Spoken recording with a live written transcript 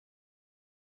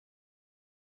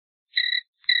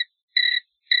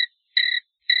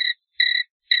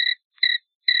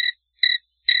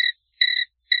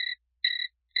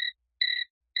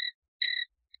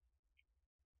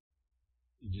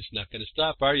just not going to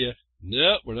stop, are you?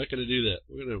 No, we're not going to do that.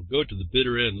 We're going to go to the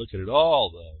bitter end, look at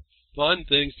all the fun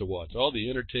things to watch, all the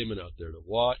entertainment out there to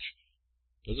watch.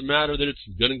 Doesn't matter that it's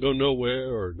going to go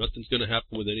nowhere or nothing's going to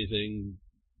happen with anything,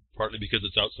 partly because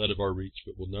it's outside of our reach,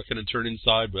 but we're not going to turn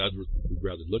inside. We'd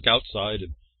rather look outside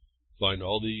and find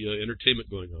all the entertainment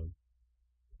going on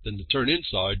than to turn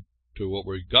inside to what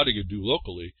we've got to do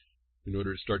locally in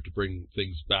order to start to bring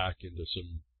things back into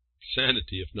some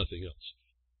sanity, if nothing else.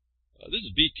 This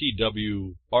is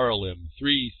BTW RLM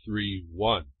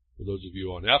 331, for those of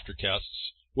you on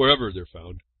aftercasts, wherever they're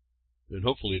found, and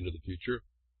hopefully into the future.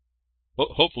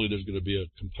 Hopefully there's going to be a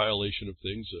compilation of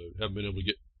things. I haven't been able to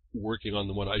get working on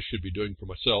the one I should be doing for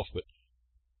myself, but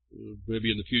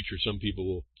maybe in the future some people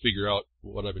will figure out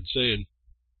what I've been saying,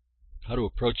 how to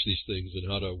approach these things and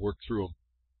how to work through them.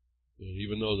 And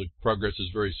even though the progress is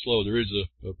very slow, there is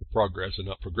a progress, and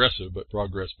not progressive, but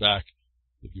progress back,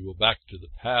 if you will, back to the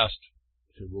past,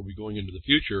 and we'll be going into the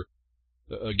future.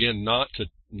 Again, not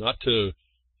to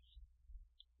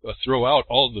throw out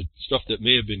all the stuff that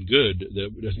may have been good,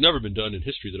 that has never been done in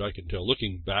history that I can tell,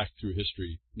 looking back through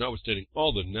history, notwithstanding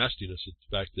all the nastiness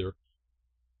that's back there,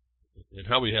 and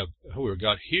how we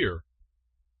got here,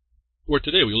 where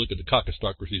today we look at the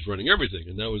cockistocracies running everything,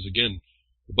 and that was, again,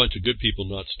 a bunch of good people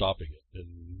not stopping it.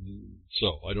 And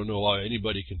so I don't know why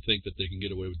anybody can think that they can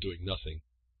get away with doing nothing,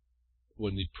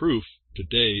 when the proof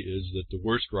today is that the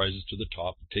worst rises to the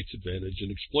top, takes advantage,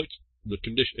 and exploits a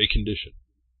condition.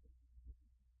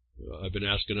 I've been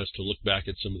asking us to look back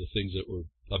at some of the things that were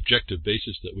objective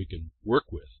basis that we can work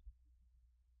with,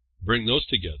 bring those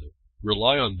together,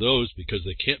 rely on those because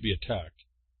they can't be attacked,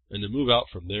 and then move out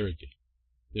from there again.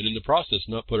 And in the process,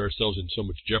 not put ourselves in so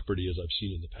much jeopardy as I've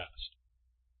seen in the past.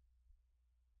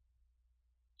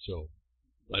 So,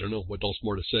 I don't know what else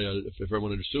more to say. If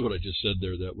everyone understood what I just said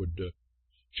there, that would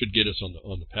should get us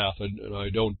on the path. And I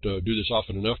don't do this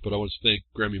often enough, but I want to thank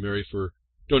Grammy Mary for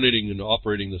donating and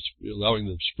operating this, allowing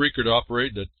the Spreaker to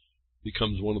operate. That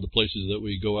becomes one of the places that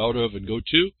we go out of and go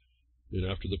to. And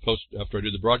after I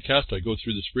do the broadcast, I go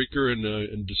through the Spreaker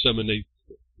and disseminate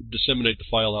the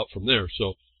file out from there.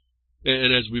 So,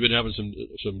 and as we've been having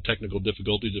some technical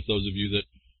difficulties, if those of you that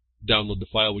download the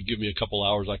file would give me a couple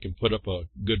hours, I can put up a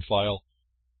good file.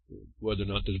 Whether or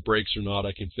not there's breaks or not,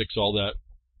 I can fix all that.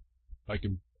 I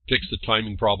can fix the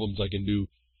timing problems. I can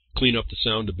clean up the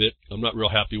sound a bit. I'm not real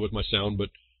happy with my sound, but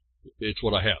it's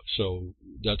what I have. So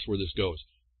that's where this goes.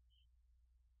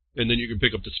 And then you can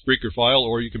pick up the Spreaker file,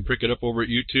 or you can pick it up over at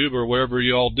YouTube or wherever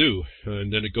you all do.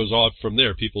 And then it goes off from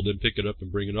there. People then pick it up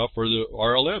and bring it off, or the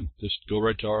RLM. Just go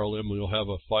right to RLM and you'll have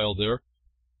a file there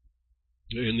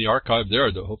in the archive there,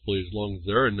 that hopefully as long as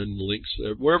there, and then the links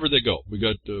wherever they go. We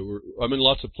got I'm in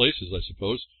lots of places, I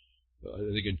suppose.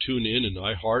 They can tune in and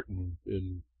iHeart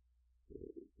and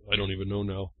I don't even know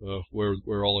now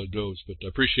where all it goes. But I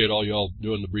appreciate all y'all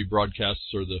doing the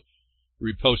rebroadcasts or the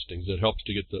repostings. That helps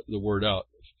to get the word out.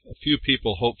 A few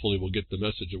people hopefully will get the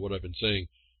message of what I've been saying,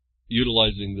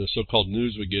 utilizing the so-called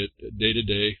news we get day to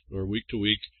day or week to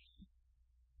week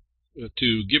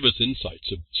to give us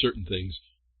insights of certain things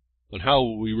on how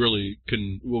we really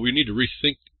can, well, we need to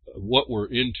rethink what we're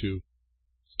into,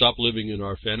 stop living in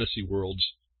our fantasy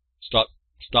worlds, stop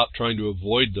trying to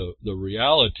avoid the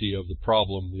reality of the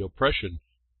problem, the oppression,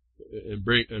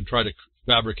 and try to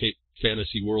fabricate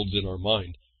fantasy worlds in our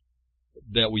mind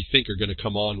that we think are going to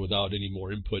come on without any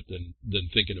more input than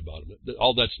thinking about them.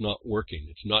 All that's not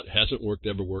working. Hasn't worked,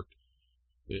 ever worked,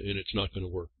 and it's not going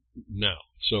to work now.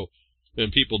 So,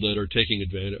 and people that are taking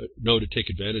advantage, know to take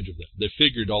advantage of that. They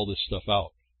figured all this stuff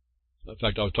out. In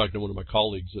fact, I was talking to one of my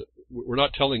colleagues that we're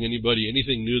not telling anybody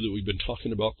anything new that we've been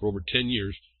talking about for over 10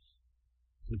 years.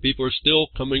 And people are still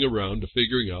coming around to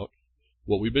figuring out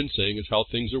what we've been saying is how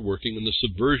things are working, and the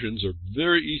subversions are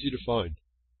very easy to find.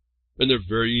 And they're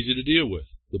very easy to deal with.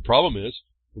 The problem is,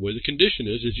 the way the condition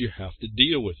is you have to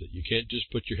deal with it. You can't just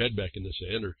put your head back in the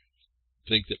sand or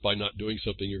think that by not doing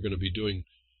something you're going to be doing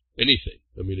anything.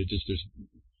 I mean,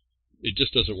 it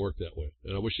just doesn't work that way.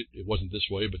 And I wish it wasn't this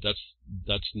way, but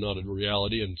that's not a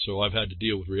reality, and so I've had to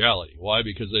deal with reality. Why?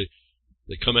 Because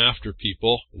they come after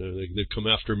people, they've come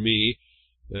after me,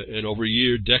 and over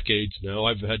decades now,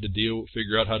 I've had to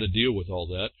figure out how to deal with all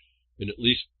that, and at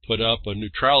least put up a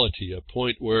neutrality, a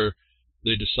point where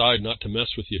they decide not to mess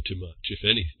with you too much, if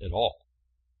any at all.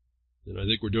 And I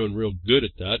think we're doing real good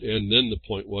at that. And then the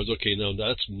point was, okay, now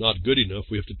that's not good enough.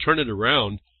 We have to turn it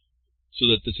around so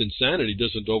that this insanity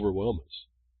doesn't overwhelm us.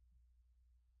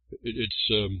 It's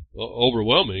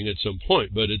overwhelming at some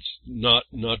point, but it's not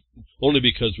only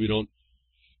because we don't,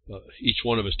 each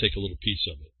one of us take a little piece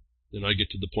of it. And I get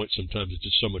to the point sometimes it's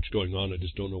just so much going on, I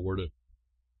just don't know where to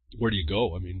where do you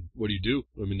go? I mean, what do you do?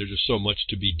 I mean, there's just so much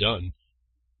to be done.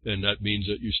 And that means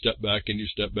that you step back and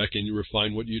you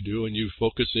refine what you do and you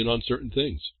focus in on certain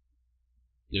things.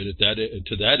 And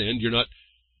to that end,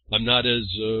 I'm not as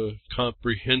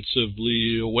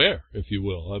comprehensively aware, if you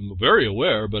will. I'm very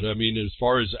aware, but I mean, as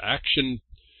far as action,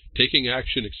 taking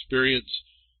action,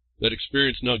 that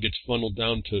experience now gets funneled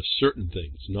down to certain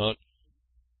things, not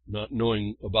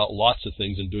knowing about lots of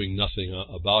things and doing nothing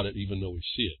about it, even though we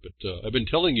see it. But I've been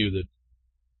telling you that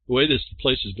the way this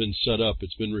place has been set up,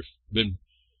 it's been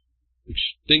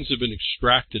things have been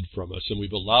extracted from us, and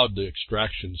we've allowed the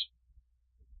extractions.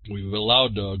 We've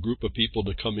allowed a group of people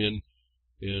to come in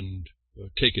and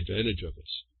take advantage of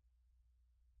us.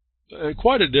 And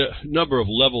quite a number of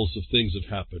levels of things have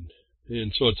happened,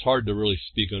 and so it's hard to really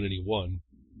speak on any one.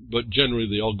 But generally,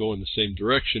 they all go in the same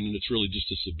direction, and it's really just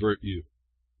to subvert you,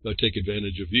 take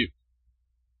advantage of you.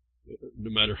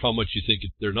 No matter how much you think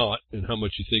they're not, and how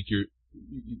much you think you're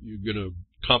going to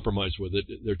compromise with it,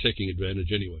 they're taking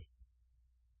advantage anyway.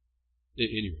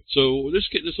 Anyway, so this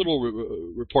little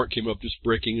report came up just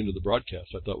breaking into the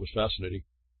broadcast. I thought was fascinating.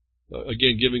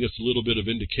 Again, giving us a little bit of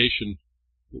indication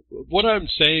of what I'm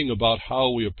saying about how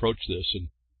we approach this,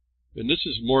 and this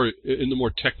is more in the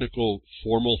more technical,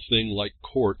 formal thing like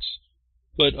courts.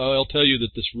 But I'll tell you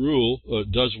that this rule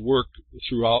does work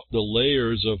throughout the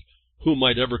layers of who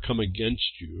might ever come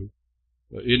against you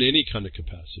in any kind of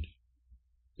capacity.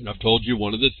 And I've told you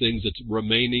one of the things that's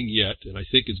remaining yet, and I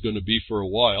think is going to be for a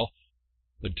while,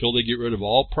 until they get rid of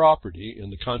all property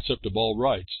and the concept of all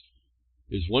rights,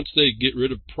 is once they get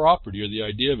rid of property or the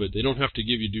idea of it, they don't have to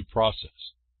give you due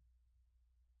process.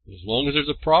 As long as there's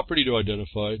a property to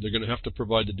identify, they're going to have to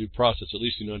provide the due process, at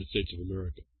least in the United States of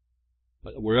America,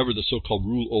 wherever the so-called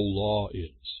rule of law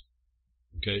is.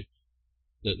 Okay?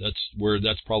 That's where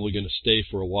that's probably going to stay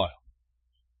for a while.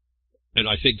 And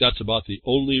I think that's about the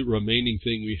only remaining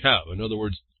thing we have. In other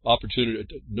words,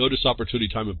 notice, opportunity,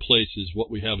 time, and place is what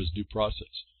we have as due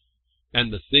process,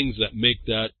 and the things that make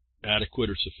that adequate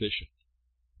or sufficient.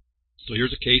 So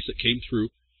here's a case that came through.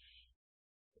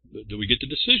 Do we get the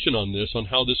decision on this, on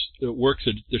how this works?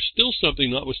 There's still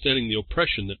something, notwithstanding the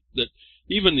oppression, that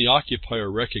even the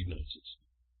occupier recognizes.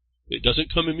 It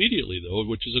doesn't come immediately, though,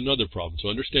 which is another problem. So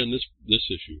understand this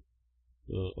issue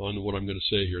on what I'm going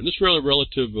to say here. And this is really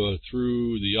relative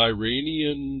through the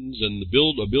Iranians and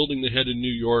a building they had in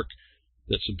New York,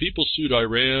 that some people sued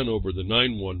Iran over the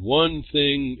 9/11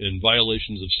 thing and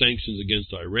violations of sanctions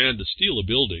against Iran to steal a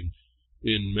building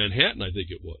in Manhattan, I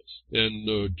think it was. And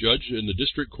the judge in the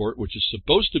district court, which is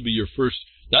supposed to be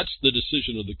that's the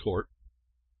decision of the court.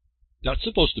 That's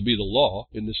supposed to be the law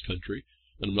in this country.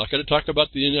 And I'm not going to talk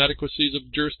about the inadequacies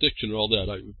of jurisdiction and all that.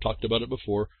 I've talked about it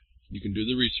before. You can do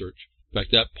the research. In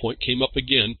fact, that point came up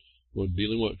again when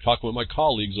talking with my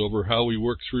colleagues over how we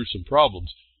work through some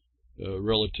problems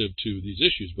relative to these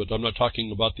issues. But I'm not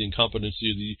talking about the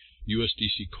incompetency of the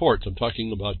USDC courts. I'm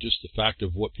talking about just the fact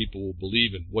of what people will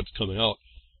believe and what's coming out,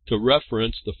 to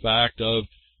reference the fact of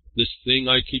this thing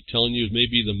I keep telling you is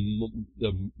maybe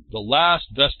the last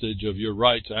vestige of your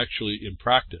rights actually in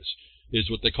practice is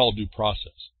what they call due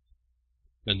process.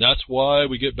 And that's why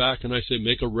we get back and I say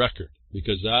make a record,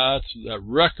 because that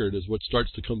record is what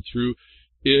starts to come through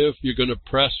if you're going to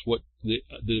press what the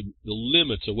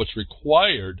limits of what's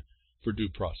required for due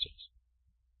process.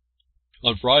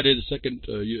 On Friday, the Second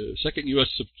U.S.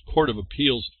 Circuit Court of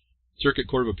Appeals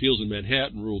in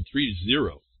Manhattan ruled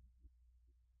 3-0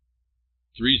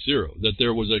 that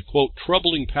there was a, quote,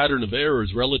 troubling pattern of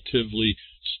errors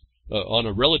on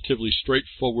a relatively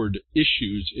straightforward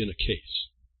issues in a case.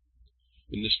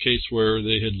 In this case, where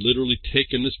they had literally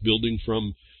taken this building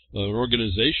from an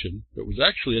organization that was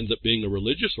actually ends up being a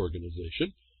religious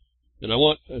organization. And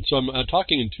so I'm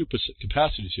talking in two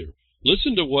capacities here.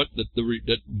 Listen to what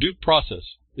that due process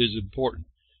is important,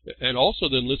 and also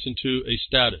then listen to a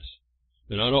status.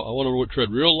 And I want to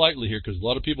tread real lightly here, because a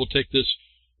lot of people take this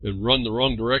and run the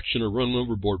wrong direction or run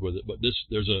overboard with it. But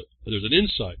there's an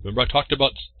insight. Remember, I talked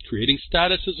about creating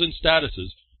statuses and statuses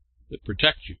that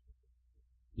protect you.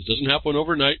 This doesn't happen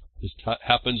overnight. This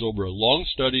happens over a long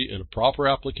study and a proper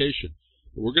application.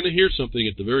 But we're going to hear something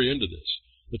at the very end of this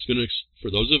that's going to,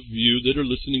 for those of you that are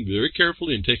listening very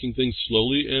carefully and taking things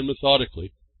slowly and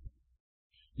methodically,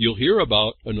 you'll hear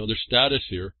about another status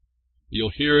here.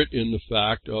 You'll hear it in the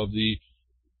fact of the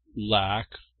lack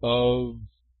of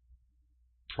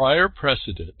prior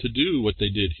precedent to do what they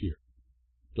did here.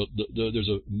 There's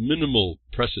a minimal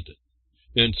precedent.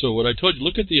 And so what I told you,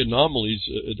 look at the anomalies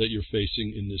that you're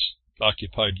facing in this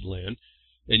occupied land,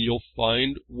 and you'll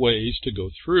find ways to go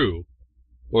through,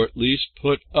 or at least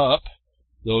put up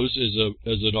those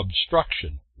as an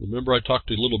obstruction. Remember, I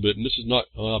talked a little bit, and this is not,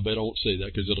 but I won't say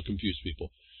that because it'll confuse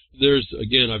people.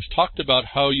 Again, I've talked about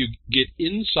how you get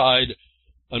inside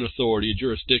an authority, a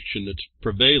jurisdiction that's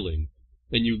prevailing,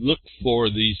 and you look for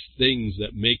these things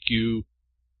that make you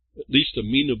at least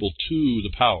amenable to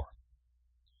the power.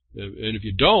 And if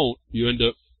you don't, you end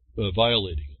up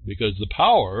violating it, because the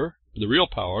power, the real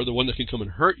power, the one that can come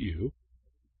and hurt you,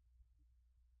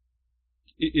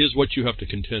 is what you have to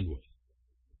contend with.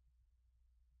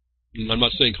 And I'm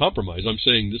not saying compromise. I'm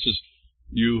saying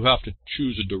you have to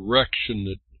choose a direction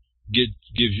that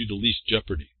gives you the least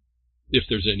jeopardy, if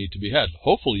there's any to be had.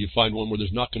 Hopefully you find one where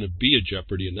there's not going to be a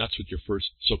jeopardy, and that's what your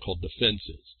first so-called defense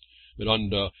is. But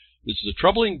this is a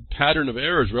troubling pattern of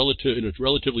errors in its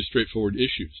relatively straightforward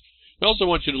issues. I also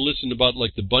want you to listen about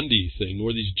like the Bundy thing,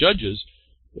 where these judges,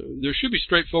 there should be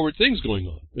straightforward things going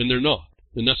on, and they're not.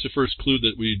 And that's the first clue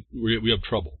that we have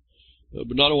trouble.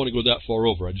 But I don't want to go that far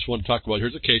over. I just want to talk about,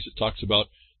 here's a case that talks about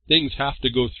things have to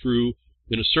go through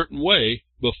in a certain way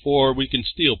before we can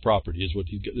steal property, is what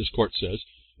this court says.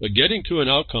 Getting to an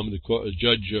outcome,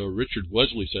 Judge Richard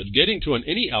Wesley said, getting to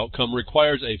any outcome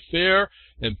requires a fair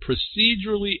and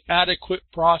procedurally adequate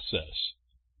process,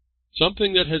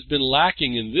 something that has been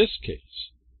lacking in this case.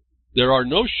 There are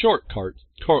no shortcuts,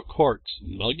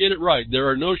 and I'll get it right, there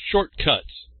are no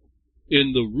shortcuts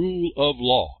in the rule of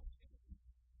law.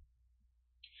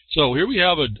 So here we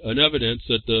have an evidence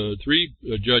that the three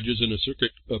judges in a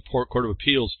circuit court of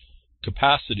appeals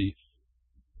capacity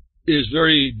is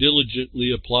very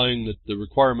diligently applying the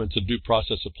requirements of due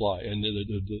process apply. And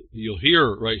you'll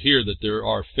hear right here that there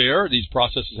are these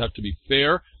processes have to be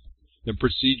fair and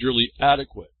procedurally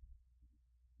adequate.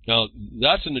 Now,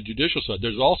 that's in the judicial side.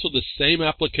 There's also the same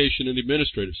application in the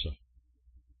administrative side.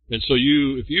 And so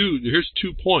here's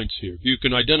 2 points here. If you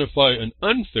can identify an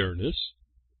unfairness,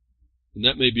 and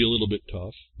that may be a little bit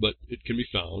tough, but it can be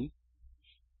found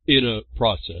in a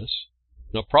process.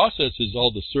 Now, process is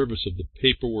all the service of the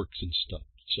paperwork and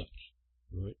such.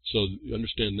 Right? So you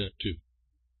understand that too.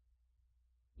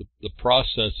 The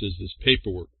process is this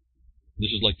paperwork.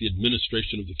 This is like the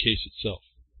administration of the case itself.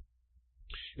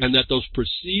 And that those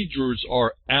procedures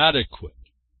are adequate.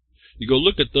 You go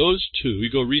look at those two. You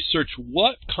go research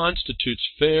what constitutes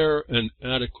fair and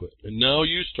adequate. And now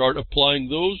you start applying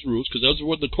those rules, because those are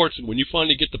what the courts, when you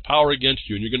finally get the power against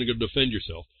you and you're going to go defend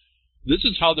yourself, this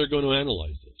is how they're going to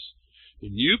analyze this.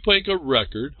 And you make a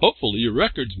record, hopefully your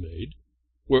record's made,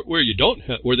 where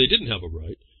they didn't have a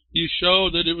right. You show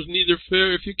that it was neither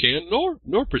fair, if you can,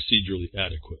 nor procedurally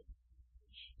adequate.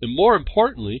 And more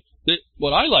importantly, that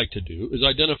what I like to do is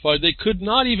identify they could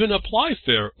not even apply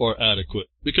fair or adequate,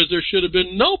 because there should have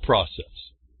been no process.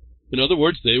 In other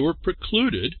words, they were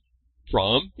precluded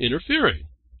from interfering.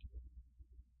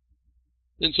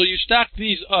 And so you stack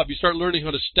these up. You start learning how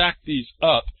to stack these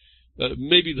up.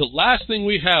 Maybe the last thing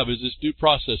we have is this due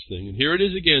process thing. And here it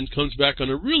is again, comes back on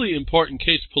a really important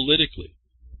case politically.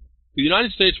 The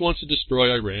United States wants to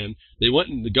destroy Iran. The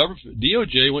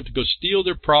DOJ went to go steal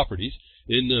their properties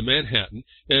in Manhattan,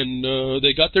 and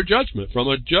they got their judgment from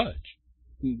a judge.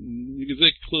 You can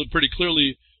think pretty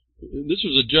clearly, this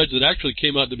was a judge that actually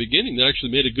came out at the beginning that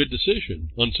actually made a good decision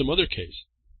on some other case.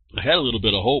 I had a little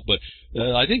bit of hope, but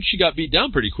I think she got beat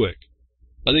down pretty quick.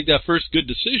 I think that first good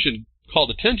decision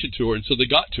called attention to her, and so they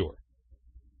got to her.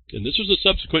 And this was a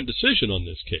subsequent decision on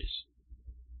this case.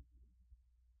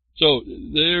 So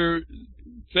their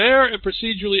fair and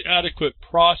procedurally adequate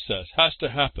process has to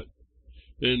happen.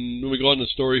 And when we go on the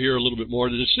story here a little bit more,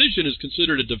 the decision is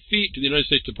considered a defeat to the United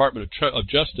States Department of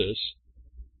Justice.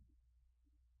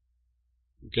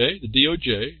 Okay, the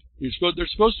DOJ. They're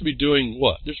supposed to be doing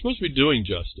what? They're supposed to be doing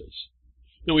justice.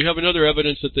 And we have another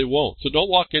evidence that they won't. So don't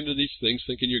walk into these things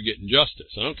thinking you're getting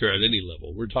justice. I don't care at any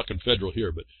level. We're talking federal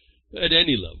here, but at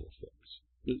any level,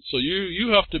 folks. So you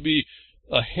have to be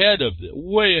ahead of this,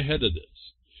 way ahead of this.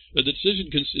 The decision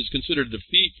is considered a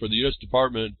defeat for the U.S.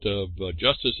 Department of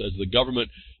Justice, as the government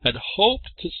had hoped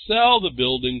to sell the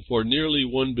building for nearly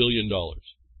 $1 billion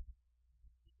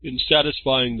in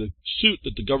satisfying the suit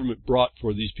that the government brought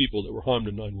for these people that were harmed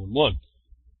in 9/11,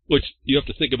 which you have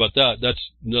to think about that.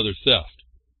 That's another theft.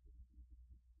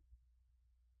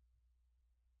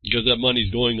 Because that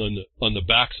money's going on the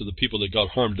backs of the people that got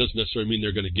harmed doesn't necessarily mean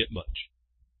they're going to get much.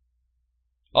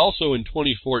 Also in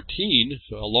 2014,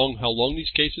 so how long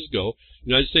these cases go,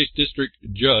 United States District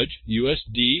Judge,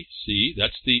 USDC,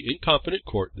 that's the incompetent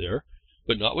court there,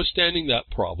 but notwithstanding that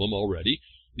problem already,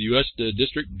 the U.S.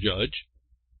 District Judge,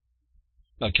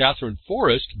 Catherine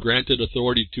Forrest, granted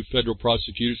authority to federal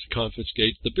prosecutors to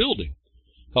confiscate the building.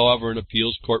 However, an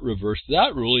appeals court reversed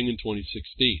that ruling in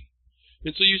 2016.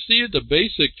 And so you see the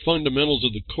basic fundamentals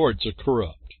of the courts are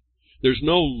corrupt. There's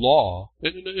no law.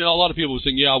 And a lot of people are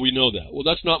saying, yeah, we know that. Well,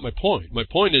 that's not my point. My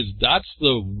point is that's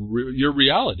your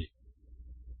reality.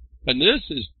 And this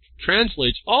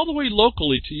translates all the way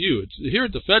locally to you. It's here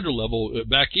at the federal level,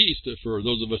 back east, for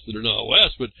those of us that are not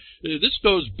west, but this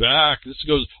goes back. This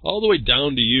goes all the way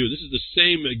down to you. This is the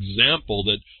same example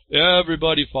that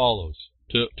everybody follows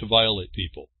to violate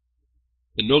people.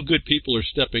 And no good people are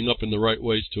stepping up in the right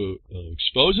ways to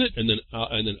expose it and then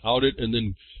out it and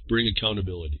then bring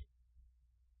accountability.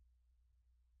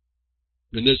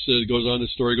 And this goes on. The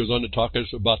story goes on to talk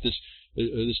us about this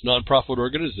nonprofit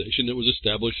organization that was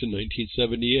established in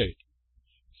 1978,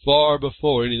 far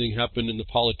before anything happened in the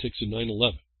politics of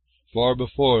 9/11, far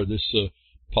before this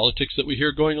politics that we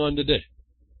hear going on today.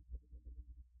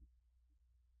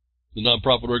 The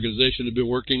nonprofit organization had been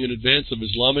working in advance of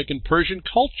Islamic and Persian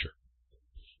culture.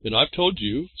 And I've told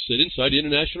you, sit inside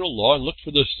international law and look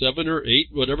for the 7 or 8,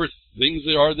 whatever things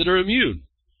there are that are immune.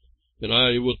 And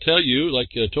I will tell you, like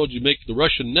I told you, make the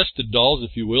Russian nested dolls,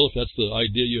 if you will, if that's the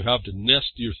idea you have to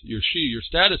nest your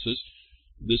statuses.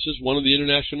 This is one of the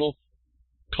international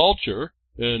culture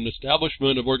and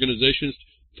establishment of organizations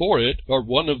for it are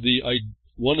one of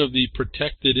the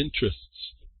protected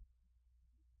interests.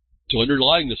 So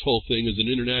underlying this whole thing is an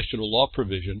international law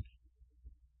provision.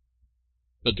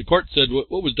 But the court said what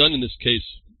was done in this case,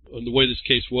 and the way this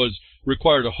case was,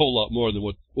 required a whole lot more than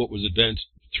what was advanced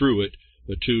through it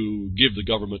to give the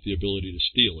government the ability to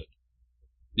steal it.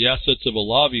 The assets of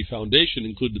Alavi Foundation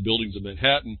include the buildings of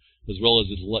Manhattan, as well as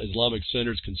Islamic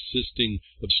centers consisting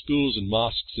of schools and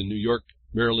mosques in New York,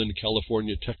 Maryland,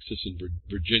 California, Texas, and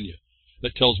Virginia.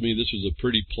 That tells me this was a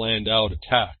pretty planned out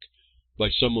attack by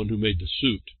someone who made the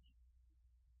suit.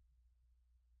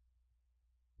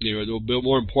 Anyway, the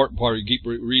more important part, you keep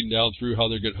reading down through how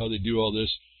they do all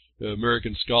this.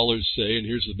 American scholars say, and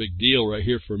here's the big deal right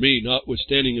here for me,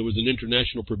 notwithstanding it was an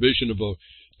international provision of a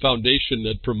foundation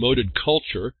that promoted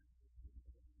culture,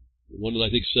 one of,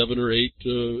 I think, 7 or 8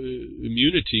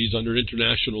 immunities under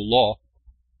international law.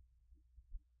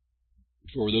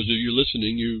 For those of you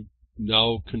listening, you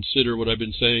now consider what I've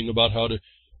been saying about how to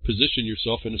position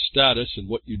yourself in a status and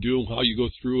what you do and how you go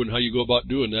through and how you go about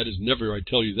doing that. Is never I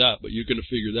tell you that, but you're going to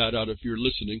figure that out if you're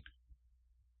listening.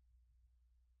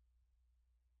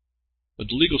 But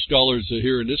the legal scholars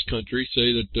here in this country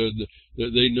say that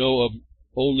they know of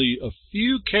only a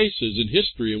few cases in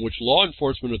history in which law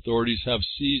enforcement authorities have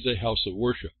seized a house of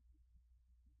worship.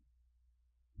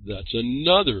 That's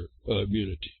another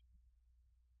immunity.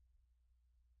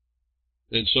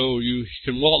 And so you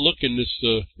can look in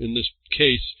this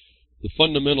case, the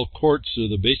fundamental courts,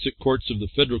 the basic courts of the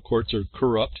federal courts are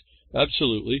corrupt,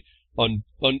 absolutely.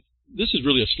 This is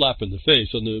really a slap in the face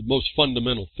on the most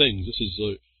fundamental things. This is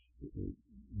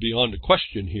beyond a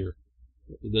question here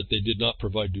that they did not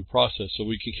provide due process. So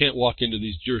we can't walk into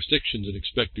these jurisdictions and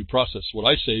expect due process. What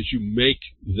I say is you make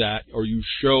that, or you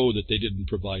show that they didn't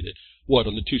provide it. What,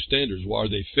 on the 2 standards? Well, are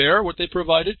they fair, what they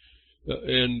provided,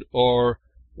 or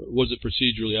was it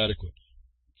procedurally adequate?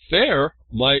 Fair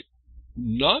might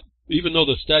not, even though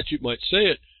the statute might say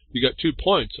it, you got 2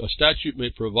 points. A statute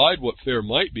may provide what fair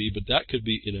might be, but that could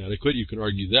be inadequate. You can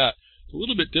argue that. It's a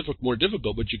little bit more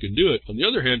difficult, but you can do it. On the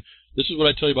other hand, this is what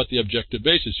I tell you about the objective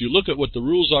basis. You look at what the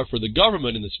rules are for the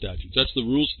government in the statutes. That's the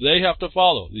rules they have to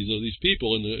follow. These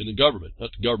people in the government,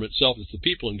 not the government itself. It's the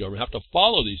people in government have to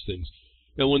follow these things.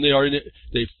 And when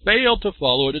they fail to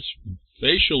follow it, it's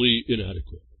facially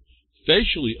inadequate,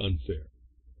 facially unfair.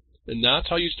 And that's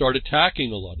how you start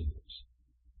attacking a lot of this.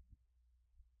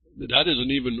 That isn't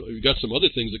even, you've got some other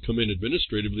things that come in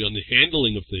administratively on the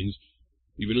handling of things.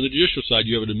 Even on the judicial side,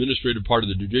 you have an administrative part of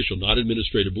the judicial, not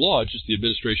administrative law. It's just the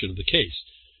administration of the case.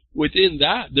 Within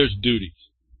that, there's duties.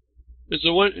 And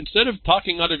so instead of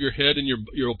talking out of your head and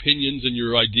your opinions and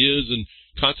your ideas and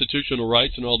constitutional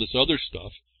rights and all this other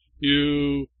stuff,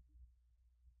 you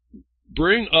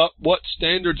bring up what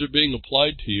standards are being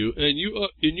applied to you, and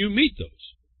you meet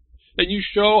those. And you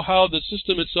show how the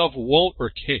system itself won't or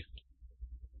can't.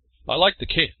 I like the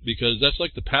can't, because that's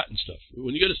like the patent stuff.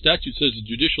 When you get a statute that says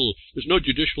there's no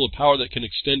judicial power that can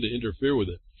extend to interfere with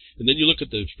it. And then you look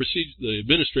at the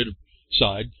administrative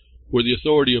side, where the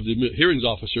authority of the hearings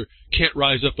officer can't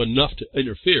rise up enough to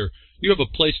interfere. You have a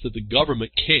place that the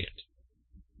government can't.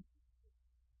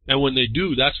 And when they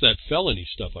do, that's that felony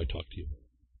stuff I talked to you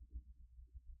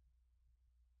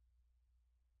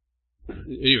about.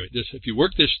 Anyway, if you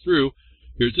work this through,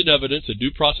 here's an evidence. A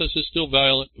due process is still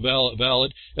valid,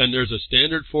 and there's a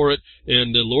standard for it,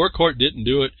 and the lower court didn't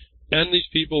do it, and these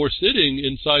people were sitting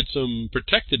inside some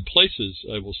protected places,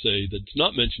 I will say, that's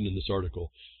not mentioned in this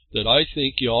article, that I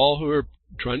think y'all who are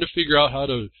trying to figure out how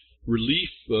to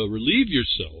relieve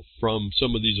yourself from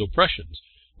some of these oppressions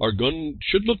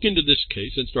should look into this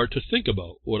case and start to think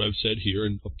about what I've said here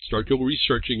and start to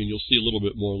researching, and you'll see a little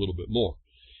bit more.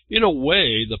 In a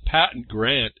way, the patent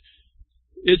grant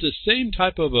is the same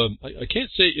type of I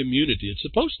can't say immunity. It's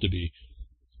supposed to be.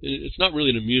 It's not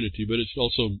really an immunity, but it's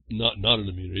also not an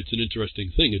immunity. It's an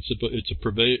interesting thing. It's a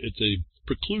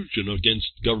preclusion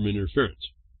against government interference,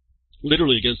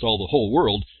 literally against the whole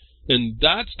world, and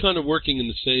that's kind of working in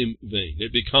the same vein.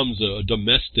 It becomes a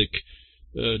domestic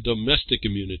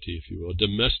immunity, if you will, a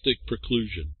domestic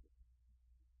preclusion.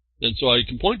 And so I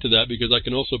can point to that because I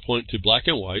can also point to black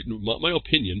and white, my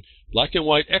opinion, black and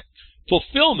white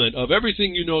fulfillment of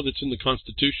everything you know that's in the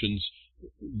constitutions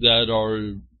that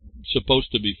are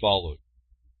supposed to be followed.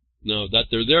 Now, that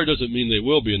they're there doesn't mean they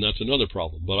will be, and that's another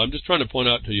problem. But I'm just trying to point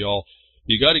out to y'all,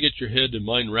 you got to get your head and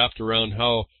mind wrapped around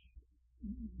how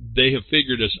they have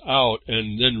figured us out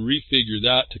and then refigure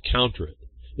that to counter it.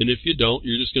 And if you don't,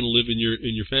 you're just going to live in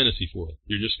your fantasy world.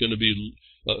 You're just going to be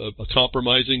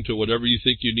compromising to whatever you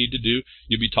think you need to do.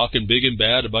 You'll be talking big and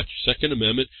bad about your Second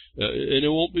Amendment, and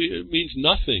it means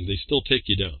nothing. They still take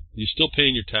you down. You're still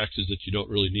paying your taxes that you don't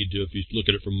really need to. If you look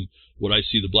at it from what I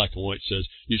see the black and white says,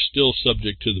 you're still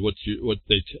subject to what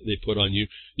they put on you.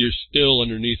 You're still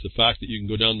underneath the fact that you can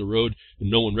go down the road and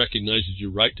no one recognizes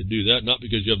your right to do that, not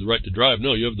because you have the right to drive.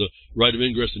 No, you have the right of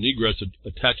ingress and egress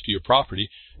attached to your property,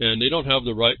 and they don't have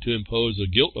the right to impose a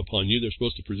guilt upon you. They're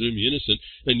supposed to presume you innocent,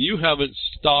 and you haven't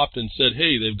stopped and said,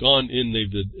 hey, they've gone in,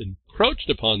 they've encroached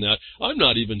upon that. I'm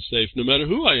not even safe no matter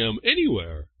who I am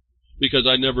anywhere, because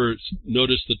I never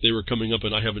noticed that they were coming up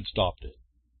and I haven't stopped it.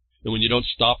 And when you don't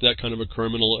stop that kind of a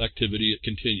criminal activity, it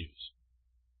continues.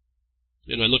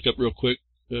 And I look up real quick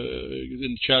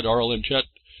in chat, RLM chat,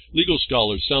 legal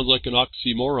scholars, sounds like an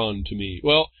oxymoron to me.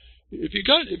 Well, if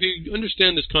you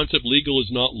understand this concept, legal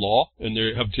is not law, and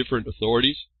they have different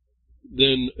authorities,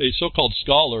 then a so-called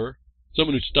scholar,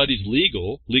 someone who studies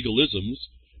legalisms,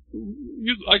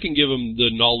 I can give them the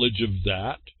knowledge of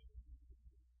that,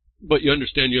 but you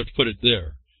understand you have to put it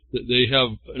there. They have,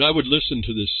 and I would listen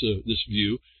to this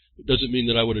view. It doesn't mean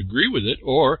that I would agree with it,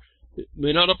 or it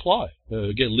may not apply.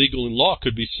 Again, legal and law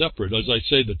could be separate. As I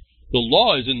say, the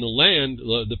law is in the land,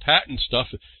 the patent stuff.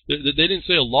 They didn't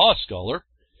say a law scholar,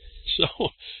 so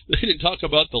they didn't talk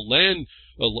about the land,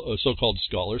 a so-called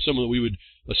scholar.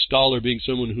 A scholar being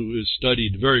someone who is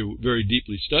studied, very, very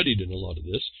deeply studied in a lot of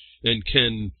this, and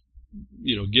can,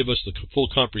 give us the full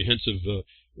comprehensive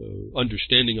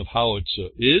understanding of how it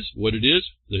is, what it is,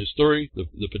 the history,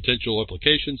 the potential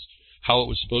applications, how it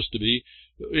was supposed to be.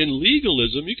 In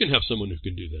legalism, you can have someone who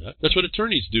can do that. That's what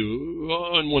attorneys do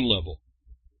on one level.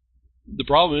 The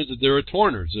problem is that there are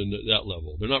attorneys in that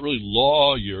level. They're not really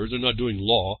lawyers. They're not doing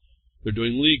law. They're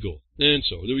doing legal. And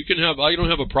so I don't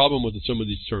have a problem with some of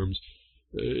these terms.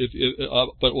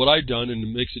 But what I've done, and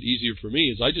it makes it easier for me,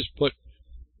 is I just put,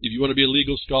 if you want to be a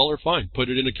legal scholar, fine, put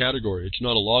it in a category. It's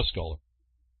not a law scholar.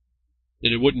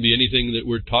 And it wouldn't be anything that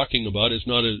we're talking about. It's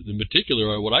not in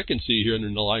particular. What I can see here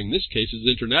underlying this case is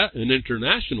an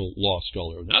international law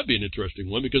scholar. And that'd be an interesting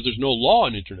one because there's no law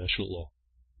in international law.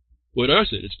 What is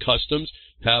it? It's customs,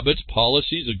 habits,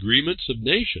 policies, agreements of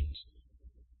nations.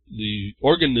 The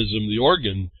organism, the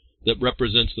organ that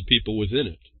represents the people within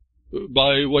it,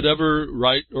 by whatever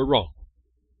right or wrong.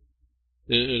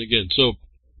 And again, so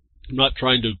I'm not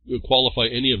trying to qualify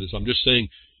any of this. I'm just saying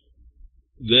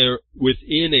they're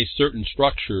within a certain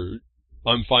structure.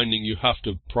 I'm finding you have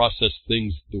to process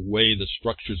things the way the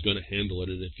structure is going to handle it,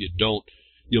 and if you don't,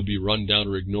 you'll be run down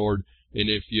or ignored. And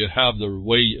if you have the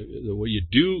way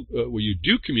you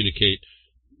do communicate,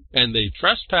 and they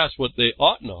trespass what they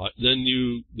ought not, then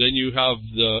you have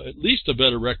at least a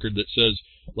better record that says,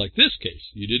 like this case,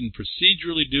 you didn't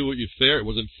procedurally do what you fair. It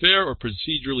wasn't fair or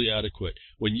procedurally adequate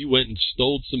when you went and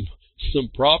stole some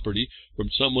property from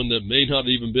someone that may not have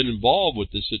even been involved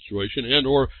with this situation and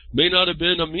or may not have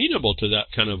been amenable to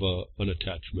that kind of an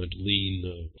attachment,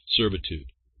 lien, servitude.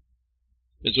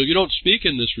 And so you don't speak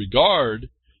in this regard,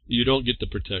 you don't get the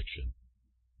protection.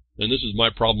 And this is my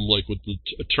problem, like with the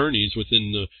attorneys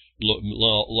within the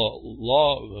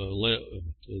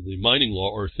the mining law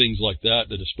or things like that,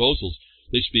 the disposals.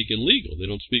 They speak in legal. They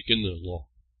don't speak in the law.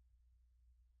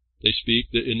 They speak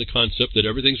in the concept that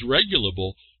everything's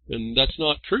regulable, and that's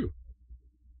not true.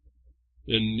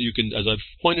 And you can, as I've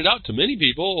pointed out to many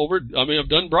people I've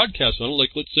done broadcasts on it,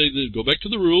 like let's say, go back to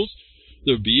the rules,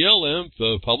 the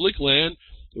BLM, public land,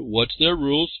 what's their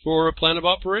rules for a plan of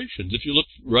operations? If you look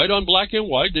right on black and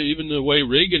white, even the way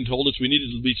Reagan told us we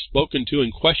needed to be spoken to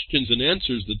in questions and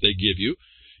answers that they give you,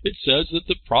 it says that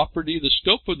the property, the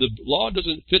scope of the law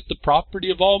doesn't fit the property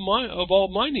of all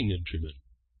mining entrymen.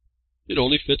 It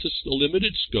only fits a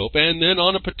limited scope, and then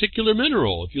on a particular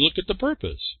mineral, if you look at the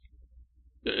purpose.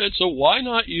 And so why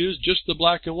not use just the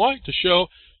black and white to show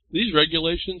these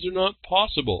regulations are not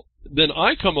possible? Then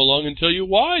I come along and tell you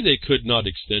why they could not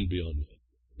extend beyond that.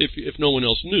 If no one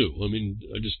else knew. I mean,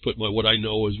 I just put what I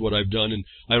know is what I've done, and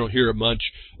I don't hear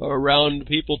much around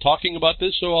people talking about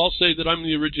this, so I'll say that I'm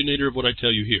the originator of what I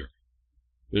tell you here.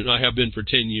 And I have been for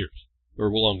 10 years, or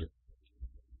longer.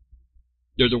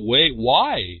 There's a way.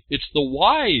 Why? It's the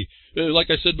why.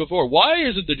 Like I said before, why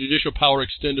isn't the judicial power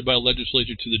extended by a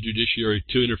legislature to the judiciary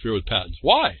to interfere with patents?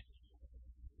 Why?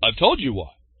 I've told you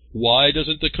why. Why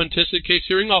doesn't the contested case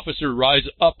hearing officer rise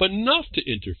up enough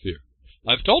to interfere?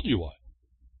 I've told you why.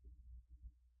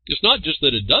 It's not just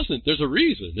that it doesn't, there's a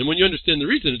reason. And when you understand the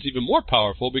reason, it's even more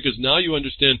powerful, because now you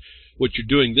understand what you're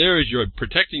doing there is you're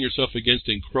protecting yourself against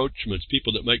encroachments,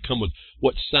 people that might come with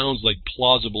what sounds like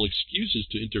plausible excuses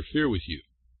to interfere with you.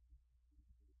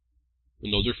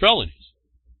 And those are felonies.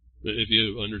 If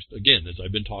you understand, again, as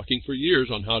I've been talking for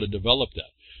years on how to develop that.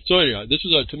 So anyway, this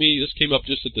is to me, this came up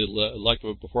just at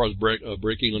the before I was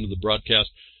breaking onto the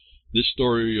broadcast. This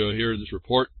story here, this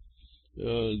report,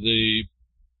 very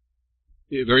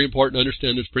important to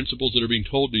understand there's principles that are being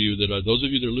told to you that those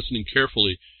of you that are listening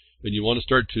carefully and you want to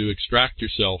start to extract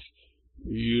yourself,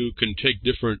 you can take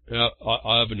different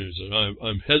avenues. And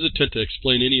I'm hesitant to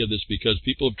explain any of this because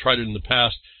people have tried it in the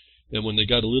past, and when they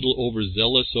got a little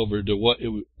overzealous over to what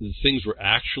the things were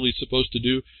actually supposed to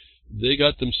do, they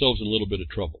got themselves in a little bit of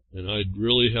trouble. And I'd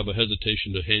really have a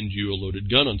hesitation to hand you a loaded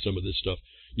gun on some of this stuff.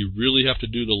 You really have to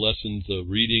do the lessons, the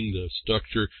reading, the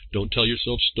structure. Don't tell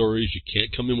yourself stories. You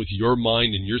can't come in with your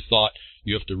mind and your thought.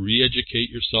 You have to re-educate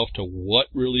yourself to what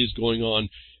really is going on,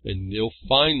 and you'll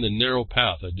find the narrow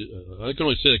path. I can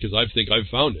only say that because I think I've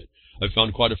found it. I've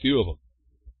found quite a few of them.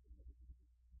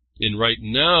 And right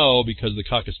now, because the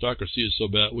caucusocracy is so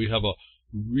bad, we have a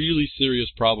really serious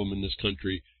problem in this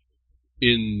country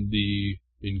in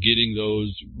getting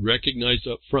those recognized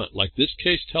up front. Like this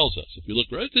case tells us, if you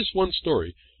look right at this one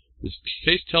story, this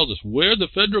case tells us where the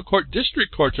federal court,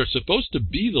 district courts are supposed to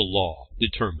be the law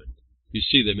determined. You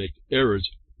see, they make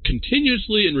errors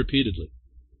continuously and repeatedly.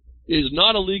 It is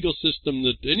not a legal system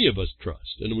that any of us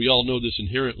trust, and we all know this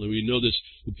inherently. We know this,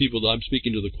 the people that I'm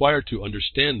speaking to the choir to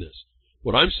understand this.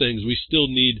 What I'm saying is we still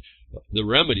need the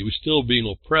remedy. We're still being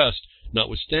oppressed,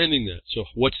 notwithstanding that. So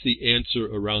what's the answer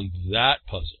around that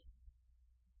puzzle?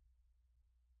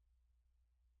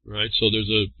 Right, so there's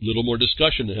a little more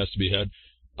discussion that has to be had.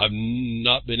 I've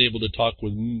not been able to talk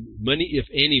with many, if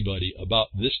anybody, about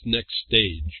this next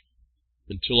stage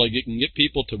until I can get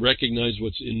people to recognize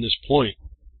what's in this point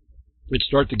and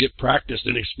start to get practiced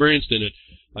and experienced in it.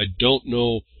 I don't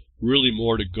know really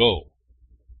more to go.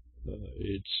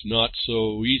 It's not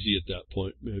so easy at that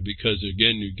point because,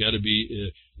 again, you got to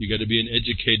be an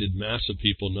educated mass of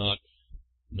people, not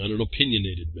an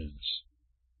opinionated mass.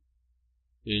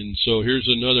 And so here's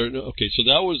another. Okay, so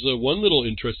that was one little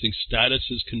interesting status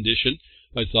as condition,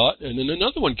 I thought. And then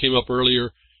another one came up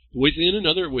earlier within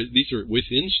another. These are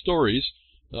within stories.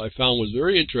 I found was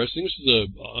very interesting. This is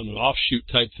an offshoot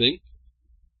type thing.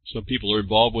 Some people are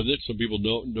involved with it. Some people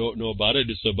don't know about it.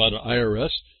 It's about an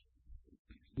IRS.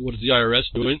 What is the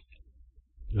IRS doing?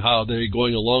 How are they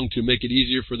going along to make it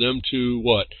easier for them to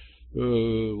what?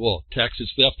 Well,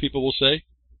 taxes theft, people will say.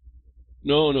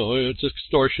 No, it's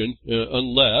extortion,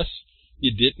 unless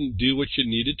you didn't do what you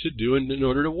needed to do in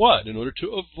order to what? In order to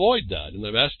avoid that. And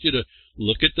I've asked you to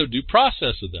look at the due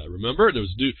process of that. Remember,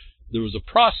 there was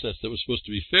a process that was supposed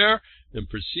to be fair and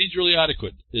procedurally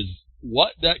adequate. Is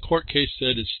what that court case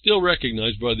said is still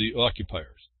recognized by the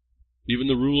occupiers, even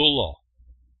the rule of law.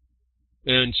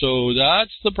 And so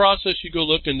that's the process. You go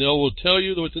look, and they will tell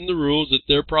you that within the rules that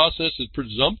their process is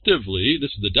presumptively,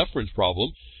 this is the deference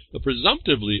problem,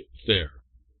 presumptively fair,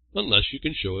 unless you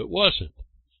can show it wasn't.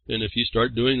 And if you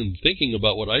start doing and thinking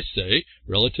about what I say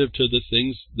relative to the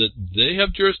things that they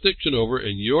have jurisdiction over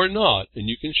and you're not, and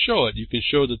you can show it, you can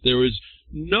show that there is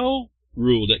no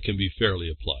rule that can be fairly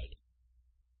applied.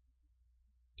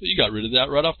 So you got rid of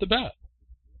that right off the bat.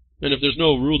 And if there's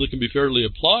no rule that can be fairly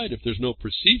applied, if there's no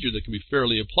procedure that can be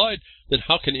fairly applied, then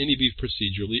how can any be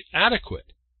procedurally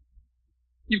adequate?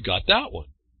 You've got that one.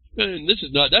 And this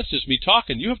is not, that's just me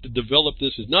talking. You have to develop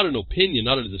this as not an opinion,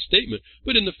 not as a statement,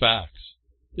 but in the facts.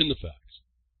 In the facts.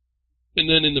 And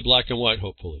then in the black and white,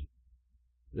 hopefully.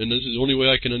 And this is the only way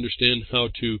I can understand how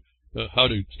to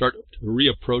start to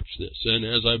reapproach this. And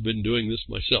as I've been doing this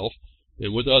myself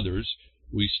and with others,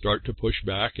 we start to push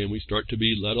back and we start to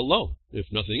be let alone, if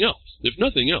nothing else. If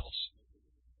nothing else.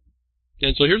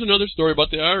 And so here's another story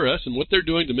about the IRS and what they're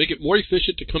doing to make it more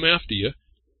efficient to come after you.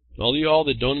 All y'all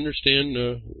that don't understand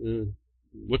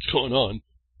what's going on,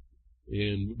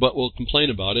 but will complain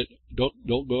about it, don't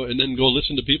go and then go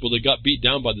listen to people that got beat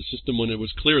down by the system when it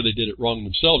was clear they did it wrong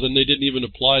themselves, and they didn't even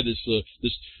apply this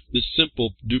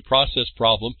simple due process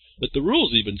problem that the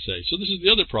rules even say. So this is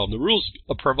the other problem. The rules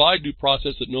provide due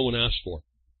process that no one asked for,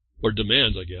 or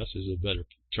demands, I guess, is a better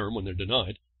term when they're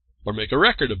denied, or make a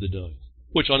record of the denial,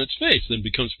 which on its face then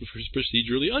becomes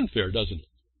procedurally unfair, doesn't it?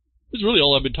 This is really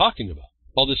all I've been talking about.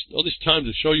 All this time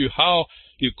to show you how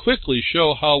you quickly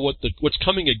show how what's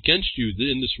coming against you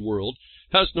in this world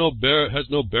has no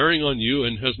bearing on you,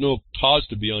 and has no cause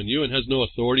to be on you, and has no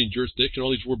authority and jurisdiction.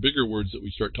 All these bigger words that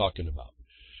we start talking about.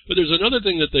 But there's another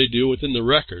thing that they do within the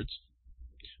records,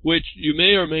 which you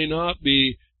may or may not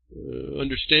be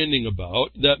understanding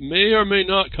about, that may or may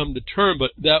not come to term,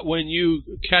 but that when you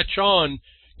catch on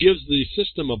gives the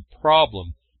system a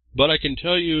problem. But I can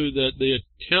tell you that they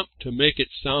attempt to make it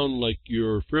sound like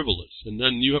you're frivolous, and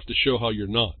then you have to show how you're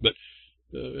not. But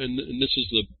and this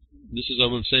is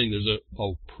what I'm saying. There's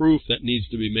a proof that needs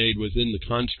to be made within the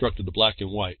construct of the black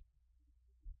and white.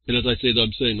 And as I say,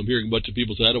 I'm hearing a bunch of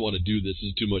people say, I don't want to do this.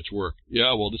 This is too much work.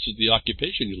 Yeah, well, this is the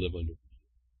occupation you live under.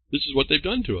 This is what they've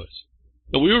done to us.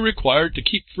 And we were required to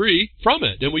keep free from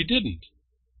it, and we didn't.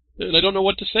 And I don't know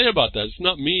what to say about that. It's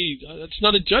not me. It's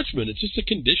not a judgment. It's just a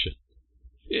condition.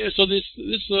 Yeah, so this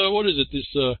what is it? This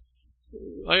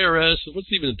IRS,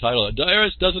 what's even the title? The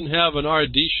IRS doesn't have an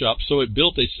R&D shop, so it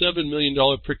built a $7 million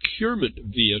procurement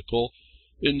vehicle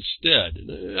instead.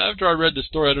 And after I read the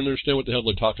story, I don't understand what the hell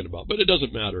they're talking about, but it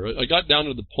doesn't matter. I got down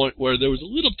to the point where there was a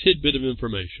little tidbit of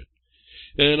information,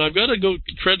 and I've got to go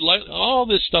tread lightly. All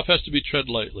this stuff has to be tread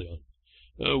lightly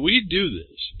on. We do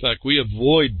this. In fact, we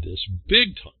avoid this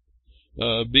big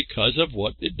time because of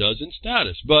what it does in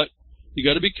status. But you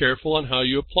got to be careful on how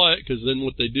you apply it, because then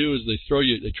what they do is they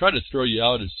try to throw you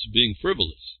out as being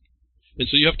frivolous. And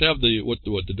so you have to have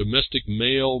the domestic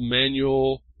mail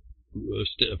manual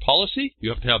policy. You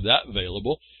have to have that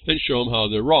available and show them how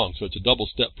they're wrong. So it's a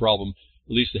double-step problem.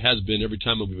 At least it has been every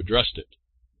time we've addressed it.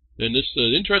 And this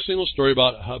interesting little story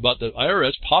about the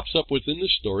IRS pops up within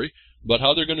this story about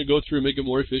how they're going to go through and make it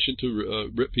more efficient to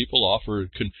rip people off, or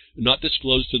not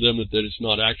disclose to them that it's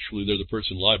not actually they're the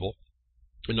person liable,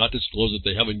 and not disclose that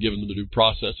they haven't given them the due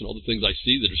process, and all the things I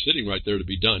see that are sitting right there to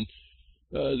be done.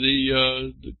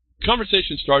 The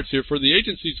conversation starts here. For the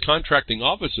agency's contracting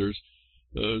officers,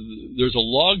 there's a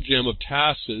logjam of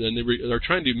tasks, and they're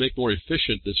trying to make more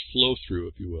efficient this flow-through,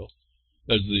 if you will,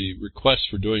 as the requests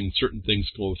for doing certain things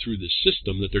go through the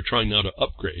system that they're trying now to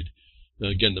upgrade.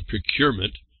 Again, the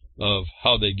procurement of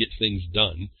how they get things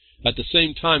done. At the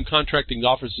same time, contracting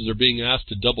officers are being asked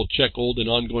to double-check old and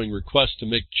ongoing requests to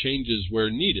make changes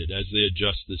where needed as they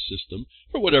adjust this system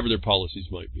for whatever their policies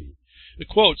might be. The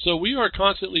quote, so we are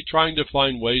constantly trying to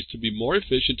find ways to be more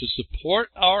efficient to support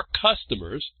our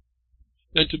customers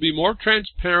and to be more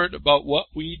transparent about what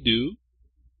we do.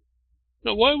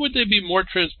 Now, why would they be more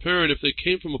transparent if they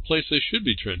came from a place they should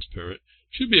be transparent?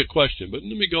 Should be a question, but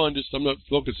let me go on. I'm not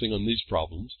focusing on these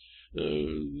problems.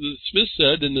 The Smith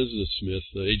said, and this is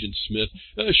Agent Smith,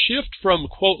 a shift from,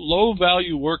 quote,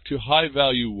 low-value work to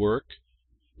high-value work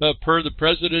per the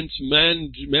president's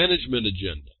management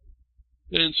agenda.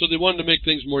 And so they wanted to make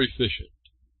things more efficient,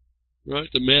 right?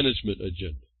 The management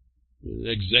agenda.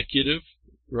 Executive,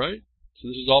 right? So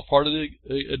this is all part of the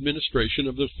administration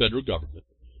of the federal government.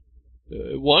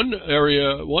 One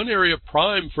area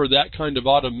prime for that kind of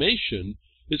automation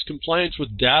is compliance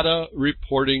with data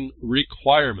reporting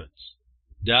requirements.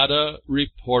 Data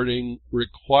reporting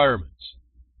requirements.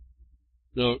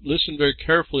 Now, listen very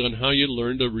carefully on how you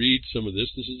learn to read some of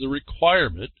this. This is a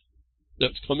requirement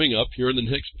that's coming up here in the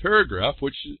next paragraph,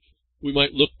 which we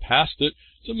might look past it.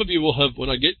 Some of you will have, when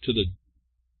I get to the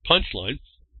punchline,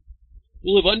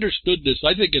 will have understood this,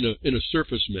 I think, in a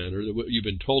surface manner, what you've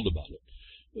been told about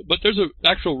it. But there's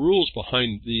actual rules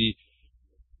behind the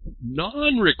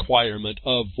non-requirement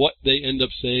of what they end up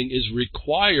saying is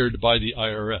required by the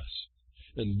IRS.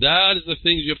 And that is the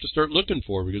things you have to start looking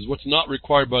for, because what's not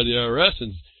required by the IRS,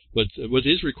 but what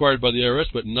is required by the IRS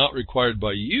but not required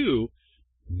by you,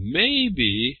 may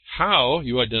be how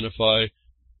you identify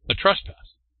a trespass,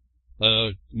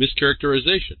 a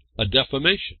mischaracterization, a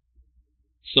defamation,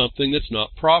 something that's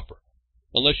not proper,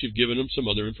 unless you've given them some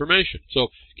other information. So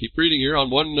keep reading here. On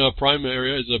one prime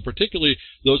area is particularly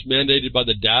those mandated by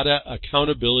the Data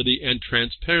Accountability and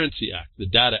Transparency Act, the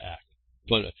Data Act.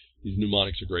 But these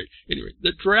mnemonics are great. Anyway,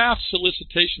 the draft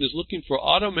solicitation is looking for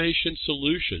automation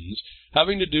solutions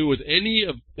having to do with any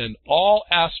of and all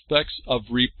aspects of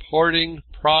reporting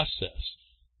process,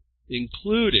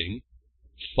 including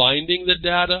finding the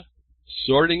data,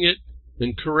 sorting it,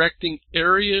 and correcting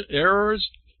errors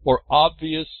or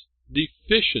obvious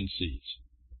deficiencies.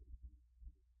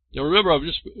 Now remember,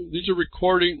 these are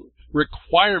recording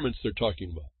requirements they're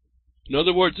talking about. In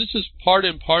other words, this is part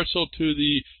and parcel to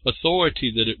the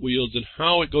authority that it wields and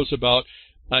how it goes about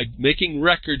making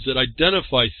records that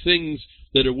identify things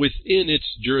that are within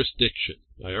its jurisdiction,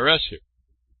 IRS here,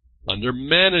 under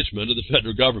management of the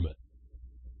federal government.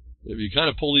 If you kind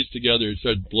of pull these together, it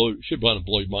should want to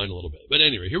blow your mind a little bit. But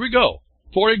anyway, here we go.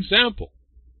 For example,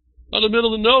 out of the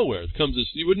middle of nowhere comes this.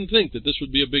 You wouldn't think that this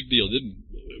would be a big deal.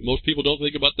 Most people don't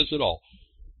think about this at all.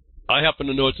 I happen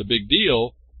to know it's a big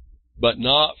deal, but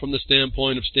not from the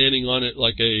standpoint of standing on it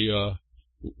like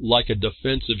a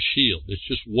defensive shield. It's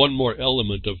just one more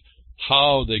element of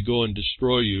how they go and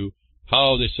destroy you,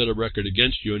 how they set a record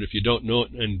against you, and if you don't know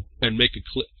it and make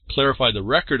clarify the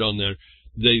record on there,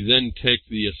 they then take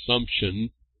the assumption,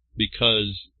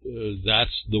 because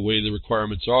that's the way the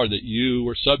requirements are, that you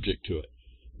were subject to it.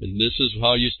 And this is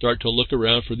how you start to look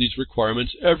around for these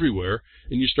requirements everywhere,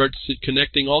 and you start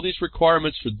connecting all these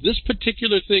requirements for this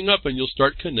particular thing up, and you'll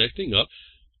start connecting up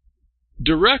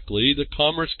directly the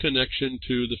commerce connection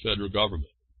to the federal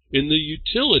government in the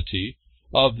utility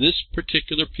of this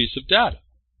particular piece of data.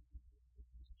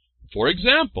 For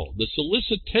example, the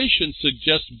solicitation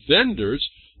suggests vendors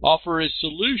offer a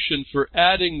solution for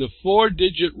adding the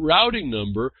 4-digit routing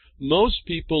number most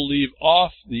people leave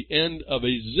off the end of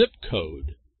a zip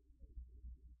code,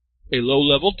 a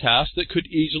low-level task that could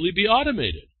easily be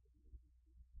automated.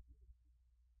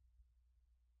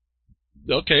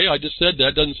 Okay, I just said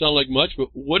that. Doesn't sound like much, but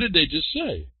what did they just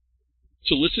say?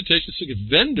 Solicitation suggests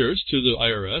vendors to the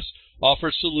IRS offer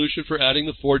a solution for adding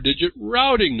the 4-digit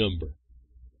routing number.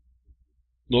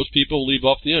 Most people leave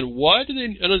off the end. Why do they,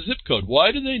 and a zip code,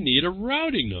 why do they need a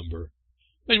routing number?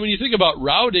 And when you think about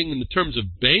routing in the terms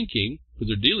of banking, because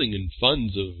they're dealing in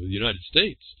funds of the United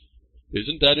States,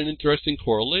 isn't that an interesting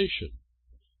correlation?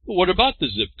 But what about the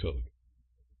zip code?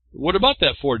 What about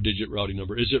that 4-digit routing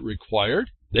number? Is it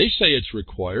required? They say it's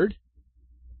required.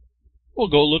 Well,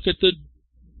 go look at the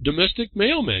domestic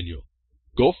mail manual.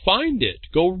 Go find it.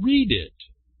 Go read it.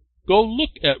 Go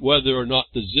look at whether or not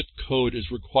the zip code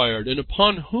is required and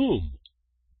upon whom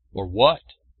or what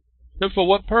and for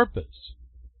what purpose.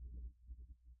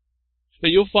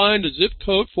 And you'll find a zip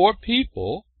code for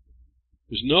people.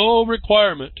 There's no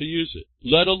requirement to use it,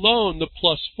 let alone the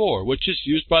 +4, which is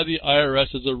used by the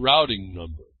IRS as a routing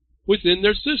number within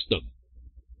their system.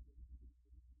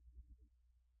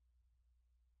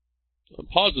 I'm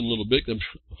pausing a little bit.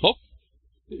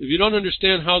 If you don't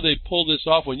understand how they pull this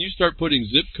off, when you start putting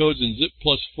zip codes and zip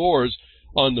 +4s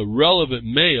on the relevant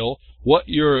mail, what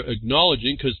you're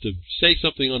acknowledging, because to say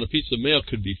something on a piece of mail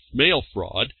could be mail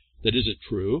fraud that isn't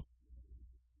true.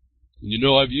 You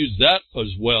know, I've used that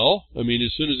as well. I mean,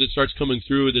 as soon as it starts coming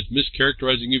through that's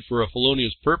mischaracterizing you for a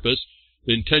felonious purpose,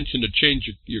 the intention to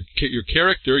change your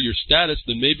character, your status,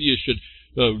 then maybe you should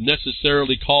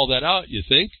necessarily call that out, you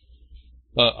think?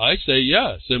 I say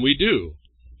yes, and we do.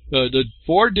 The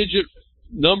 4-digit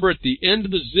number at the end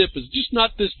of the zip is just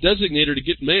not this designator to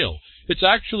get mail. It's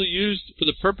actually used for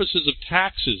the purposes of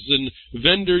taxes and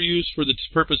vendor use for the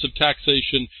purpose of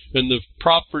taxation and the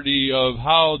property of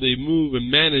how they move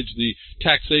and manage the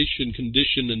taxation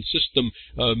condition and system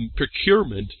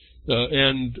procurement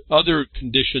and other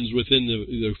conditions within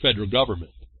the federal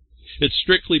government. It's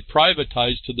strictly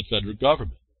privatized to the federal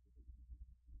government.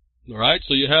 All right,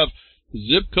 so you have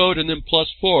zip code and then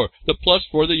 +4. The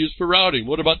 +4 they use for routing.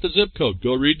 What about the zip code?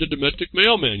 Go read the domestic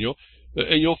mail manual,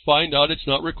 and you'll find out it's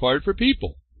not required for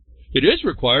people. It is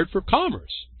required for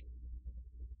commerce.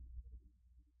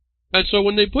 And so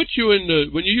when they put you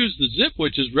in when you use the zip,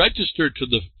 which is registered to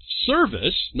the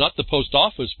service, not the post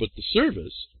office, but the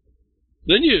service,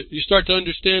 then you start to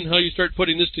understand how you start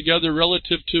putting this together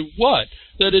relative to what?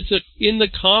 That it's in the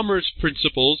commerce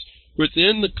principles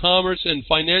within the commerce and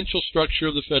financial structure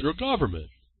of the federal government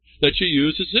that you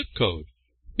use a zip code.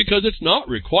 Because it's not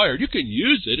required. You can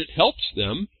use it. It helps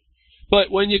them. But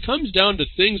when it comes down to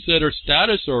things that are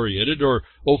status-oriented or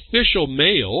official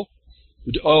mail,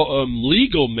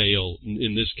 legal mail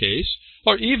in this case,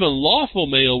 or even lawful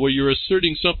mail where you're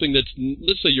asserting something that's,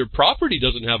 let's say your property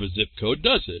doesn't have a zip code,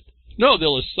 does it? No,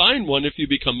 they'll assign one if you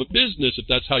become a business, if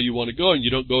that's how you want to go, and you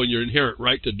don't go in your inherent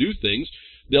right to do things.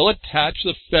 They'll attach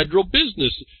the federal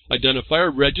business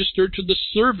identifier registered to the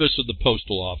service of the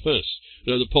postal office,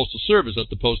 the postal service, not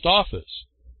the post office.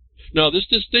 Now, this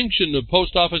distinction of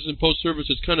post office and post service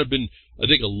has kind of been, I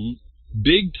think, a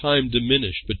big time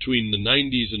diminished between the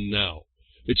 90s and now.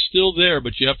 It's still there,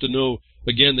 but you have to know,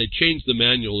 again, they changed the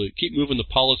manual. They keep moving the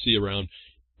policy around.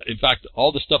 In fact,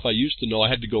 all the stuff I used to know, I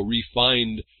had to go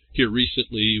re-find here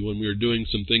recently when we were doing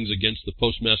some things against the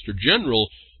Postmaster General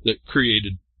that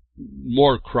created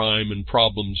more crime and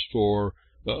problems for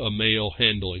mail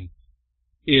handling.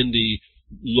 In the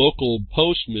local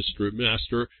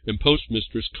postmaster and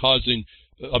postmistress causing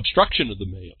obstruction of the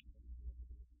mail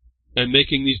and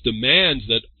making these demands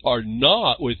that are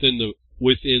not within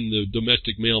the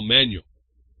domestic mail manual.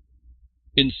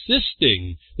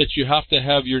 Insisting that you have to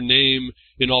have your name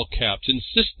in all caps,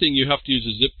 insisting you have to use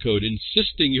a zip code,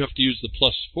 insisting you have to use the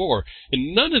 +4,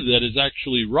 and none of that is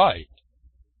actually right.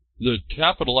 The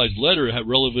capitalized letter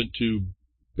relevant to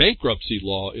bankruptcy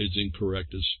law is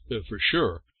incorrect for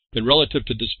sure. And relative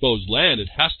to disposed land, it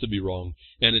has to be wrong,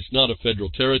 and it's not a federal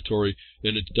territory,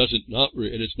 and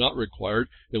it's not required.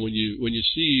 And when you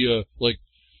see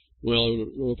well, I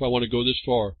don't know if I want to go this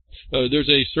far. There's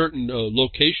a certain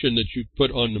location that you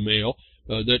put on the mail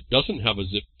that doesn't have a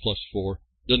zip +4,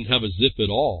 doesn't have a zip at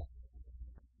all.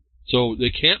 So they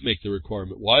can't make the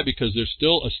requirement. Why? Because there's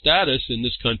still a status in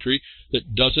this country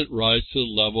that doesn't rise to the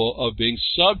level of being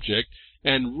subject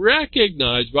and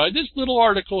recognized by this little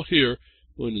article here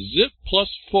when zip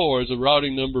 +4 is a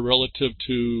routing number relative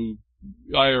to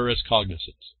IRS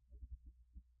cognizance.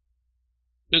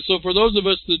 And so for those of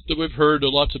us that we've heard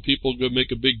lots of people go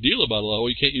make a big deal about it, oh,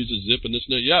 you can't use a zip and this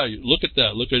and that. Yeah, look at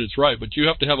that. Look at it's right. But you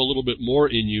have to have a little bit more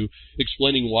in you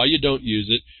explaining why you don't use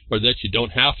it or that you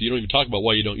don't have to. You don't even talk about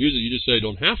why you don't use it. You just say I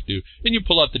don't have to. And you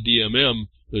pull out the DMM,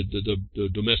 the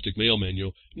Domestic Mail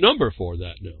Manual, number for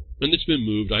that now. And it's been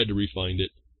moved. I had to refind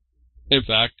it. In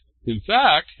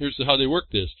fact, here's how they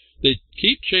work this. They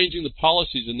keep changing the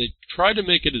policies and they try to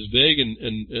make it as vague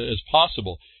and as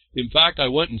possible. In fact, I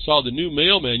went and saw the new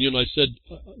mail manual, and I said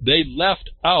they left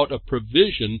out a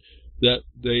provision that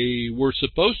they were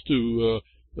supposed to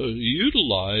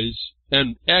utilize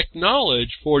and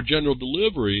acknowledge for general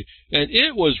delivery, and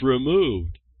it was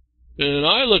removed. And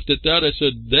I looked at that, I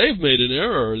said, they've made an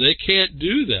error. They can't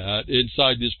do that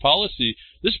inside this policy.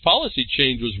 This policy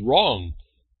change was wrong.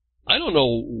 I don't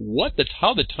know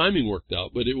how the timing worked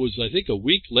out, but it was, I think, a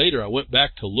week later I went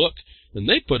back to look, and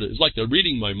they put it, it's like they're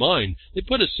reading my mind. They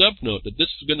put a subnote that this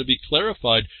is going to be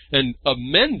clarified and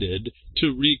amended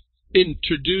to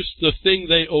reintroduce the thing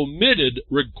they omitted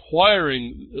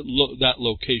requiring that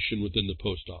location within the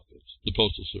post office, the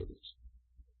Postal Service.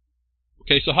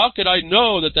 Okay, so how could I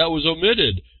know that that was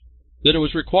omitted, that it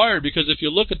was required? Because if you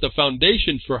look at the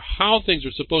foundations for how things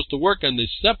are supposed to work and the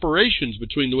separations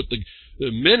between what the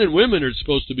men and women are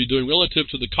supposed to be doing relative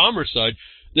to the commerce side,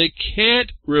 they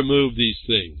can't remove these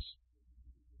things.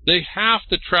 They have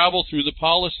to travel through the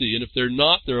policy, and if they're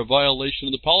not, they're a violation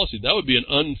of the policy. That would be an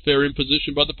unfair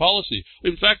imposition by the policy.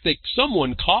 In fact,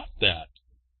 someone caught that.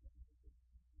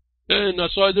 And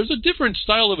so there's a different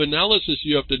style of analysis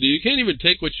you have to do. You can't even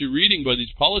take what you're reading by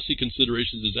these policy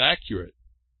considerations as accurate.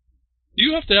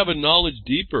 You have to have a knowledge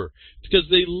deeper, because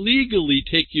they legally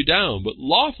take you down, but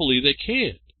lawfully they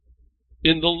can't.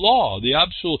 In the law,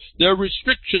 there are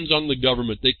restrictions on the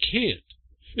government. They can't.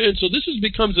 And so this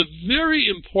becomes a very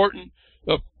important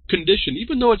condition,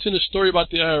 even though it's in a story about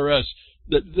the IRS,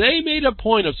 that they made a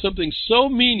point of something so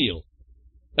menial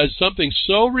as something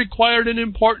so required and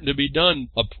important to be done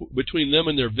between them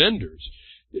and their vendors.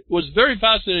 It was very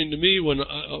fascinating to me when,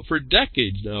 for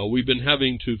decades now, we've been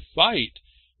having to fight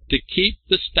to keep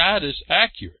the status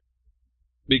accurate,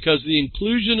 because the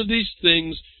inclusion of these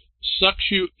things sucks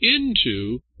you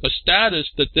into a status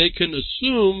that they can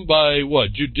assume by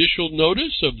what? Judicial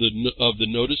notice of the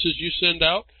notices you send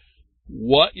out,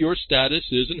 what your status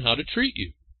is and how to treat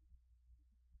you.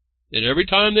 And every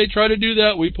time they try to do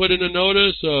that, we put in a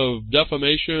notice of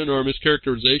defamation or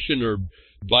mischaracterization or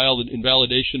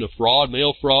invalidation of fraud,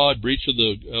 mail fraud, breach of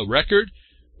the record.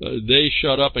 They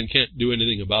shut up and can't do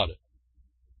anything about it.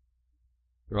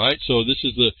 Right? So this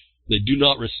is they do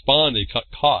not respond, they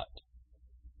got caught.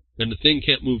 And the thing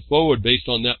can't move forward based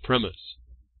on that premise.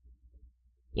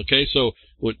 Okay, so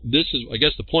I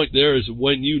guess the point there is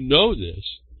when you know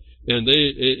this, and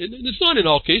it's not in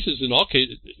all cases. In all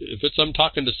cases, if I'm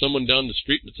talking to someone down the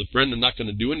street and it's a friend, I'm not going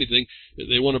to do anything.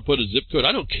 They want to put a zip code.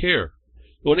 I don't care.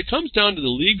 But when it comes down to the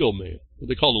legal mail, what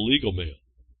they call the legal mail,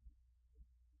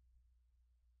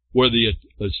 where the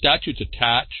statutes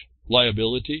attach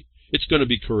liability, it's going to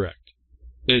be correct.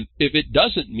 And if it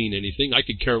doesn't mean anything, I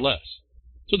could care less.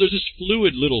 So there's this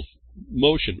fluid little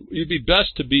motion. You'd be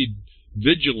best to be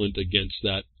vigilant against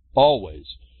that always.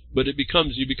 But it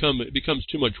becomes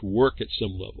too much work at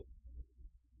some level.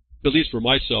 At least for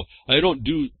myself, I don't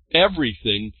do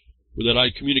everything that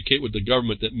I communicate with the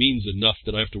government that means enough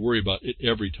that I have to worry about it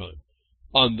every time.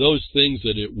 On those things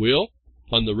that it will,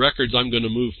 on the records I'm going to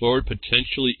move forward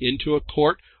potentially into a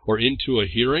court or into a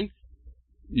hearing,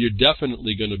 you're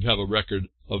definitely going to have a record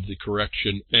of the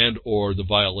correction and or the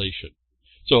violation.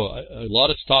 So a lot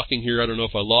of talking here. I don't know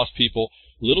if I lost people.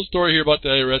 A little story here about the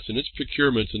IRS and its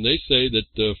procurements, and they say that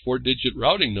the 4-digit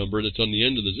routing number that's on the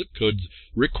end of the zip code is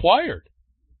required.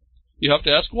 You have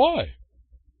to ask why.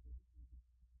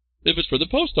 If it's for the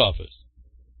post office.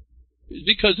 It's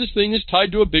because this thing is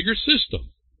tied to a bigger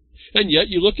system. And yet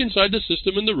you look inside the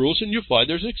system and the rules and you find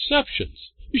there's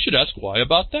exceptions. You should ask why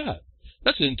about that.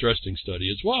 That's an interesting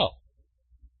study as well.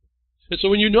 And so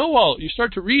when you know all, you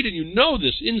start to read and you know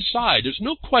this inside. There's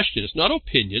no question. It's not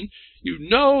opinion. You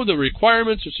know the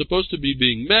requirements are supposed to be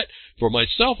being met. For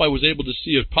myself, I was able to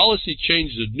see a policy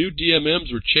change. The new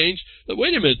DMMs were changed. But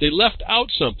wait a minute, they left out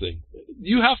something.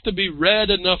 You have to be read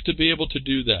enough to be able to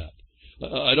do that.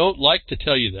 I don't like to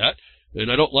tell you that,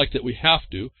 and I don't like that we have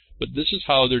to, but this is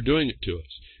how they're doing it to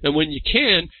us. And when you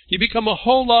can, you become a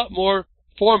whole lot more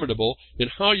formidable in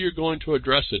how you're going to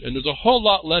address it. And there's a whole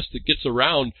lot less that gets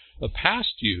around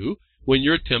past you when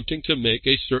you're attempting to make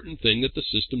a certain thing that the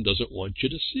system doesn't want you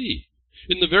to see.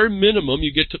 In the very minimum,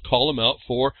 you get to call them out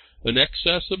for an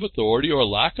excess of authority or a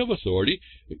lack of authority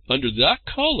under that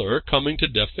color coming to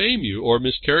defame you or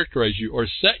mischaracterize you or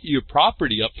set your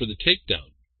property up for the takedown.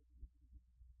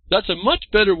 That's a much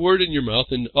better word in your mouth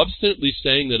than obstinately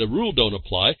saying that a rule don't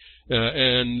apply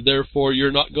and therefore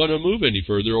you're not going to move any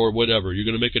further or whatever. You're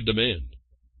going to make a demand.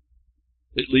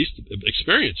 At least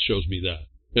experience shows me that.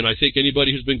 And I think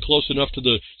anybody who's been close enough to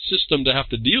the system to have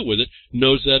to deal with it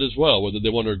knows that as well. Whether they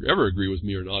want to ever agree with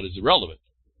me or not is irrelevant.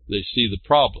 They see the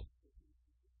problem.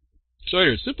 So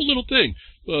here, simple little thing.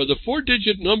 The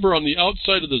 4-digit number on the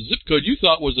outside of the zip code you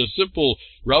thought was a simple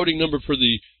routing number for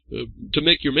the to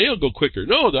make your mail go quicker.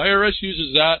 No, the IRS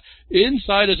uses that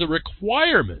inside as a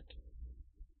requirement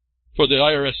for the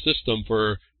IRS system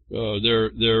for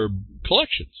their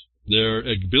collections, their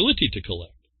ability to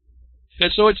collect.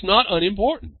 And so it's not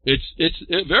unimportant. It's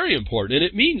very important, and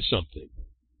it means something.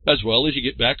 As well as you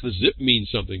get back, the zip means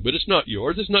something, but it's not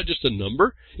yours. It's not just a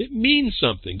number. It means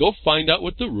something. Go find out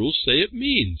what the rules say it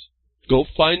means. Go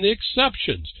find the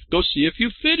exceptions. Go see if you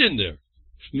fit in there.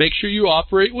 Make sure you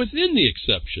operate within the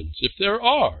exceptions, if there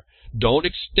are. Don't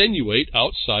extenuate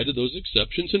outside of those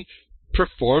exceptions and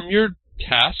perform your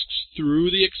tasks through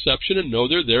the exception and know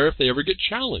they're there if they ever get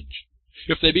challenged.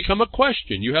 If they become a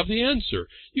question, you have the answer.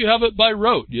 You have it by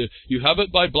rote. You have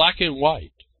it by black and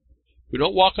white. We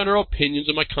don't walk on our opinions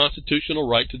of my constitutional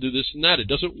right to do this and that. It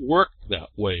doesn't work that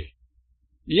way.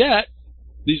 Yet,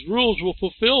 these rules will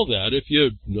fulfill that if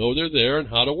you know they're there and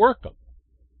how to work them.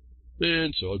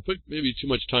 And so I put maybe too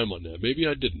much time on that. Maybe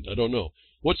I didn't. I don't know.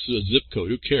 What's the zip code?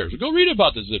 Who cares? Well, go read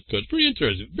about the zip code. It's pretty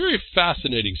interesting. Very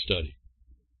fascinating study.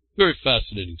 Very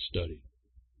fascinating study.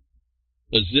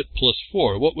 A zip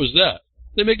 +4. What was that?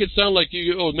 They make it sound like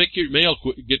make your mail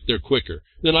get there quicker.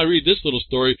 Then I read this little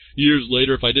story years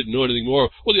later if I didn't know anything more.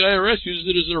 Well, the IRS uses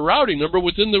it as a routing number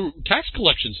within the tax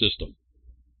collection system.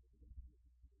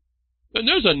 And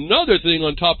there's another thing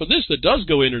on top of this that does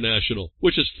go international,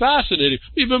 which is fascinating,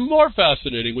 even more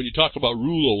fascinating when you talk about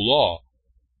rule of law.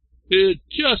 It's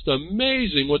just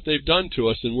amazing what they've done to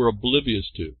us and we're oblivious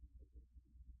to.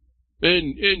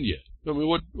 And yet, I mean,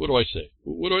 what do I say?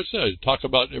 What do I say? I talk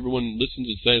about everyone listens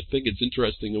and says, think it's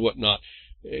interesting and whatnot.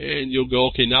 And you'll go,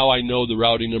 okay, now I know the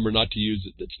routing number not to use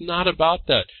it. It's not about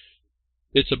that.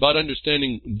 It's about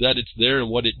understanding that it's there and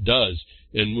what it does.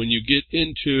 And when you get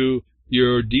into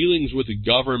your dealings with the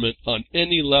government on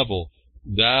any level,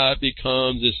 that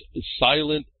becomes this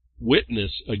silent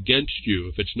witness against you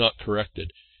if it's not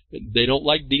corrected. They don't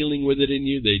like dealing with it in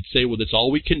you. They'd say, well, that's all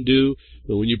we can do.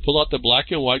 But when you pull out the black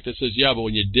and white that says, yeah, but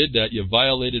when you did that, you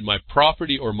violated my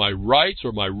property or my rights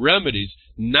or my remedies,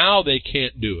 now they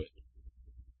can't do it.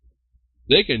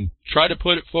 They can try to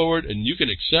put it forward and you can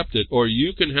accept it, or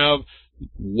you can have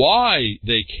why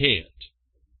they can't.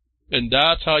 And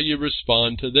that's how you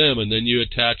respond to them. And then you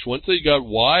attach, once they got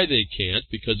why they can't,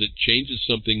 because it changes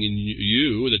something in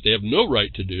you that they have no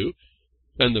right to do,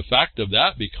 and the fact of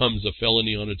that becomes a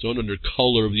felony on its own under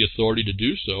color of the authority to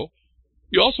do so.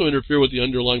 You also interfere with the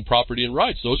underlying property and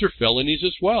rights. Those are felonies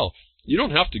as well. You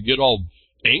don't have to get all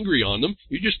angry on them.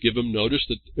 You just give them notice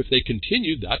that if they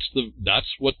continue, that's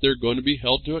what they're going to be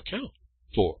held to account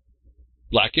for.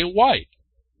 Black and white.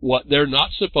 What they're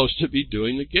not supposed to be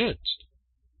doing against,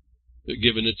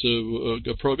 given it's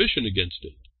a prohibition against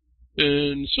it.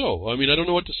 And so, I mean, I don't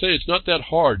know what to say. It's not that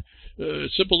hard. A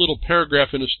simple little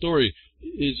paragraph in a story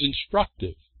is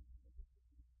instructive.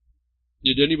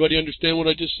 Did anybody understand what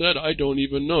I just said? I don't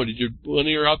even know. Did you one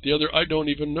ear out the other? I don't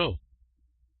even know.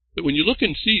 But when you look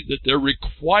and see that there are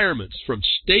requirements from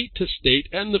state to state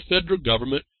and the federal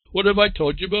government What have I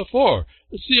told you before?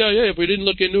 The CIA, if we didn't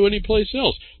look into any place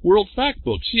else. World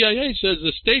Factbook. CIA says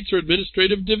the states are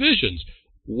administrative divisions.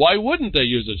 Why wouldn't they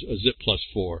use a zip plus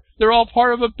 4? They're all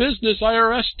part of a business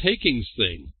IRS takings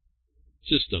thing.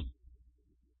 System.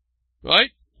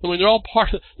 Right? I mean, they're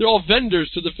all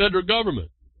vendors to the federal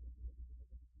government.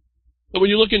 And when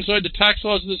you look inside the tax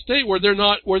laws of the state where they're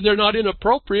not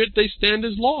inappropriate, they stand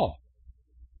as law.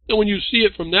 And when you see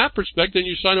it from that perspective and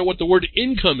you find out what the word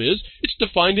income is, it's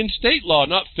defined in state law,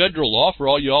 not federal law. For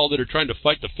all y'all that are trying to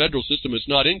fight the federal system, it's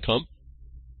not income.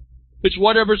 It's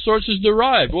whatever source is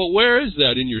derived. Well, where is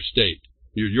that in your state?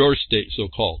 Your state,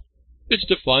 so-called. It's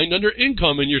defined under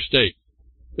income in your state.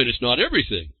 And it's not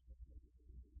everything.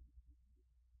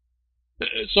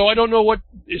 So I don't know what.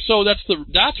 So that's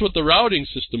what the routing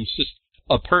system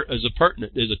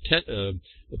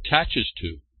attaches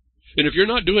to. And if you're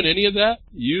not doing any of that,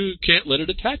 you can't let it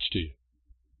attach to you.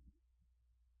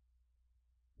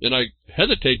 And I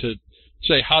hesitate to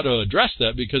say how to address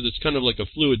that because it's kind of like a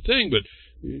fluid thing, but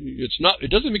it's not. It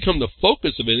doesn't become the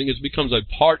focus of anything. It becomes a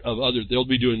part of other. They'll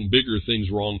be doing bigger things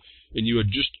wrong, and you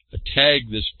would just tag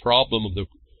this problem of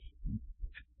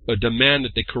a demand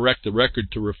that they correct the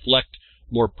record to reflect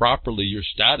more properly your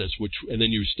status, and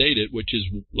then you state it, which is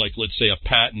like, let's say, a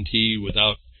patentee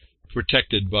without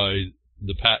protected by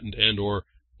the patent and or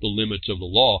the limits of the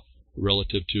law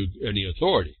relative to any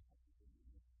authority.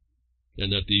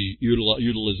 And that the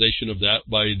utilization of that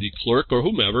by the clerk or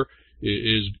whomever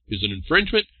is an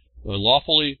infringement,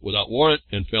 unlawfully, without warrant,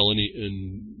 and felony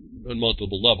on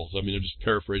multiple levels. I mean, I'm just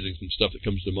paraphrasing some stuff that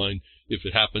comes to mind if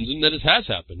it happens, and that it has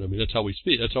happened. I mean, that's how we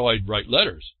speak. That's how I write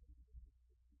letters.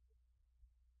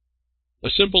 A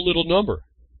simple little number.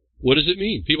 What does it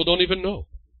mean? People don't even know.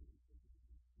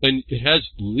 And it has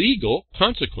legal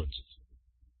consequences.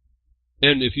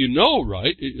 And if you know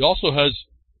right, it also has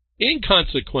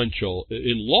inconsequential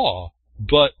in law,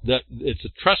 but that it's a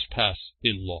trespass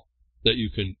in law that you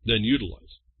can then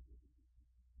utilize.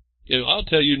 And I'll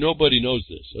tell you, nobody knows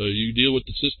this. You deal with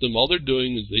the system, all they're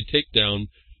doing is they take down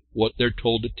what they're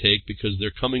told to take because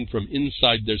they're coming from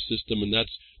inside their system, and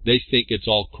they think it's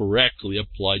all correctly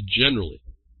applied generally.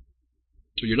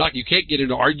 So you can't get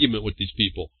in an argument with these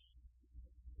people.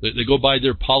 They go by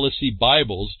their policy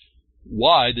Bibles.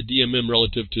 Why the DMM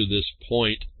relative to this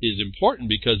point is important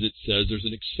because it says there's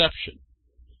an exception.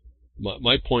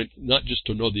 My point, not just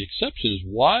to know the exception, is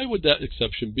why would that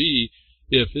exception be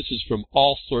if this is from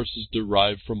all sources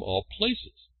derived from all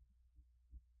places?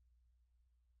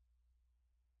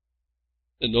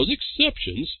 And those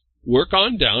exceptions work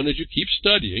on down as you keep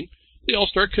studying. They all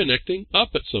start connecting up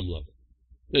at some level.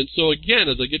 And so again,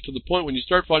 as I get to the point when you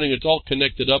start finding it's all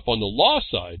connected up on the law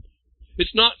side,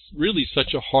 it's not really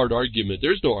such a hard argument.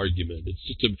 There's no argument. It's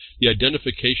just the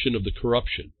identification of the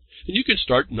corruption. And you can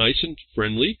start nice and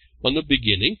friendly on the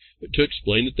beginning to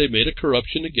explain that they made a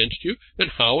corruption against you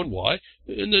and how and why.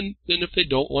 And then if they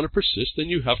don't want to persist, then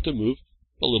you have to move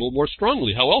a little more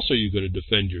strongly. How else are you going to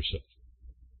defend yourself?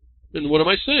 And what am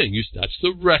I saying? That's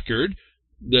the record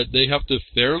that they have to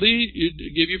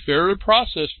give you fair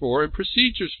process for and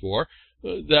procedures for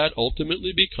that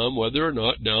ultimately become whether or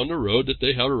not down the road that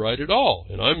they have a right at all.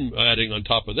 And I'm adding on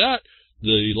top of that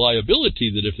the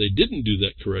liability that if they didn't do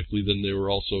that correctly, then they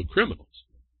were also criminals.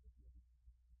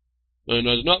 And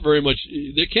there's not very much,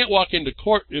 they can't walk into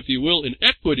court, if you will, in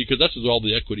equity, because that's all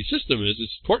the equity system is.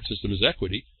 This court system is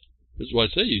equity. This is why I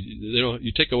say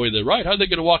you take away their right. How are they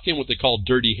going to walk in what they call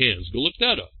dirty hands? Go look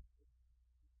that up.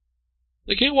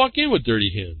 They can't walk in with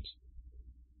dirty hands.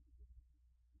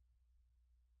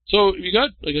 So you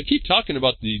got, like I keep talking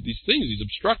about these things, these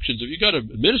obstructions. If you got an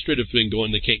administrative thing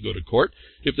going, they can't go to court.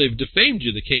 If they've defamed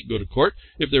you, they can't go to court.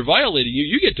 If they're violating you,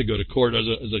 you get to go to court as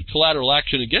a collateral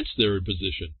action against their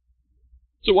position.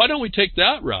 So why don't we take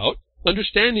that route,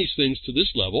 understand these things to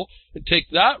this level, and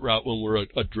take that route when we're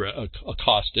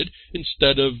accosted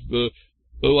instead of,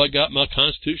 I got my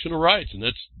constitutional rights,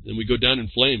 and we go down in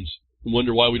flames and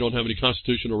wonder why we don't have any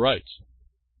constitutional rights.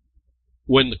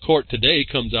 When the court today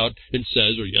comes out and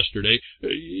says, or yesterday,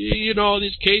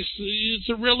 this case, it's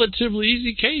a relatively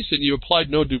easy case, and you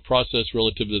applied no due process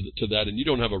relative to that, and you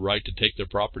don't have a right to take their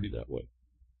property that way.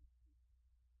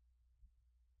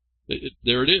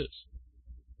 There it is.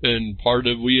 And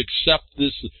we accept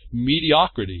this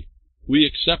mediocrity. We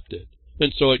accept it.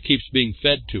 And so it keeps being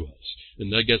fed to us.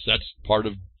 And I guess that's part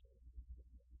of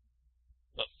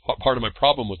my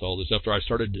problem with all this. After I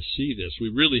started to see this, we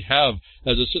really have,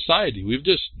 as a society,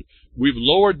 we've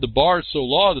lowered the bar so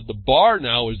low that the bar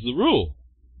now is the rule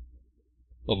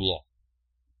of law.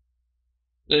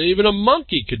 And even a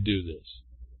monkey could do this,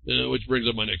 which brings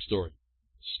up my next story.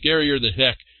 Scarier than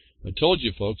heck. I told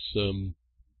you, folks,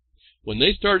 when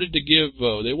they started to give,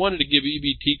 they wanted to give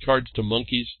EBT cards to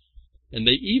monkeys, and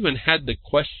they even had the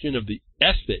question of the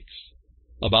ethics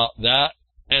about that,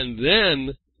 and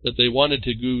then that they wanted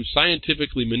to go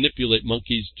scientifically manipulate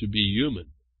monkeys to be human.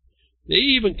 They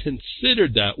even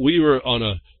considered that. We were on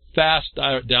a fast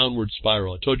downward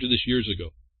spiral. I told you this years ago.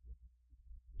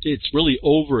 It's really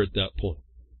over at that point.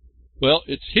 Well,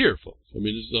 it's here, folks. I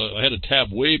mean, this is, I had a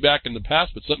tab way back in the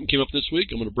past, but something came up this week.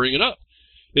 I'm going to bring it up.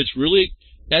 It's really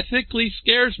ethically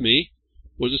scares me.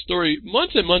 Was a story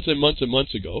months and months and months and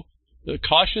months ago.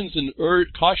 Caution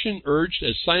urged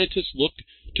as scientists look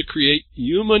to create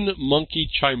human-monkey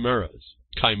chimeras.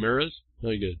 Chimeras?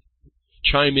 Very good.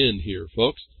 Chime in here,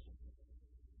 folks.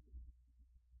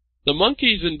 The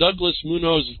monkeys in Douglas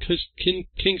Munoz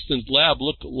Kingston's lab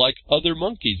look like other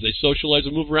monkeys. They socialize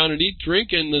and move around and eat,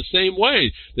 drink in the same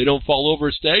way. They don't fall over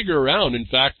or stagger around. In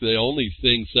fact, the only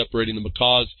thing separating the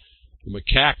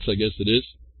macaques, I guess it is.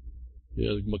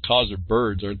 Yeah, the macaques are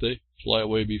birds, aren't they? Fly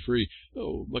away, be free.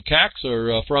 Oh, macaques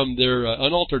are from their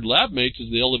unaltered lab mates is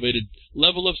the elevated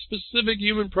level of specific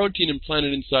human protein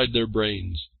implanted inside their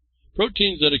brains.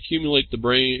 Proteins that accumulate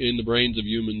in the brains of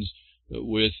humans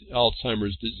with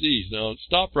Alzheimer's disease. Now,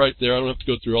 stop right there. I don't have to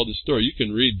go through all this story. You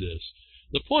can read this.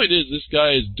 The point is, this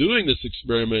guy is doing this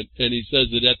experiment, and he says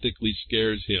it ethically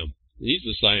scares him. He's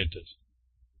a scientist.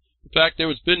 In fact, there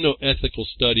has been no ethical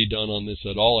study done on this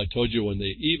at all. I told you when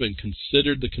they even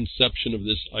considered the conception of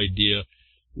this idea,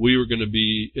 we were going to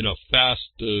be in a fast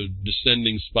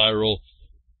descending spiral,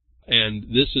 and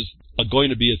this is going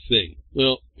to be a thing.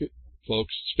 Well,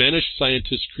 folks, Spanish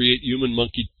scientists create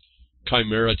human-monkey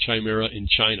chimera in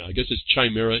China. I guess it's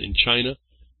chimera in China,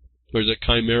 or is it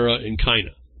chimera in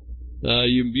China?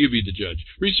 You be the judge.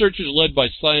 Researchers led by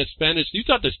Spanish, you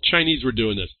thought the Chinese were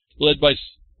doing this, led by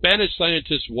Spanish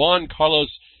scientist Juan Carlos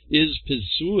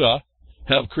Izpizua,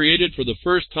 have created for the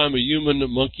first time a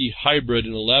human-monkey hybrid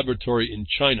in a laboratory in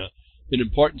China, an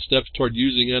important step toward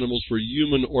using animals for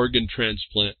human organ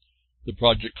transplant, the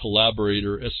project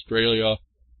collaborator Estrella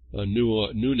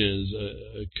Nunez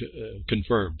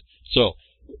confirmed. So,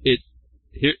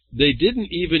 they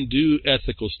didn't even do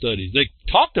ethical studies. They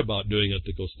talked about doing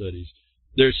ethical studies.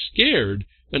 They're scared,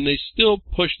 and they still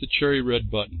push the cherry red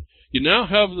button. You now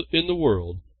have in the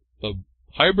world a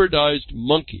hybridized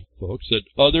monkey, folks, that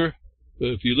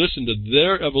if you listen to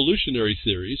their evolutionary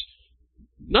theories,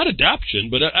 not adaptation,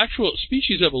 but actual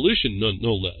species evolution,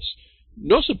 no less.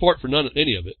 No support for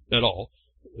any of it at all.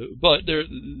 But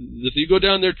if you go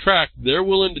down their track, they're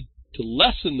willing to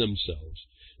lessen themselves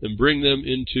and bring them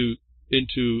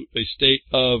into a state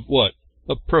of what?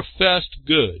 A professed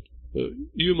good.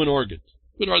 Human organs.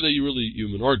 But are they really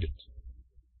human organs?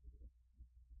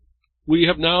 We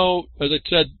have now, as I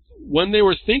said, when they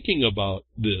were thinking about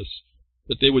this,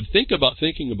 that they would think about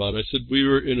it, I said we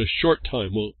were in a short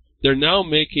time. Well, they're now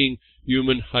making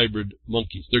human hybrid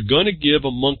monkeys. They're going to give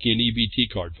a monkey an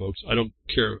EBT card, folks. I don't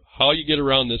care how you get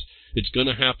around this. It's going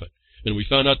to happen. And we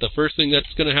found out the first thing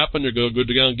that's going to happen, they're going to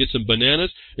go down and get some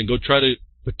bananas and go try to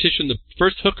petition the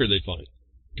first hooker they find.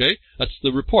 Okay? That's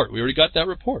the report. We already got that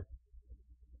report.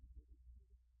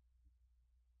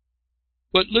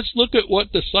 But let's look at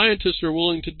what the scientists are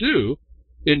willing to do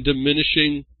in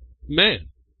diminishing man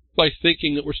by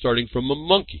thinking that we're starting from a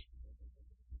monkey.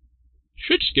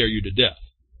 Should scare you to death.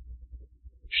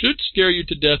 Should scare you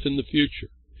to death in the future.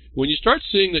 When you start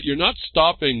seeing that you're not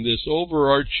stopping this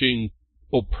overarching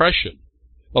oppression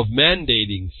of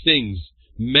mandating things,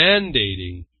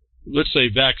 let's say,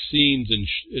 vaccines and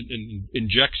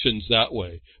injections that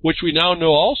way, which we now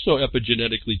know also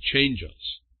epigenetically change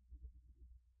us.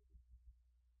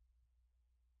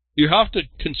 You have to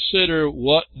consider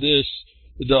what the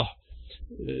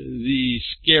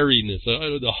scariness,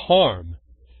 the harm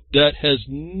that has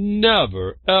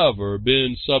never, ever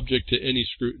been subject to any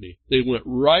scrutiny. They went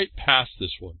right past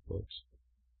this one, folks.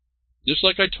 Just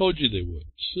like I told you they would.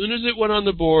 As soon as it went on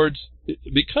the boards,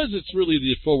 because it's really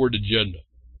the forward agenda,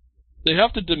 they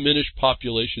have to diminish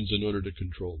populations in order to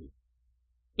control them.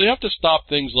 They have to stop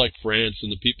things like France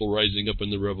and the people rising up in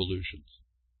the revolutions.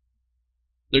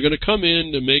 They're going to come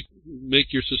in to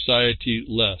make your society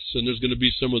less, and there's going to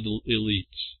be some of the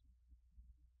elites.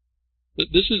 But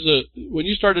this is when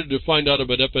you started to find out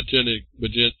about epigenetic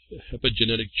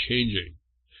changing.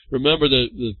 Remember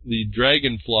the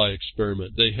dragonfly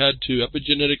experiment. They had to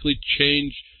epigenetically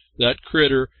change that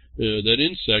critter, that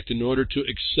insect, in order to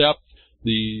accept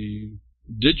the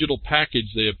digital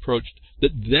package they approached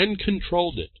that then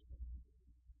controlled it.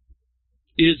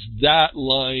 Is that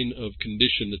line of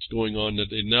condition that's going on, that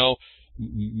they now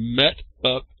met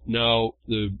up now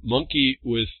the monkey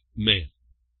with man.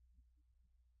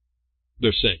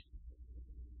 They're saying.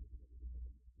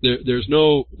 There's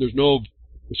no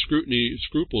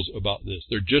scruples about this.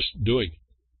 They're just doing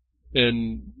it.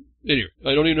 And anyway,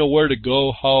 I don't even know where to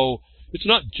go. How it's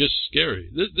not just scary.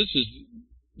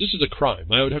 This is a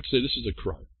crime. I would have to say this is a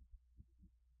crime.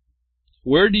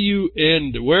 Where do you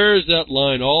end? Where is that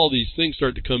line? All these things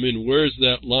start to come in. Where is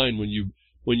that line when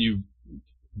you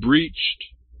breached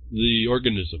the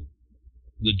organism,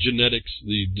 the genetics,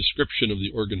 the description of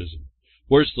the organism?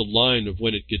 Where's the line of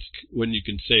when you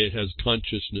can say it has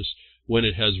consciousness, when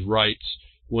it has rights,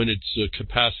 when it's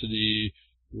capacity,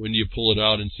 when you pull it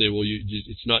out and say, well,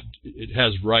 it's not, it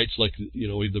has rights, like, you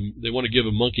know, they want to give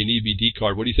a monkey an EBD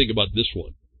card. What do you think about this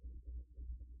one?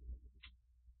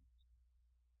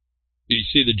 You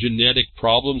see the genetic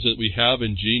problems that we have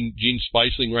in gene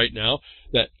splicing right now,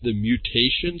 that the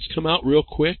mutations come out real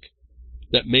quick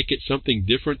that make it something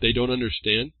different they don't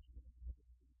understand.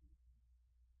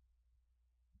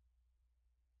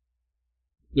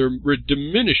 They're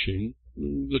diminishing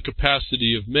the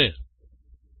capacity of man.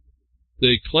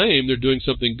 They claim they're doing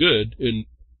something good in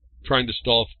trying to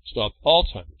stop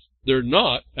Alzheimer's. They're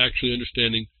not actually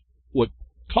understanding what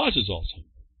causes Alzheimer's.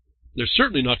 They're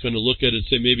certainly not going to look at it and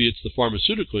say maybe it's the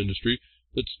pharmaceutical industry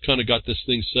that's kind of got this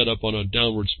thing set up on a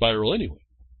downward spiral anyway.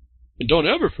 And don't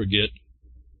ever forget,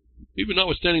 even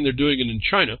notwithstanding they're doing it in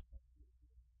China,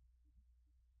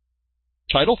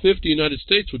 Title 50 of the United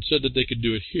States would said that they could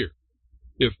do it here,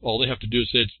 if all they have to do is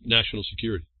say it's national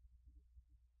security.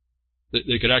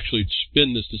 They could actually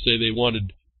spin this to say they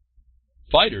wanted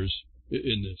fighters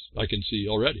in this, I can see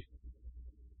already.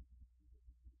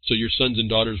 So your sons and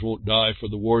daughters won't die for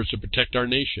the wars to protect our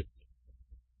nation.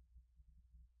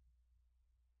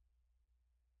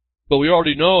 But we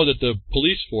already know that the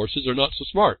police forces are not so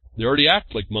smart. They already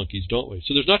act like monkeys, don't we?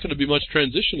 So there's not going to be much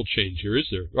transitional change here, is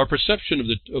there? Our perception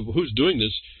of who's doing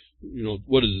this, you know,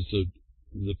 what is it,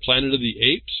 the planet of the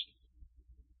apes?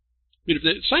 I mean,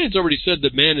 if science already said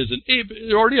that man is an ape,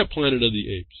 they're already a planet of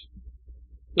the apes.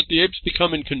 But the apes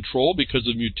become in control because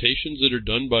of mutations that are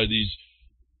done by these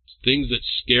things that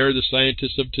scare the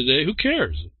scientists of today. Who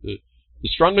cares? The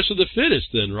strongest of the fittest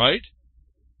then, right?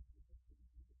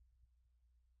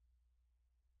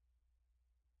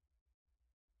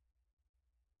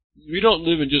 We don't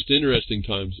live in just interesting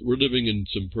times. We're living in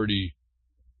some pretty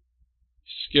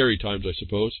scary times, I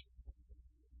suppose.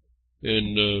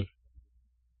 And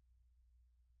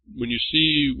when you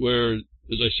see where,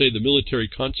 as I say, the military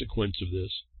consequence of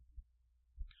this,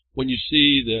 when you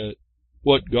see that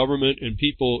what government and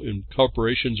people and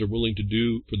corporations are willing to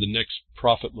do for the next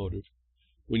profit motive,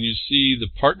 when you see the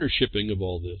partnershiping of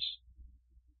all this,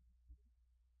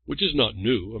 which is not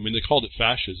new. I mean, they called it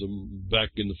fascism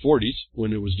back in the 40s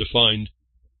when it was defined.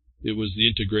 It was the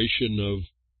integration of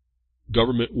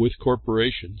government with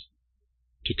corporations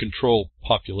to control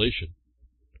population.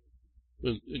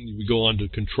 And we go on to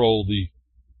control the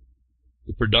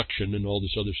production and all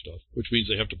this other stuff, which means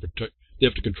they have to protect. They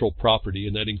have to control property,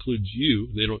 and that includes you.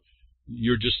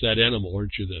 You're just that animal,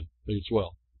 aren't you, then, as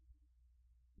well?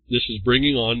 This is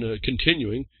bringing on,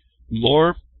 continuing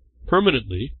more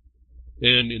permanently,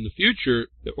 and in the future,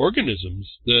 the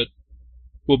organisms that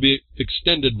will be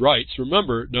extended rights.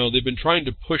 Remember, now they've been trying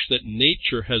to push that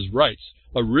nature has rights.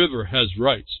 A river has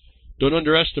rights. Don't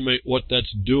underestimate what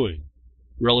that's doing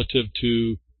relative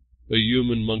to a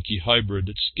human-monkey hybrid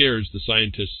that scares the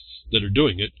scientists that are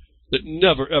doing it, that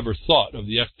never ever thought of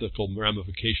the ethical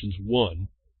ramifications, one.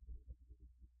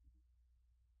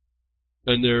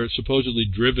 And they're supposedly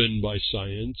driven by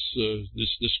science,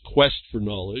 this quest for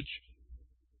knowledge.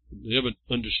 They haven't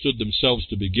understood themselves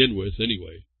to begin with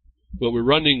anyway. But we're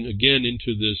running again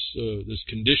into this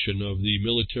condition of the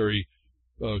military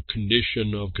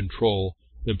condition of control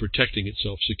and protecting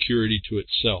itself, security to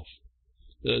itself.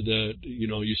 That, you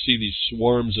know, you see these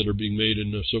swarms that are being made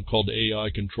in so-called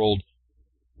AI-controlled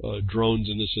drones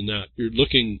and this and that. You're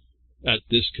looking at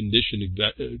this condition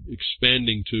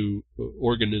expanding to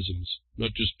organisms,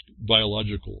 not just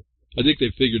biological. I think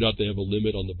they've figured out they have a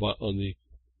limit on the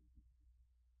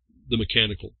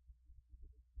mechanical.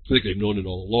 I think they've known it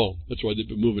all along. That's why they've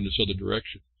been moving this other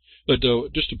direction. But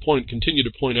just to continue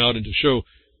to point out and to show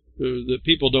that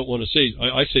people don't want to say,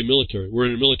 I say military. We're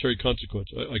in a military consequence.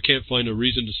 I can't find a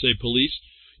reason to say police.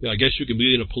 Yeah, I guess you can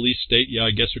be in a police state. Yeah,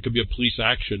 I guess there could be a police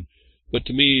action. But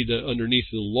to me, underneath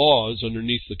the laws,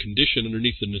 underneath the condition,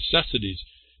 underneath the necessities,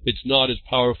 it's not as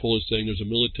powerful as saying there's a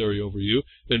military over you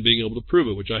and being able to prove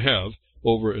it, which I have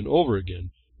over and over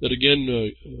again. That again,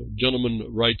 a gentleman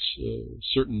writes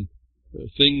certain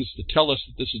things to tell us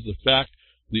that this is the fact.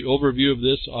 The overview of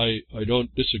this I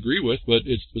don't disagree with, but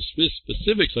it's the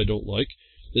specifics I don't like.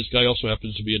 This guy also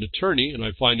happens to be an attorney, and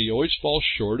I find he always falls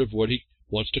short of what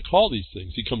wants to call these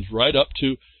things. He comes right up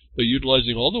to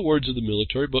utilizing all the words of the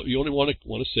military, but you only want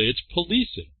to say it's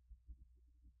policing.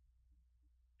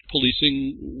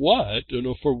 Policing what?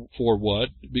 For what?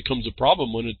 It becomes a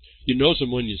problem when you know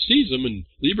them when you see them, and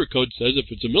Libra Code says if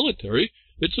it's a military,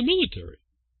 it's a military.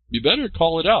 You better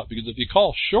call it out, because if you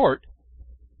call short,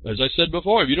 as I said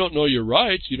before, if you don't know your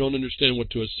rights, you don't understand what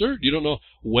to assert, you don't know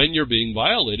when you're being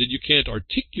violated, you can't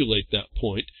articulate that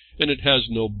point, and it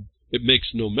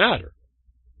makes no matter.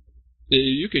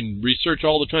 You can research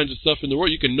all the kinds of stuff in the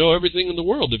world. You can know everything in the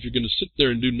world if you're going to sit there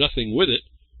and do nothing with it.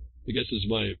 I guess is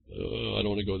my, I don't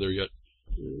want to go there yet,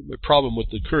 my problem with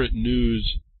the current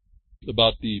news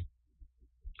about the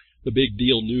big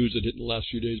deal news that hit in the last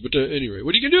few days. But anyway,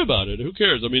 what are you going to do about it? Who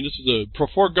cares? I mean, this is a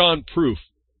foregone proof.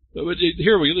 But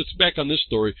here let's back on this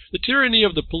story. The tyranny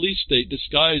of the police state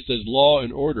disguised as law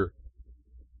and order.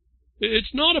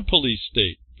 It's not a police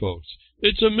state, folks.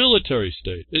 It's a military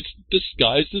state. It's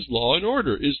disguised as law and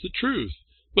order is the truth.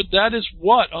 But that is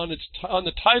what, on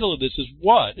the title of this is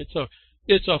what?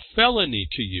 It's a felony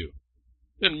to you.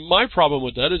 And my problem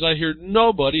with that is I hear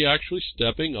nobody actually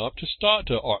stepping up to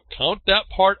count that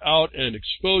part out and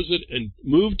expose it and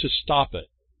move to stop it.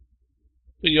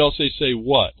 And you all say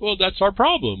what? Well, that's our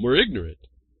problem. We're ignorant.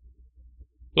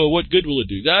 Well, what good will it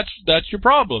do? That's your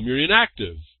problem. You're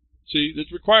inactive. See,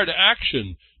 it's required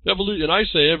action. And I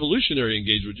say evolutionary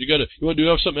engagement. You want to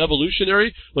do something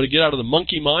evolutionary? Want to get out of the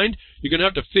monkey mind? You're going to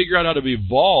have to figure out how to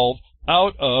evolve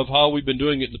out of how we've been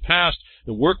doing it in the past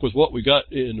and work with what we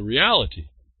got in reality.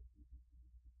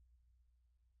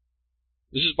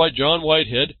 This is by John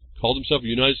Whitehead, called himself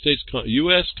a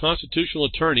U.S. constitutional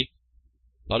attorney,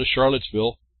 out of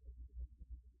Charlottesville,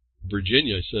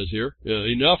 Virginia, it says here.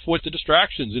 Enough with the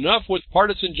distractions, enough with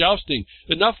partisan jousting,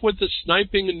 enough with the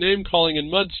sniping and name-calling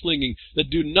and mudslinging that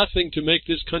do nothing to make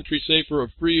this country safer or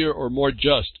freer or more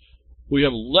just. We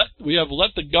have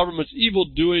let the government's evil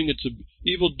doing,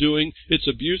 its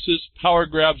abuses, power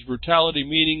grabs, brutality,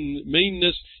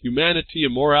 meanness, humanity,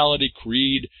 immorality,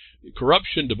 creed,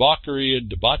 corruption, debauchery, and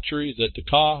debauchery. Is that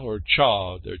Ka or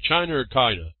Cha? They're China or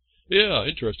China. Yeah,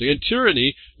 interesting. And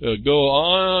tyranny go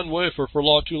on way for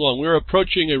too long. We're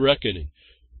approaching a reckoning.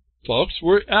 Folks,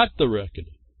 we're at the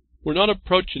reckoning. We're not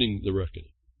approaching the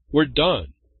reckoning. We're done.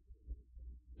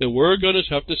 And we're going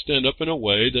to have to stand up in a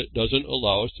way that doesn't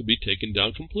allow us to be taken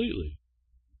down completely.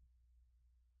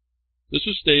 This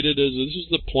is stated as, this is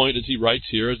the point, as he writes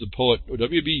here, as the poet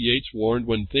W.B. Yeats warned,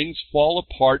 when things fall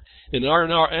apart and our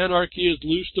anarchy is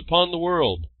loosed upon the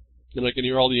world. And I can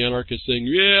hear all the anarchists saying,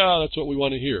 yeah, that's what we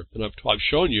want to hear. And I've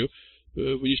shown you,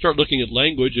 when you start looking at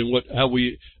language and how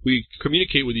we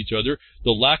communicate with each other,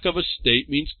 the lack of a state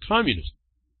means communism.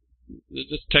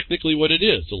 That's technically what it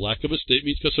is. The lack of a state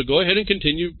means, so go ahead and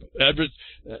continue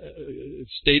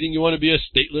stating you want to be a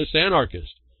stateless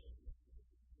anarchist.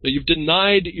 Now, you've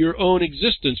denied your own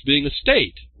existence being a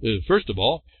state. First of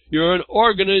all, you're an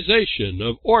organization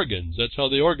of organs. That's how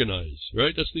they organize,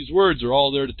 right? These words are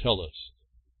all there to tell us.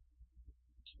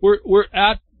 We're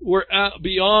at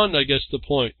beyond, I guess, the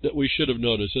point that we should have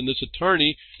noticed. And this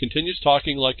attorney continues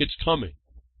talking like it's coming.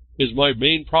 Is my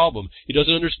main problem. He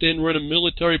doesn't understand we're in a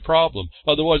military problem.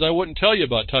 Otherwise, I wouldn't tell you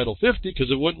about Title 50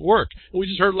 because it wouldn't work. And we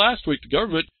just heard last week the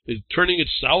government is turning its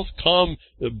Southcom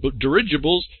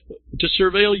dirigibles to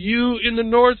surveil you in the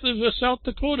north of South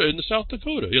Dakota,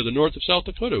 Yeah, the north of South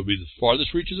Dakota would be the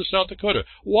farthest reaches of South Dakota.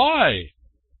 Why?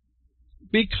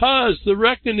 Because the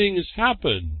reckoning has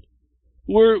happened.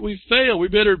 We failed. We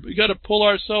got to pull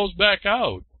ourselves back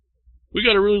out. We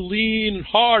got to really lean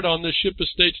hard on this ship of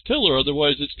state's tiller,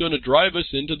 otherwise it's going to drive us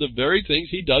into the very things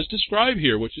he does describe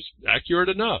here, which is accurate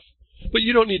enough. But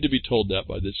you don't need to be told that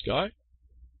by this guy.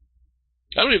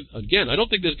 I don't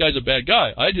think this guy's a bad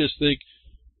guy. I just think,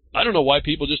 I don't know why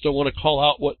people just don't want to call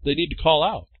out what they need to call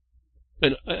out.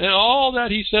 And all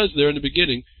that he says there in the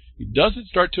beginning, he doesn't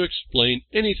start to explain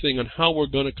anything on how we're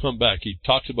going to come back. He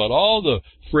talks about all the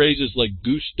phrases like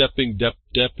goose-stepping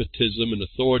despotism and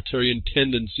authoritarian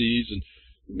tendencies. And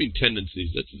I mean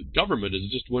tendencies. That's the government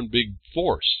is just one big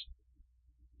force.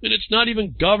 And it's not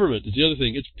even government. It's the other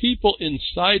thing. It's people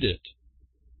inside it.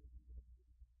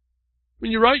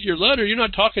 When you write your letter, you're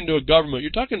not talking to a government.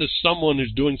 You're talking to someone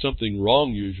who's doing something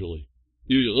wrong usually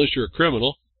unless you're a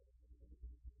criminal.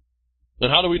 And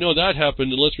how do we know that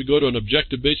happened unless we go to an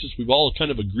objective basis? We've all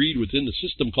kind of agreed within the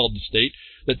system called the state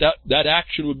that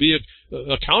action would be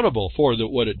accountable for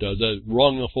what it does.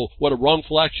 What a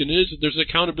wrongful action is, there's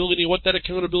accountability, and what that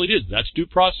accountability is. That's due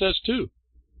process too.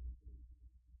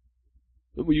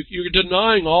 You're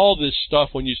denying all this stuff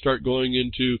when you start going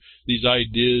into these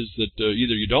ideas that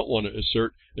either you don't want to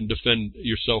assert and defend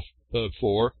yourself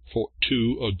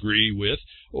to agree with,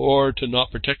 or to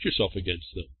not protect yourself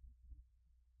against them.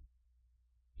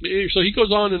 So he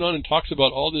goes on and talks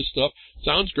about all this stuff.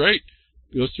 Sounds great.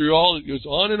 Goes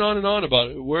on and on about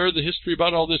it, where the history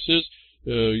about all this is,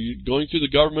 going through the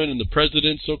government and the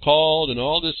president, so-called, and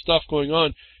all this stuff going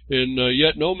on. And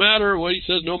yet, no matter what he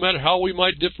says, no matter how we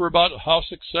might differ about how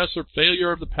success or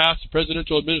failure of the past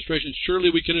presidential administration, surely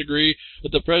we can agree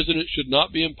that the president should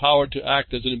not be empowered to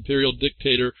act as an imperial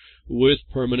dictator with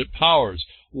permanent powers.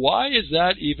 Why is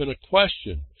that even a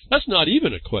question? That's not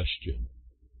even a question.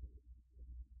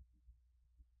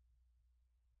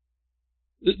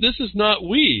 This is not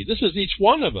we. This is each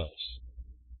one of us.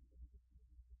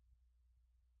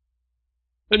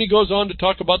 And he goes on to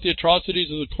talk about the atrocities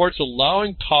of the courts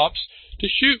allowing cops to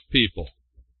shoot people.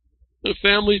 A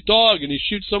family's dog, and he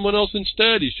shoots someone else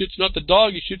instead. He shoots not the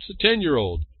dog, he shoots the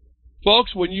 10-year-old.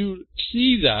 Folks, when you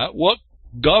see that, what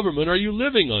government are you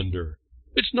living under?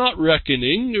 It's not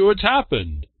reckoning what's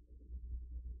happened.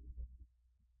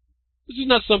 This is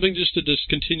not something just to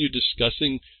continue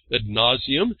discussing ad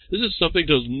nauseum. This is something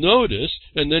to notice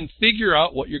and then figure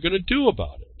out what you're going to do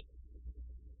about it.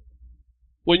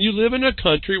 When you live in a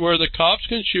country where the cops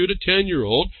can shoot a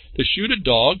 10-year-old, to shoot a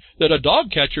dog that a dog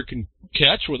catcher can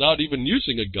catch without even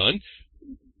using a gun,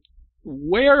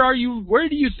 where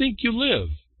do you think you live?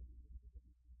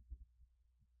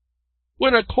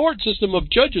 When a court system of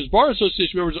judges, bar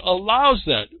association members allows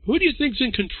that, who do you think's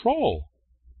in control?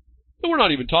 And we're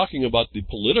not even talking about the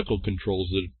political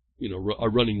controls that are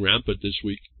running rampant this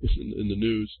week in the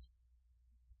news.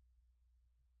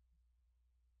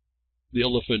 The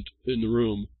elephant in the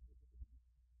room.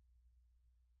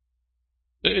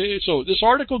 So this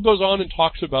article goes on and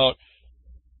talks about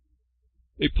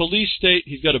a police state.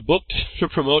 He's got a book to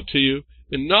promote to you,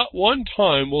 and not one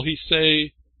time will he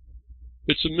say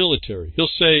it's a military. He'll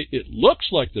say it looks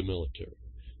like the military.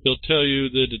 He'll tell you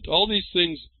that all these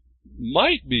things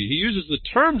might be. He uses the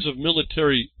terms of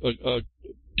military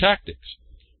tactics.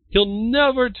 He'll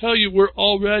never tell you we're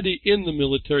already in the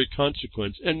military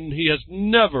consequence, and he has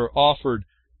never offered.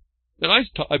 And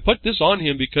I put this on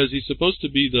him because he's supposed to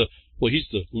be he's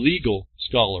the legal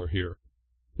scholar here.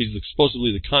 He's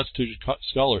supposedly the Constitution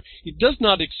scholar. He does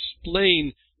not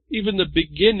explain even the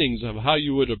beginnings of how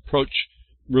you would approach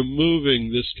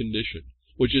removing this condition,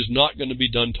 which is not going to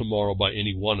be done tomorrow by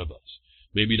any one of us,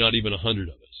 maybe not even 100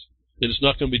 of us. And it's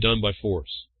not going to be done by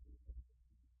force.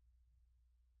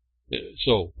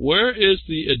 So, where is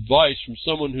the advice from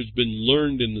someone who's been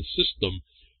learned in the system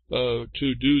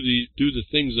to do the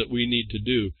things that we need to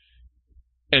do,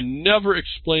 and never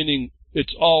explaining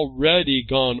it's already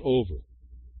gone over?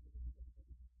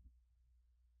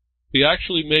 He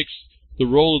actually makes the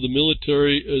role of the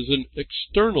military as an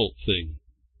external thing.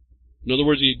 In other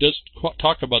words, he does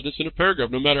talk about this in a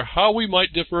paragraph. No matter how we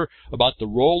might differ about the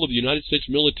role of the United States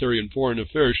military in foreign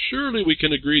affairs, surely we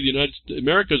can agree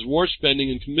America's war spending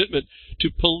and commitment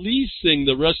to policing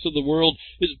the rest of the world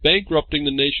is bankrupting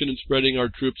the nation and spreading our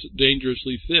troops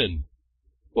dangerously thin.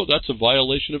 Well, that's a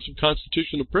violation of some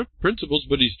constitutional principles,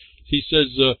 but he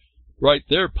says right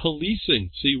there,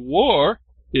 policing. See, war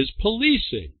is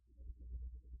policing.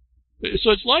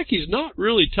 So it's like he's not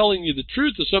really telling you the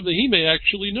truth of something he may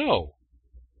actually know.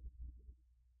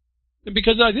 And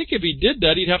because I think if he did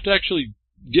that, he'd have to actually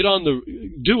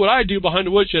do what I do behind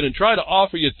the woodshed and try to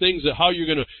offer you things that how you're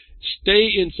going to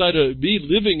stay inside be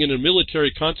living in a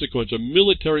military consequence, a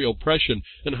military oppression,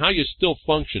 and how you still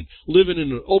function, living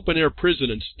in an open-air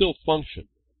prison and still function.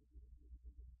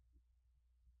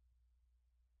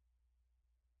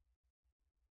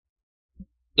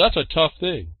 That's a tough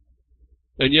thing.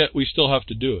 And yet we still have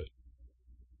to do it.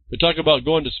 They talk about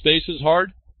going to space is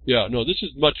hard. Yeah, no, this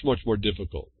is much, much more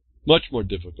difficult. Much more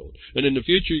difficult. And in the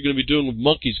future, you're going to be doing with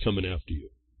monkeys coming after you.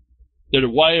 They're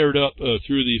wired up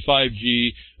through the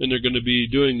 5G, and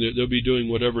they'll be doing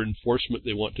whatever enforcement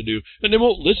they want to do. And they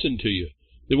won't listen to you.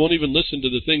 They won't even listen to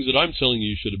the things that I'm telling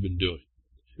you should have been doing.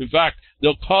 In fact,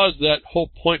 they'll cause that whole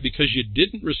point because you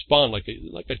didn't respond like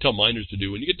I tell miners to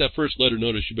do. When you get that first letter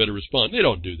notice, you better respond. They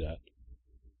don't do that.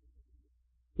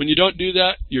 When you don't do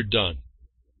that, you're done.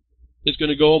 It's going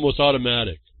to go almost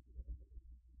automatic.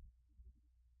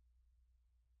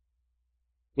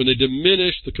 When they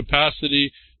diminish the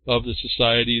capacity of the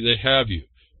society, they have you.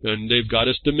 And they've got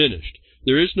us diminished.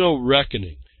 There is no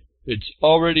reckoning. It's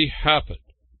already happened.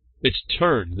 It's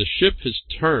turned. The ship has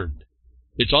turned.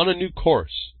 It's on a new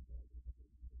course.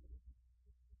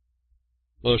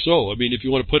 So, I mean, if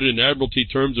you want to put it in admiralty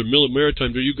terms or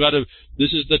maritime terms,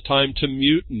 this is the time to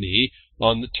mutiny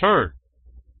on the turn.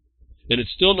 And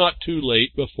it's still not too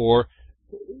late before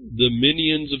the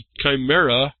minions of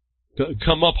Chimera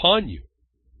come upon you,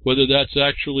 whether that's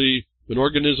actually an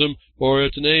organism or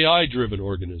it's an AI-driven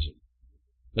organism,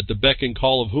 at the beck and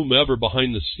call of whomever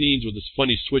behind the scenes with this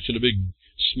funny switch and a big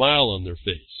smile on their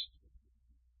face.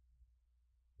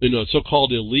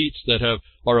 So-called elites that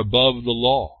are above the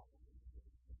law,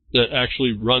 that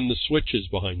actually run the switches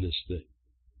behind this thing.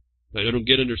 I don't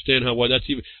understand why that's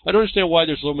even. I don't understand why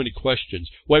there's so many questions.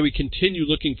 Why we continue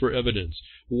looking for evidence.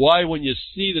 Why, when you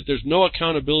see that there's no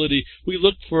accountability, we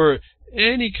look for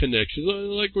any connection.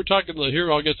 Like we're talking here,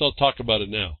 I guess I'll talk about it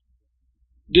now.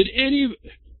 Did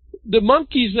the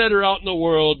monkeys that are out in the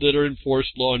world that are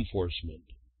enforced law enforcement,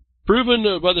 proven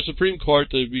by the Supreme Court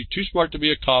to be too smart to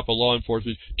be a cop, a law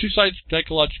enforcement, too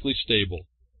psychologically stable,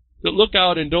 that look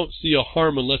out and don't see a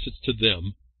harm unless it's to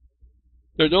them.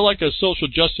 They're like a social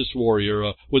justice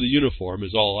warrior with a uniform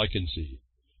is all I can see.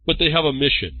 But they have a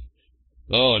mission.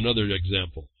 Oh, another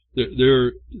example.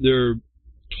 They're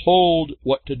told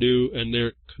what to do, and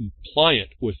they're compliant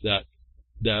with that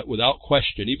without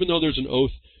question, even though there's an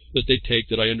oath that they take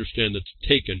that I understand that's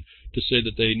taken to say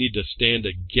that they need to stand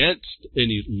against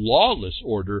any lawless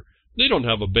order. They don't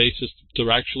have a basis to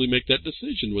actually make that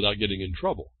decision without getting in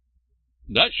trouble.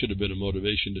 That should have been a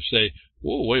motivation to say,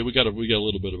 whoa, wait, we got a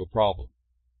little bit of a problem.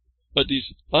 But these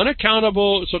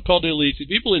unaccountable so-called elites, these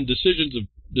people in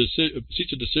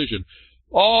seats of decision,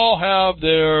 all have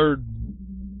their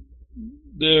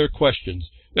questions.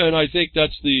 And I think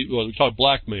that's we talk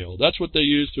blackmail. That's what they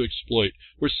use to exploit.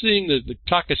 We're seeing the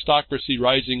caucustocracy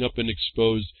rising up and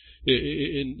exposed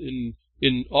in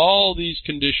all these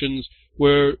conditions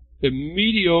where a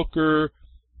mediocre,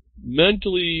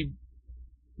 mentally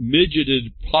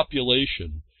midgeted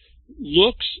population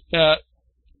looks at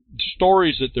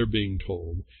stories that they're being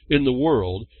told in the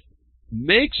world,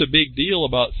 makes a big deal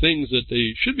about things that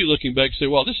they should be looking back and say,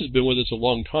 well, this has been with us a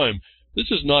long time. This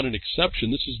is not an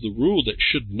exception. This is the rule that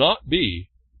should not be,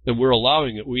 and we're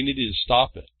allowing it. We need to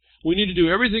stop it. We need to do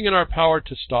everything in our power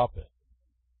to stop it.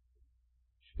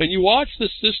 And you watch the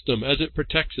system as it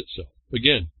protects itself.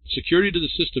 Again, security to the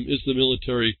system is the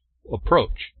military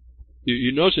approach.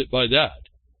 You notice it by that.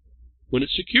 When it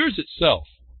secures itself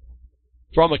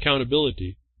from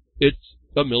accountability, it's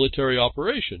a military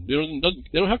operation. They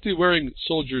don't have to be wearing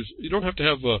soldiers. You don't have to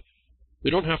have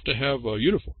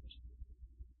uniforms.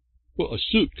 Well, a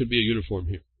suit could be a uniform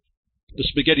here. The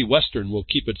spaghetti western will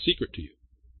keep it secret to you.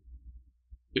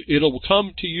 It'll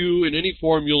come to you in any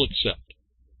form you'll accept.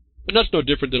 And that's no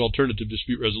different than alternative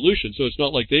dispute resolution, so it's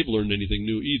not like they've learned anything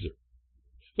new either.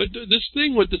 But this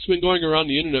thing that's been going around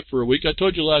the internet for a week, I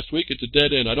told you last week, it's a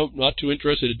dead end. I'm not too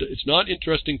interested. It's not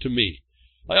interesting to me.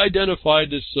 I identified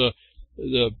this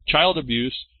the child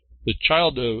abuse, the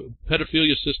child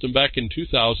pedophilia system back in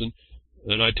 2000,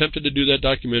 and I attempted to do that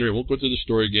documentary. I won't go through the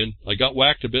story again. I got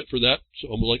whacked a bit for that. So,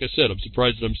 like I said, I'm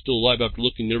surprised that I'm still alive after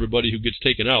looking at everybody who gets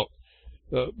taken out.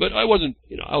 But I wasn't,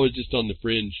 I was just on the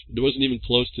fringe. It wasn't even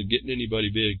close to getting anybody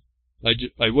big.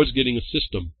 I was getting a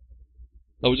system.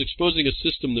 I was exposing a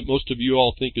system that most of you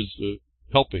all think is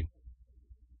helping.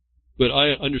 But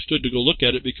I understood to go look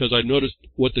at it because I noticed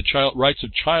what the rights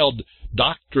of child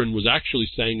doctrine was actually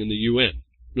saying in the UN.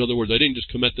 In other words, I didn't just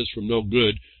commit this from no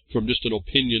good, from just an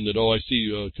opinion that, I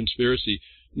see conspiracy.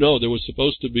 No, there was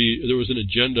an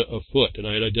agenda afoot, and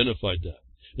I had identified that.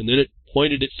 And then it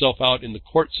pointed itself out in the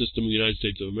court system of the United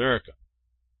States of America,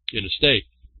 in a state.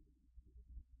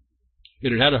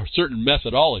 And it had a certain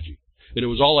methodology, and it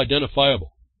was all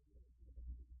identifiable.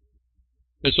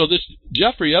 And so this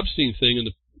Jeffrey Epstein thing and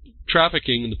the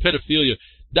trafficking and the pedophilia,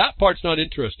 that part's not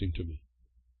interesting to me.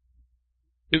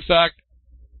 In fact,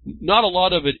 not a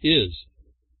lot of it is.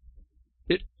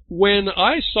 When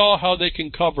I saw how they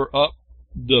can cover up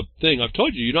the thing, I've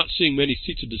told you, you're not seeing many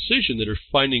seats of decision that are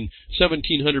finding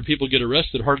 1,700 people get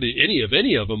arrested. Hardly any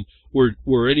of them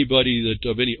were anybody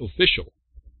of any official.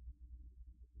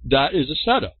 That is a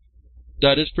setup.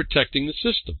 That is protecting the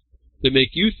system. They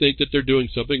make you think that they're doing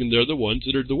something, and they're the ones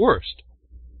that are the worst.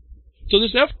 So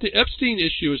this Epstein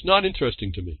issue is not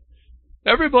interesting to me.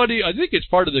 Everybody, I think it's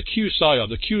part of the Q psyop,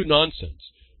 the Q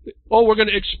nonsense. Oh, we're going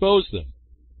to expose them.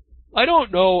 I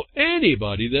don't know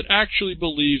anybody that actually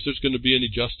believes there's going to be any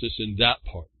justice in that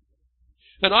part.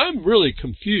 And I'm really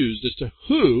confused as to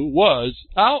who was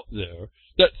out there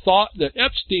that thought that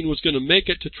Epstein was going to make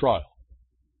it to trial.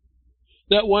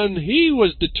 That when he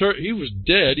was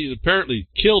dead, he apparently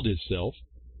killed himself,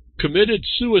 committed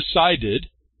suicided.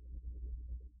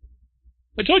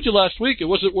 I told you last week it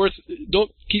wasn't worth,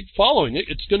 don't keep following it,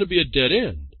 it's going to be a dead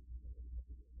end.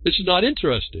 This is not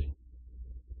interesting.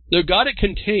 They've got it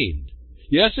contained.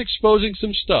 Yes, exposing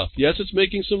some stuff. Yes, it's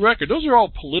making some record. Those are all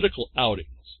political outings.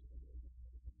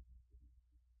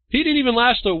 He didn't even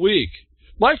last a week.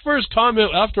 My first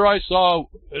comment after I saw,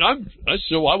 and I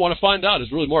want to find out,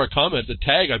 it's really more a comment, the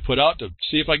tag I put out to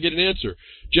see if I get an answer.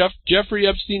 Jeffrey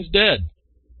Epstein's dead.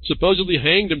 Supposedly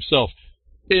hanged himself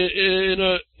in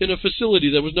a facility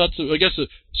that was not, I guess a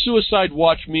suicide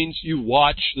watch means you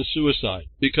watch the suicide,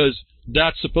 because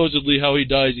that's supposedly how he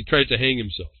dies. He tries to hang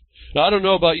himself. Now, I don't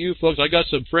know about you folks. I got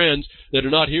some friends that are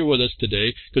not here with us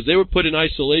today because they were put in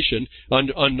isolation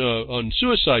on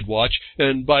suicide watch,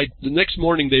 and by the next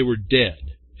morning they were dead.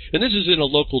 And this is in a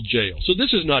local jail, so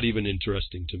this is not even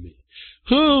interesting to me.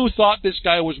 Who thought this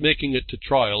guy was making it to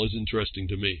trial is interesting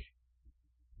to me.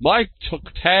 My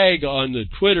tag on the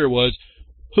Twitter was,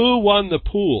 who won the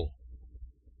pool?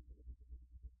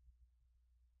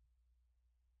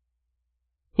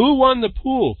 Who won the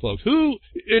pool, folks? Who,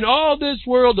 in all this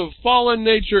world of fallen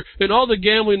nature and all the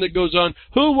gambling that goes on,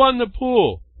 who won the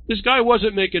pool? This guy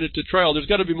wasn't making it to trial. There's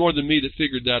got to be more than me that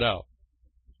figured that out.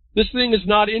 This thing is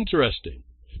not interesting.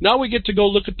 Now we get to go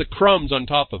look at the crumbs on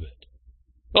top of it.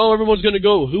 Oh, everyone's going to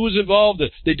go, who was involved?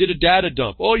 They did a data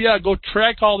dump. Oh, yeah, go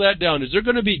track all that down. Is there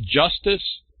going to be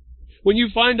justice? When you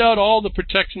find out all the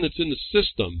protection that's in the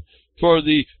system for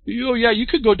the, oh, yeah, you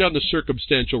could go down the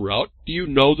circumstantial route. Do you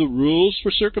know the rules for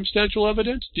circumstantial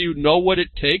evidence? Do you know what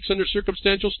it takes under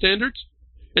circumstantial standards?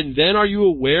 And then are you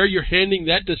aware you're handing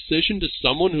that decision to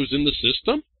someone who's in the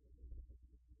system?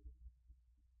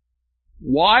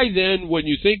 Why then, when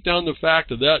you think down the fact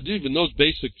of that, even those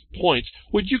basic points,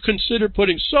 would you consider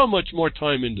putting so much more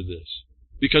time into this?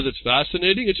 Because it's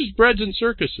fascinating? It's just breads and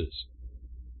circuses.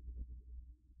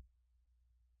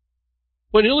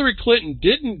 When Hillary Clinton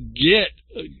didn't get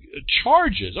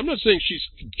charges, I'm not saying she's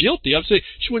guilty, I'm saying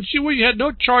when she had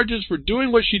no charges for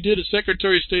doing what she did as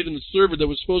Secretary of State in the server that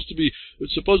was supposed to be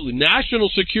supposedly national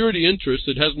security interest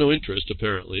that has no interest,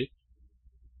 apparently.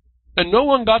 And no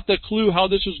one got the clue how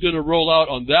this was going to roll out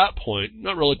on that point,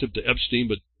 not relative to Epstein,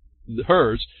 but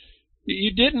hers.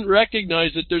 You didn't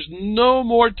recognize that there's no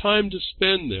more time to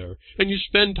spend there. And you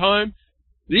spend time,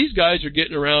 these guys are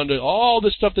getting around to all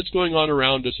the stuff that's going on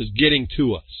around us is getting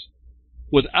to us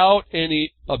without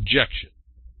any objection.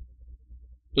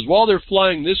 Because while they're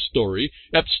flying this story,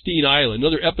 Epstein Island,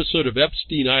 another episode of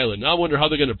Epstein Island, now I wonder how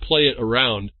they're going to play it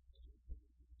around.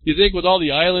 You think with all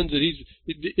the islands that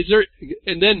is there,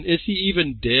 and then is he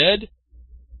even dead?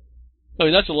 I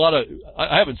mean, that's a lot of,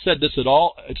 I haven't said this at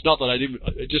all. It's not that I didn't,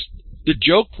 the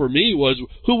joke for me was,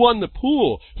 who won the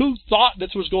pool? Who thought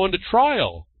this was going to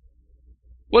trial?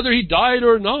 Whether he died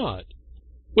or not.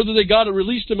 Whether they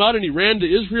released him out and he ran to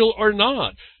Israel or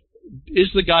not.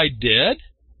 Is the guy dead?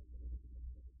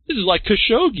 This is like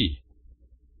Khashoggi.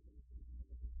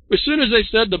 As soon as they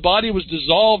said the body was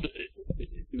dissolved,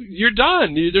 you're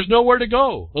done. There's nowhere to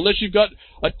go unless you've got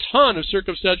a ton of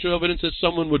circumstantial evidence that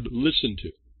someone would listen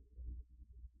to.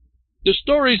 The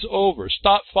story's over.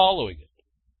 Stop following it.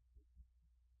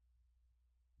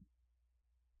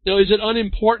 Now, is it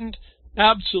unimportant?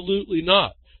 Absolutely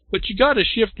not. But you got to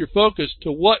shift your focus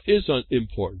to what is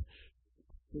important.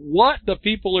 What the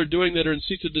people are doing that are in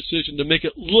seats of decision to make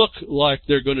it look like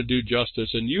they're going to do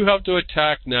justice. And you have to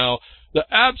attack now the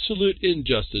absolute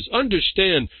injustice.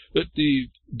 Understand that the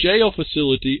jail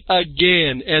facility,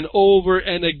 again and over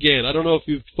and again, I don't know if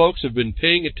you folks have been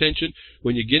paying attention,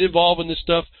 when you get involved in this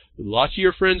stuff, lots of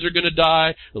your friends are going to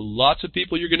die. Lots of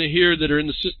people you're going to hear that are in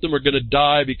the system are going to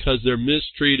die because they're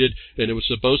mistreated and it was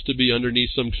supposed to be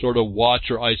underneath some sort of watch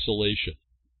or isolation.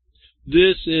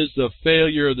 This is the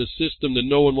failure of the system that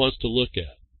no one wants to look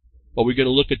at. Are we going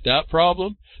to look at that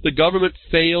problem? The government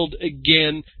failed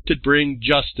again to bring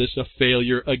justice, a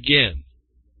failure again.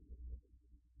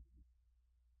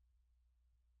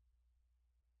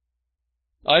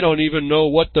 I don't even know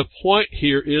what the point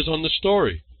here is on the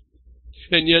story.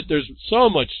 And yet there's so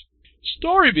much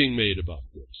story being made about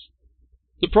this.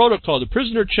 The protocol, the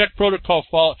prisoner check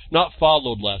protocol not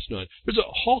followed last night. There's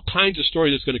a whole kinds of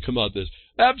story that's going to come out of this.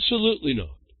 Absolutely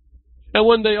not. And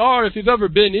when they are, if you've ever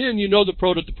been in, you know the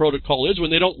protocol is. When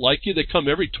they don't like you, they come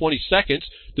every 20 seconds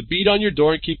to beat on your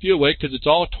door and keep you awake because it's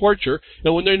all torture.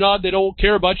 And when they're not, they don't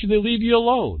care about you, they leave you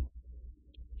alone.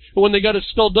 And when they got a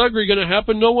skullduggery going to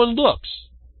happen, no one looks.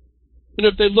 And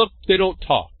if they look, they don't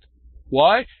talk.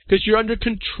 Why? Because you're under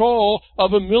control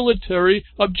of a military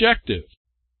objective.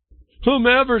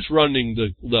 Whomever's running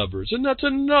the levers. And that's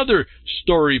another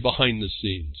story behind the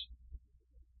scenes.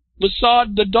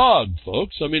 Mossad the dog,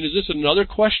 folks. I mean, is this another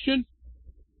question?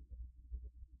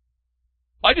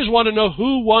 I just want to know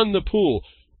who won the pool.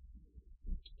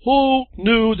 Who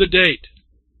knew the date?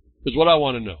 Is what I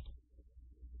want to know.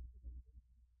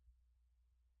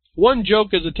 One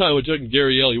joke at a time. We're talking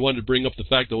Gary L. He wanted to bring up the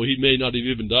fact that, well, he may not have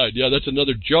even died. Yeah, that's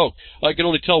another joke. I can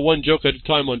only tell one joke at a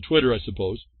time on Twitter, I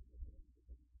suppose.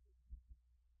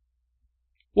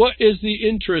 What is the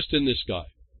interest in this guy?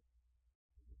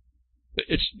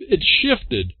 It's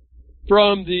shifted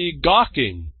from the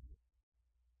gawking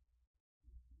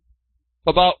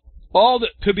about all that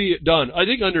could be done. I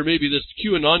think under maybe this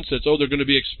QAnon sense, oh, they're going to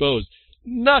be exposed.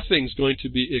 Nothing's going to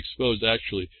be exposed,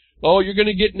 actually. Oh, you're going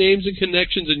to get names and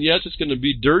connections, and yes, it's going to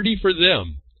be dirty for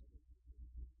them.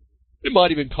 It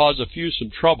might even cause a few some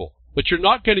trouble. But you're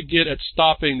not going to get at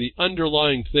stopping the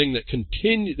underlying thing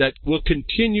that will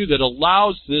continue, that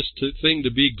allows this thing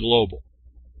to be global.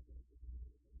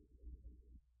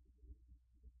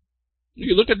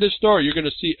 You look at this story, you're going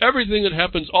to see everything that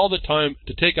happens all the time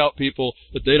to take out people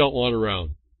that they don't want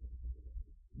around.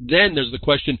 Then there's the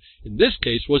question, in this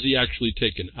case, was he actually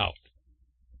taken out?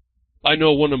 I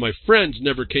know one of my friends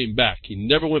never came back. He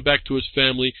never went back to his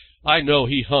family. I know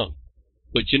he hung.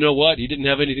 But you know what? He didn't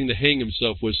have anything to hang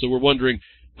himself with, so we're wondering,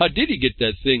 how did he get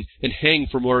that thing and hang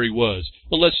from where he was?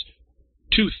 Unless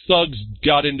two thugs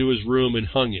got into his room and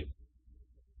hung him.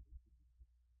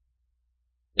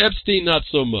 Epstein, not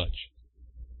so much.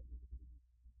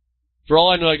 For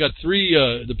all I know, I got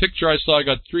the picture I saw, I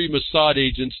got 3 Mossad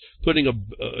agents putting a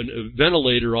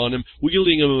ventilator on him,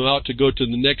 wheeling him out to go to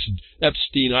the next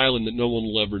Epstein Island that no one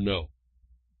will ever know.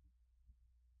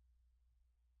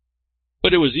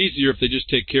 But it was easier if they just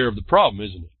take care of the problem,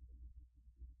 isn't it?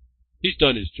 He's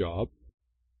done his job.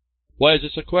 Why is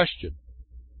this a question?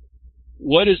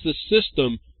 What is the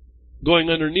system going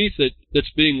underneath it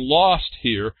that's being lost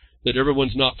here that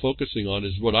everyone's not focusing on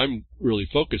is what I'm really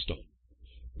focused on.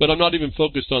 But I'm not even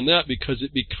focused on that because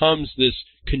it becomes this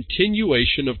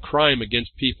continuation of crime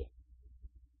against people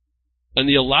and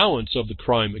the allowance of the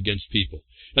crime against people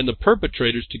and the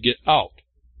perpetrators to get out.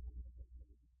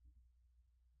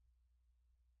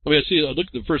 I mean, I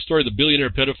looked at the first story. The billionaire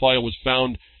pedophile was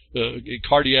found in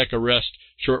cardiac arrest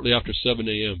shortly after 7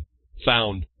 a.m.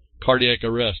 Found. Cardiac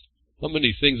arrest. How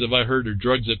many things have I heard are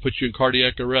drugs that put you in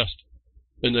cardiac arrest?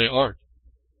 And they aren't.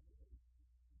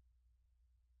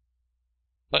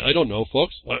 I don't know,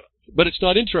 folks. But it's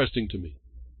not interesting to me.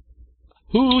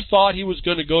 Who thought he was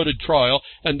going to go to trial?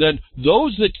 And then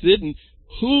those that didn't,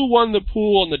 who won the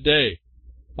pool on the day?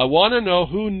 I want to know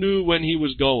who knew when he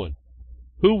was going.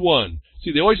 Who won?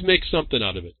 See, they always make something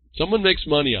out of it. Someone makes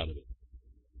money out of it.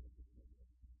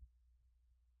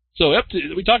 So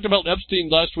we talked about Epstein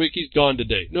last week. He's gone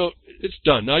today. No, it's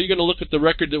done. Now you're going to look at the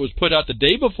record that was put out the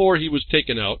day before he was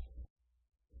taken out.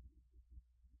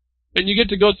 And you get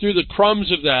to go through the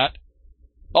crumbs of that,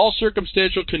 all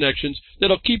circumstantial connections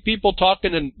that'll keep people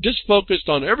talking and just focused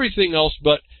on everything else.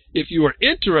 But if you are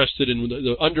interested in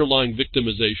the underlying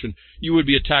victimization, you would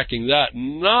be attacking that,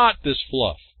 not this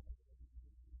fluff.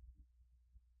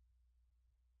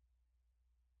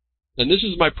 And this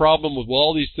is my problem with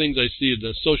all these things I see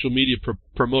that social media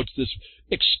promotes this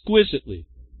exquisitely.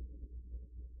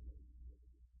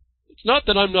 It's not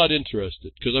that I'm not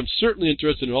interested, because I'm certainly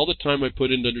interested in all the time I put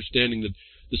into understanding that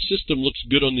the system looks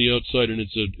good on the outside and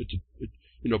it's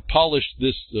polished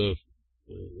this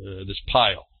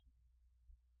pile.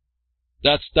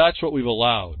 That's what we've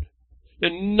allowed.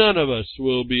 And none of us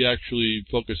will be actually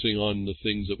focusing on the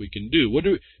things that we can do.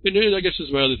 And I guess this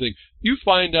is my other thing. You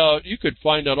could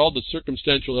find out all the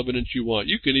circumstantial evidence you want.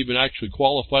 You can even actually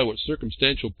qualify what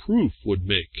circumstantial proof would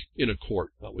make in a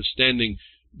court, notwithstanding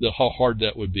how hard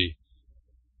that would be.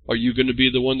 Are you going to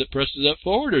be the one that presses that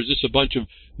forward, or is this a bunch of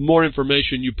more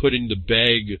information you put in the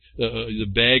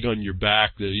bag on your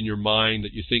back, in your mind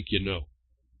that you think you know?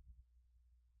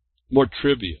 More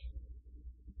trivia.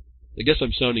 I guess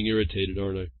I'm sounding irritated,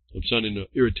 aren't I? I'm sounding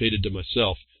irritated to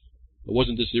myself. I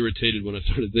wasn't this irritated when I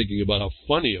started thinking about how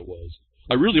funny it was.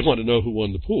 I really want to know who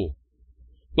won the pool.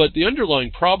 But the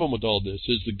underlying problem with all this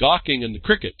is the gawking and the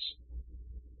crickets.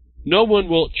 No one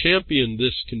will champion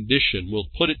this condition, will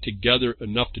put it together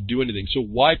enough to do anything. So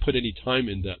why put any time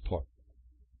in that part?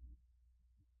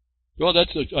 Well,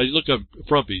 I look up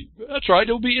Frumpy. That's right.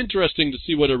 It'll be interesting to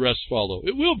see what arrests follow.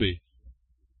 It will be.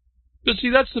 But see,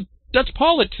 that's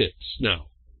politics now.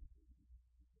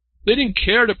 They didn't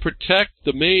care to protect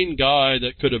the main guy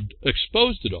that could have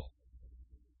exposed it all.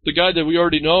 The guy that we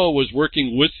already know was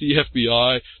working with the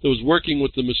FBI, that was working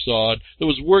with the Mossad, that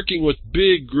was working with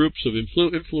big groups of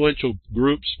influential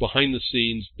groups behind the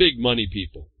scenes, big money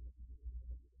people.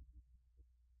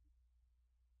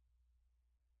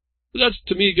 That's,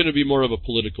 to me, going to be more of a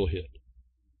political hit.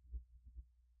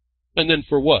 And then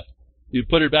for what? You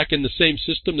put it back in the same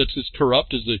system that's as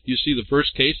corrupt as you see the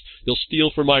first case. They'll steal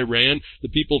from Iran, the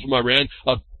people from Iran,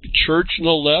 a church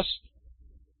no less.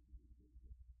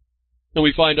 And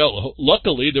we find out,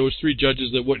 luckily, there was 3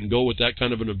 judges that wouldn't go with that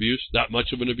kind of an abuse, that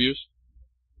much of an abuse.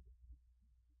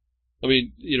 I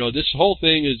mean, you know, this whole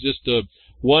thing is just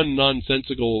one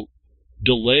nonsensical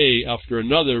delay after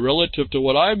another relative to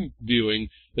what I'm viewing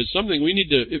as something we need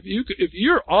to, if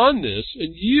you're on this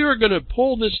and you're going to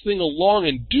pull this thing along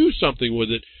and do something with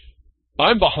it,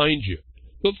 I'm behind you.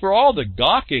 But for all the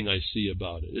gawking I see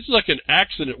about it, it's like an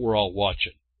accident we're all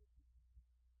watching.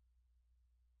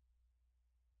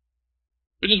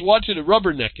 We're just watching a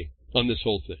rubbernecking on this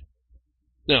whole thing.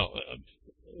 Now,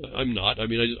 I'm not. I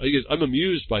mean, I guess I'm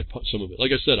amused by some of it.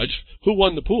 Like I said, who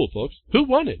won the pool, folks? Who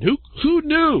won it? Who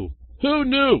knew? Who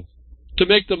knew to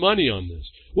make the money on this?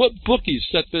 What bookies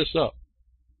set this up?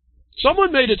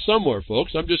 Someone made it somewhere,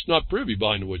 folks. I'm just not privy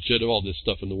behind the woodshed of all this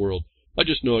stuff in the world. I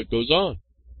just know it goes on.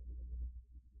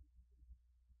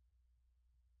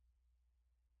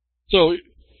 So,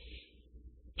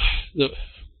 the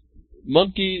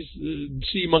monkeys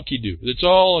see, monkey do. It's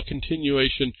all a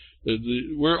continuation.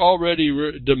 We're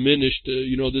already diminished.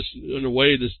 You know, this in a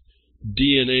way, this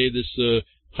DNA, this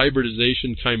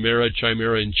hybridization, chimera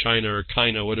in China, or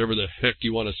China, whatever the heck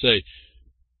you want to say.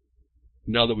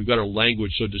 Now that we've got our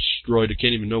language so destroyed, I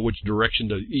can't even know which direction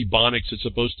the Ebonics is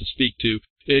supposed to speak to.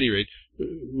 At any rate,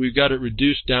 we've got it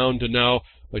reduced down to now.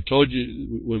 I told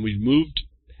you when we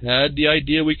had the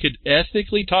idea we could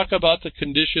ethically talk about the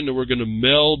condition that we're going to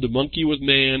meld the monkey with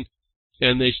man,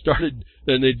 and they started,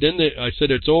 and I said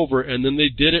it's over, and then they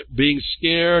did it being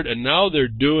scared, and now they're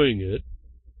doing it.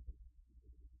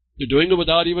 They're doing it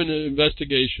without even an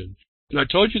investigation. And I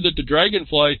told you that the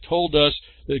dragonfly told us,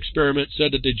 the experiment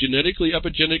said that they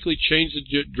epigenetically changed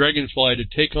the dragonfly to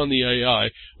take on the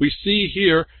AI. We see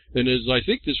here, and as I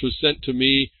think this was sent to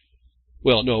me,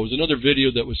 well, no, it was another video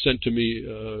that was sent to me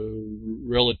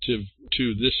relative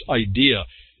to this idea,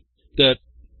 that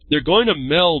they're going to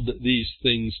meld these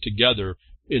things together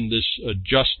in this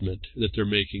adjustment that they're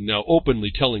making now,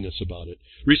 openly telling us about it.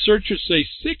 Researchers say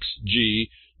 6G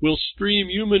will stream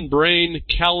human brain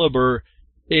caliber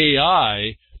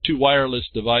AI to wireless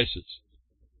devices.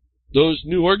 Those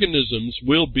new organisms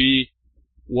will be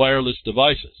wireless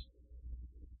devices.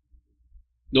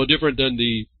 No different than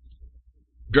the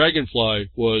dragonfly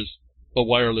was a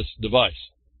wireless device.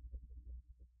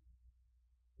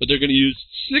 But they're going to use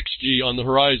 6G on the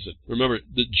horizon. Remember,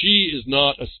 the G is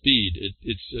not a speed.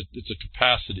 It's a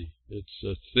capacity. It's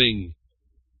a thing.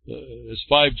 As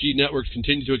 5G networks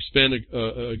continue to expand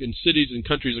in cities and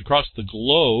countries across the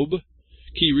globe,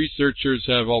 key researchers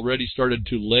have already started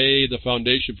to lay the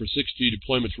foundation for 6G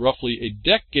deployments roughly a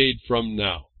decade from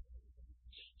now.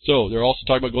 So they're also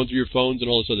talking about going through your phones and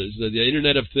all this other. It's the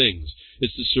Internet of Things.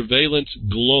 It's the surveillance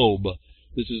globe.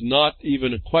 This is not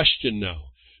even a question now.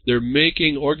 They're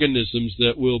making organisms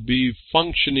that will be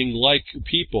functioning like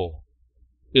people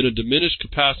in a diminished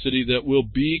capacity that will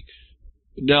be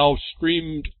now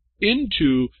streamed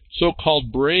into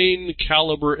so-called brain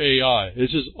caliber AI.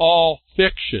 This is all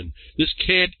fiction. This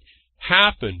can't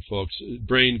happen, folks,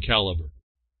 brain caliber.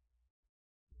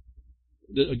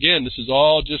 Again, this is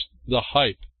all just the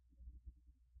hype.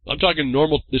 I'm talking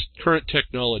normal, this current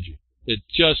technology.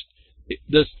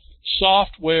 The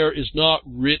software is not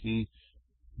written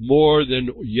more than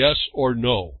yes or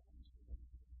no.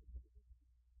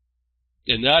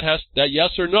 And that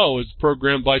yes or no is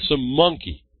programmed by some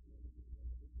monkey.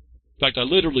 In fact, I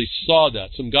literally saw that.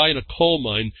 Some guy in a coal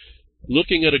mine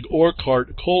looking at a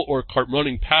coal ore cart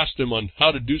running past him on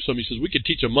how to do something. He says, we could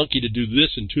teach a monkey to do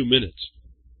this in 2 minutes.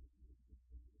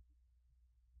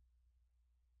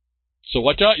 So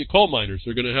watch out, you coal miners.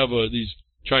 They're going to have these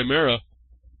chimera,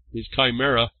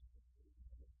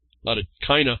 out of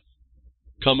China,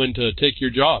 coming to take your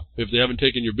job if they haven't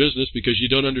taken your business, because you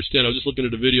don't understand. I was just looking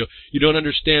at a video. You don't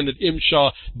understand that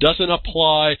MSHA doesn't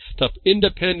apply to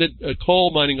independent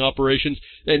coal mining operations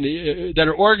and that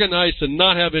are organized and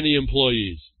not have any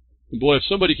employees. And boy, if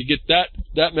somebody could get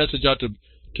that message out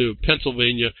to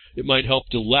Pennsylvania, it might help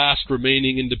the last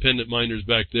remaining independent miners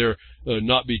back there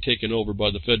not be taken over by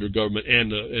the federal government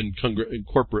and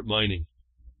corporate mining.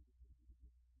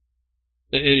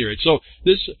 At any rate, so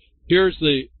here's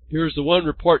the one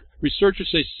report. Researchers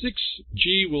say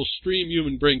 6G will stream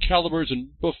human brain calibers,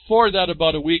 and before that,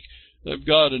 about a week, I've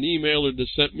got an emailer that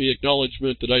sent me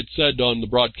acknowledgement that I'd said on the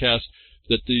broadcast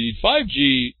that the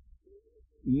 5G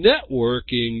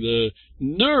networking, the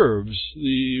nerves,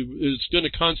 is going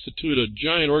to constitute a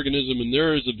giant organism, and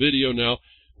there is a video now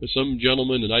of some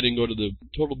gentleman, and I didn't go to the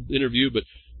total interview, but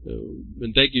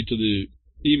and thank you to the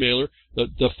emailer,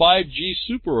 the 5G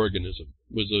superorganism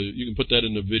was you can put that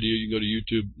in a video. You can go to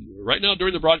YouTube right now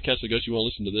during the broadcast. I guess you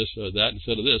want to listen to that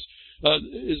instead of this.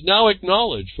 is now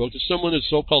acknowledged, folks. As someone is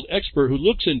so-called expert who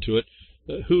looks into it,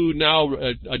 who now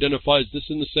identifies this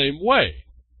in the same way.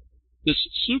 This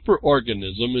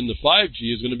superorganism in the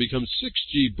 5G is going to become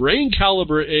 6G brain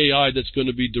caliber AI that's going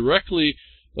to be directly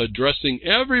addressing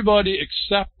everybody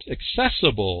except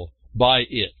accessible by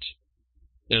it.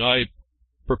 And I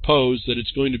propose that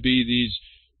it's going to be these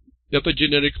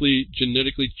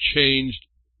genetically changed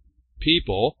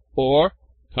people or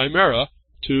chimera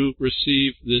to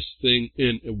receive this thing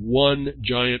in one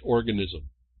giant organism,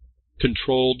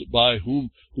 controlled by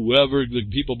whoever the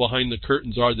people behind the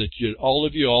curtains are that all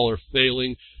of you are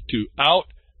failing to out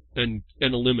and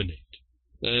eliminate.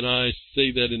 And I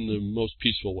say that in the most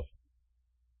peaceful way.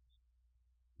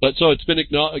 But so it's been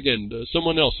acknowledged, again,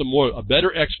 someone else, a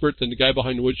better expert than the guy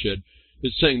behind the woodshed,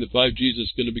 is saying that 5G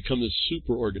is going to become this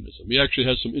superorganism. He actually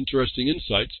has some interesting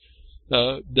insights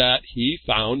that he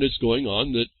found is going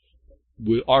on that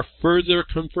are further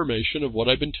confirmation of what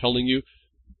I've been telling you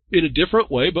in a different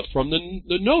way, but from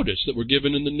the notice that we're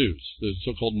given in the news, the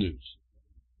so-called news.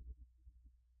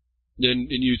 And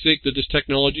you think that this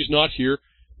technology is not here,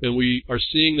 and we are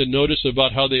seeing the notice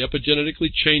about how they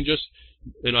epigenetically change us.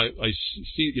 And I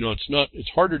see, it's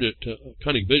harder to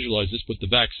kind of visualize this, but the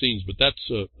vaccines, but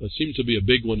that's seems to be a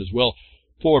big one as well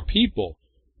for people.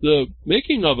 The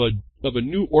making of a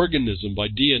new organism by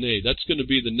DNA, that's going to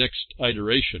be the next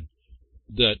iteration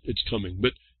that it's coming.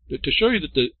 But to show you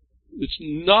that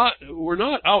we're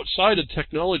not outside of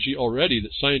technology already,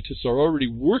 that scientists are already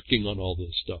working on all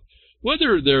this stuff.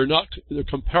 Whether they're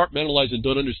compartmentalized and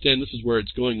don't understand this is where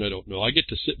it's going, I don't know. I get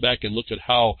to sit back and look at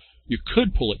how you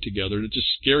could pull it together, and it's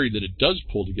just scary that it does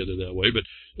pull together that way. But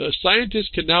scientists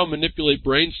can now manipulate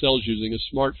brain cells using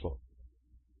a smartphone.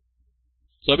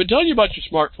 So I've been telling you about your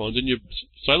smartphones and your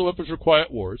silent weapons for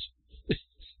quiet wars.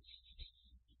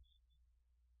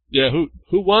 Yeah, who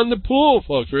won the pool,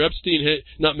 folks, for Epstein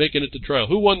not making it to trial?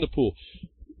 Who won the pool?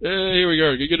 Here we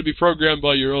go. You're going to be programmed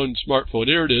by your own smartphone.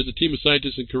 Here it is. A team of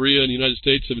scientists in Korea and the United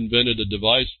States have invented a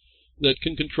device that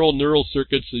can control neural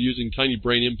circuits using tiny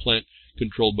brain implant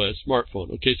controlled by a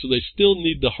smartphone. Okay, so they still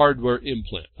need the hardware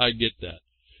implant. I get that.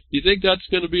 Do you think that's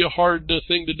going to be a hard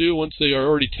thing to do once they are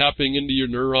already tapping into your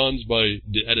neurons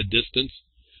at a distance?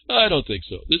 I don't think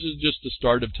so. This is just the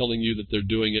start of telling you that they're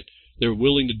doing it. They're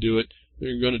willing to do it.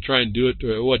 They're going to try and do it.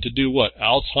 To do what?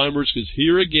 Alzheimer's is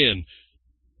here again.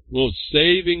 Well,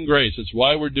 saving grace. That's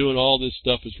why we're doing all this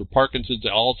stuff, is for Parkinson's,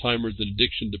 Alzheimer's, and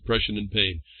addiction, depression, and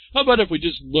pain. How about if we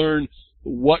just learn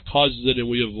what causes it and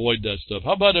we avoid that stuff?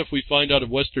 How about if we find out if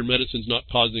Western medicine's not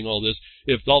causing all this,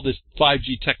 if all this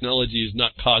 5G technology is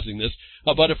not causing this?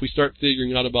 How about if we start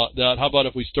figuring out about that? How about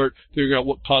if we start figuring out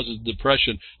what causes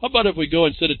depression? How about if we go,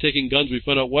 instead of taking guns, we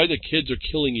find out why the kids are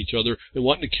killing each other and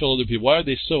wanting to kill other people? Why are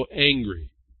they so angry?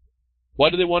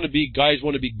 Why do they want to be, guys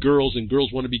want to be girls and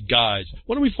girls want to be guys?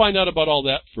 Why don't we find out about all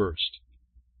that first?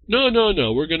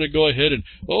 No. We're going to go ahead and,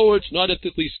 it's not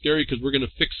ethically scary because we're going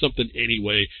to fix something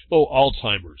anyway.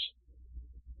 Alzheimer's.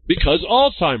 Because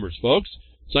Alzheimer's, folks.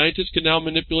 Scientists can now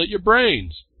manipulate your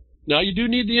brains. Now, you do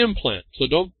need the implant, so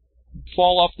don't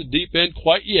fall off the deep end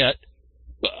quite yet.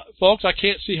 But, folks, I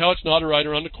can't see how it's not right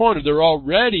around the corner. They're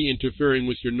already interfering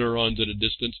with your neurons at a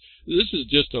distance. This is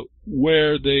just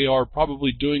where they are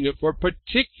probably doing it for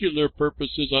particular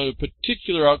purposes on a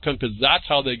particular outcome, because that's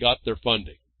how they got their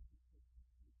funding.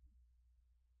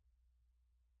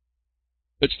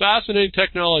 It's fascinating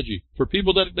technology. For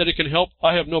people that it can help,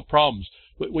 I have no problems.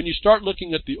 But when you start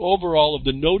looking at the overall of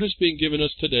the notice being given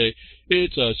us today,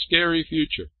 it's a scary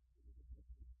future.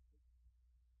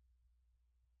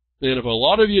 And if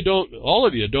all of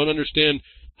you don't understand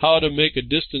how to make a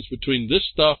distance between this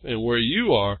stuff and where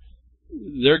you are,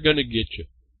 they're going to get you.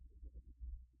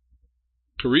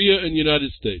 Korea and the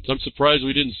United States. I'm surprised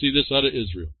we didn't see this out of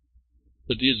Israel.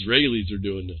 But the Israelis are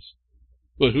doing this.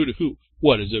 But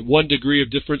what is it? 1 degree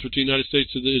of difference between the United States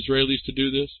and the Israelis to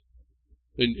do this?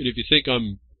 And if you think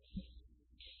I'm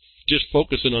just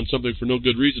focusing on something for no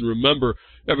good reason, remember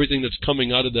everything that's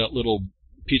coming out of that little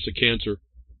piece of cancer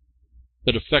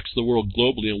that affects the world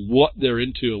globally and what they're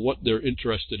into and what they're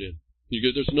interested in.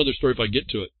 There's another story if I get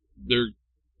to it.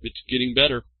 It's getting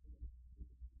better.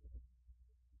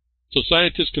 So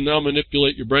scientists can now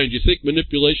manipulate your brain. Do you think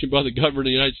manipulation by the government of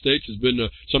the United States has been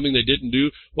something they didn't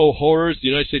do? Oh, horrors, the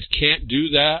United States can't do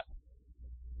that.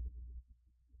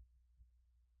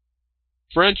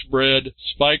 French bread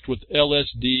spiked with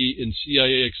LSD in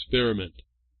CIA experiment.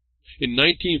 In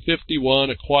 1951,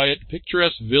 a quiet,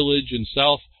 picturesque village in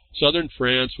southern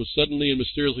France was suddenly and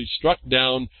mysteriously struck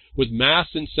down with mass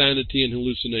insanity and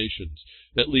hallucinations.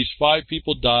 At least 5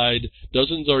 people died,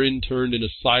 dozens are interned in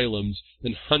asylums,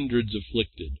 and hundreds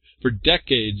afflicted. For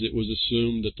decades, it was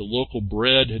assumed that the local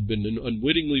bread had been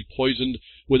unwittingly poisoned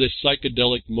with a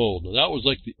psychedelic mold. Now, that was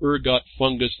like the ergot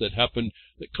fungus that happened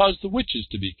that caused the witches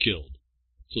to be killed.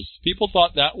 So people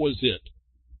thought that was it.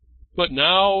 But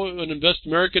now, an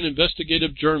American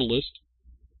investigative journalist,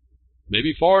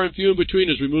 maybe far and few in between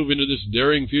as we move into this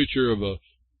daring future of a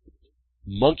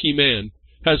monkey man,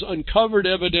 has uncovered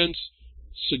evidence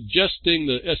suggesting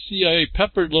the CIA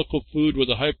peppered local food with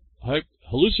a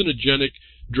hallucinogenic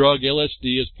drug,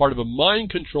 LSD, as part of a mind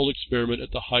control experiment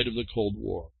at the height of the Cold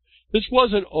War. This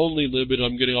wasn't only limited,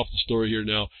 I'm getting off the story here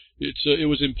now, it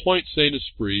was in Point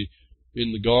Saint-Esprit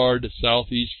in the Gard,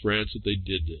 southeast France, that they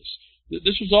did this.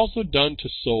 This was also done to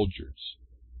soldiers.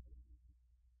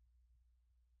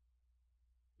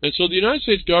 And so the United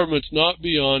States government's not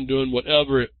beyond doing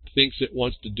whatever it thinks it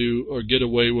wants to do or get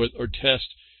away with or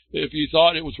test if you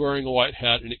thought it was wearing a white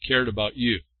hat and it cared about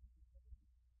you.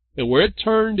 And where it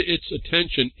turned its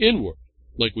attention inward,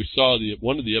 like we saw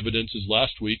one of the evidences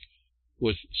last week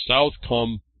with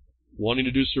Southcom wanting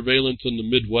to do surveillance in the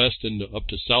Midwest and up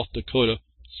to South Dakota,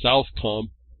 Southcom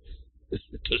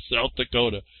to South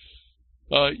Dakota,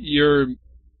 you're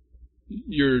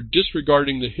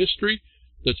disregarding the history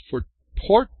that's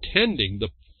portending the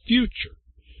future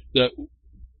that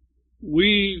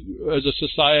we as a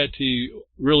society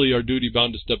really are duty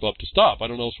bound to step up to stop. I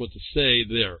don't know what to say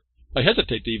there. I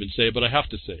hesitate to even say it, but I have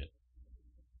to say it.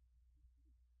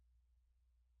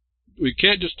 We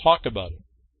can't just talk about it.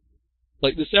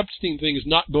 Like, this Epstein thing is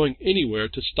not going anywhere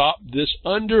to stop this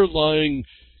underlying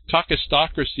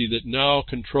caucustocracy that now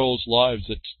controls lives,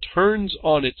 that turns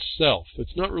on itself.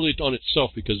 It's not really on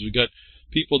itself because we've got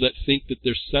people that think that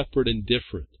they're separate and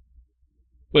different.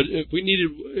 But if we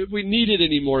needed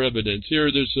any more evidence here,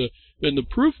 and the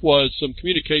proof was some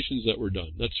communications that were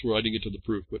done. That's where I didn't get to the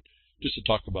proof, but just to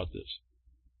talk about this.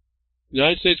 The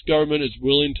United States government is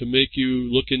willing to make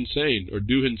you look insane or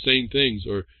do insane things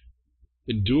or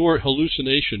endure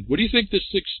hallucination. What do you think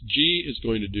this 6G is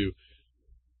going to do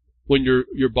when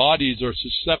your bodies are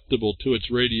susceptible to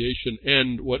its radiation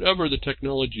and whatever the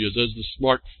technology is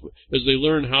as they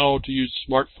learn how to use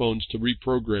smartphones to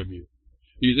reprogram you?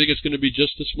 Do you think it's going to be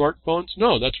just the smartphones?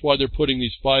 No, that's why they're putting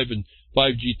these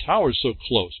 5G towers so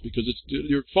close, because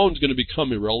your phone's going to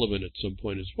become irrelevant at some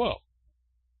point as well.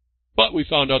 But we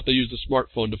found out they use the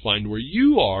smartphone to find where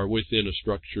you are within a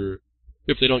structure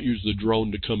if they don't use the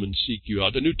drone to come and seek you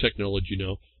out. The new technology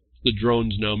now, the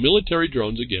drones now, military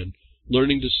drones again,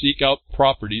 learning to seek out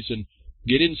properties and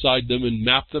get inside them and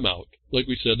map them out. Like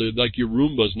we said, like your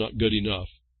Roomba's not good enough.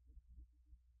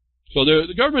 So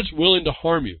the government's willing to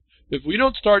harm you. If we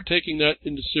don't start taking that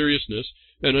into seriousness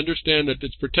and understand that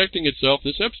it's protecting itself,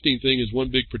 this Epstein thing is one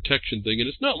big protection thing, and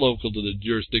it's not local to the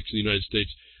jurisdiction of the United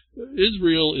States.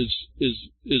 Israel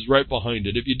is right behind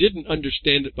it. If you didn't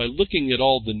understand it by looking at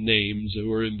all the names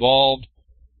who are involved,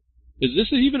 is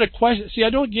this even a question? See, I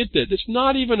don't get that. It's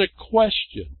not even a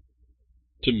question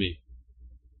to me.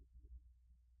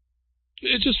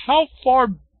 It's just how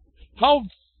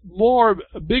more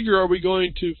bigger are we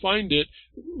going to find it?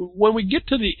 When we get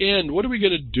to the end, what are we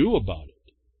going to do about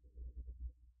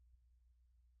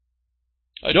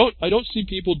it? I don't see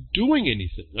people doing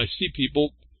anything. I see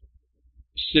people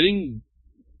sitting,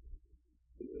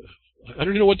 I don't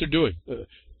even know what they're doing.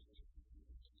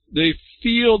 They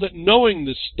feel that knowing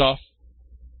this stuff,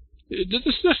 this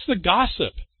is just the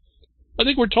gossip. I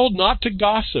think we're told not to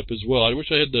gossip as well. I wish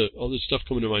I had all this stuff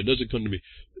coming to mind. It doesn't come to me.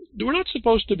 We're not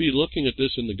supposed to be looking at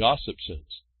this in the gossip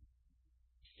sense.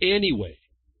 Anyway.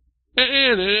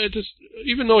 And it just,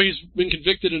 even though he's been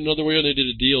convicted in another way and they did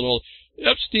a deal and all,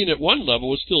 Epstein at one level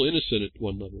was still innocent at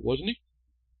one level, wasn't he?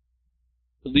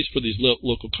 At least for these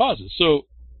local causes. So,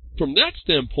 from that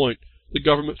standpoint, the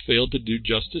government failed to do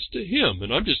justice to him.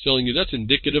 And I'm just telling you that's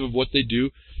indicative of what they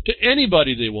do to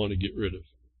anybody they want to get rid of.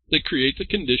 They create the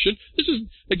condition. This is,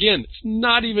 again, it's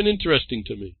not even interesting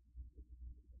to me.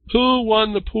 Who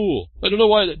won the pool? I don't know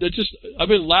why. I've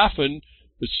been laughing.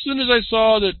 As soon as I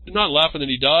saw that, not laughing that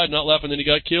he died, not laughing that he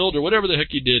got killed, or whatever the heck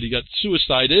he did, he got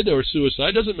suicided or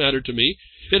suicide, doesn't matter to me.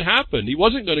 It happened. He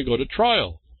wasn't going to go to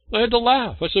trial. I had to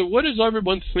laugh. I said, what does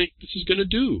everyone think this is going to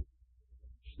do?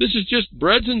 This is just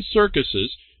breads and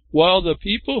circuses, while the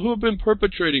people who have been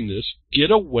perpetrating this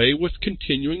get away with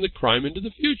continuing the crime into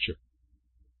the future.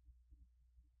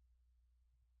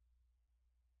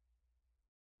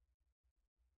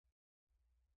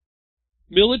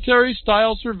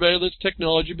 Military-style surveillance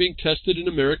technology being tested in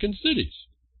American cities.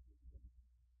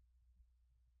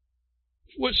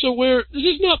 This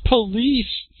is not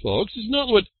police, folks. This is not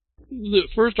what the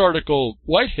first article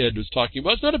Whitehead was talking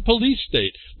about. It's not a police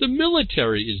state. The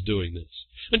military is doing this.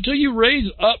 until you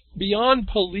raise up beyond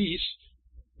police,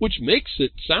 which makes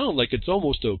it sound like it's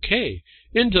almost okay,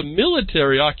 into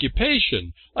military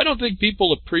occupation. I don't think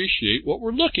people appreciate what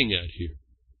we're looking at here.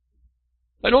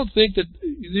 I don't think that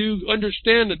you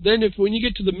understand that then when you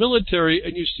get to the military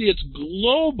and you see it's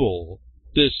global,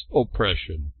 this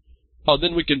oppression, how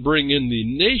then we can bring in the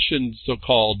nations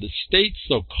so-called, the states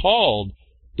so-called,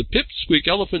 the pipsqueak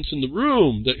elephants in the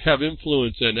room that have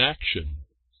influence and action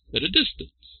at a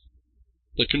distance,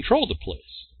 that control the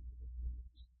place.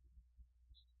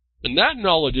 And that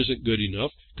knowledge isn't good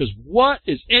enough, because what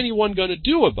is anyone going to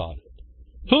do about it?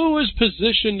 Who is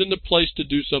positioned in the place to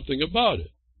do something about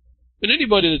it? And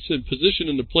anybody that's in position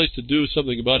in the place to do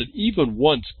something about it, even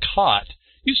once caught,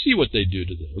 you see what they do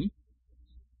to them.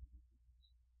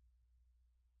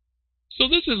 So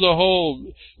this is a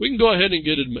whole, we can go ahead and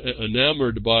get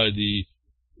enamored by the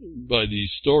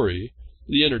story,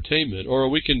 the entertainment, or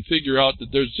we can figure out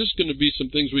that there's just going to be some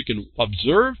things we can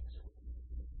observe,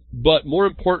 but more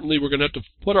importantly, we're going to have to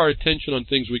put our attention on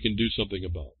things we can do something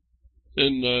about.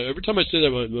 And every time I say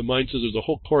that, my mind says there's a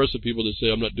whole chorus of people that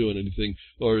say, I'm not doing anything,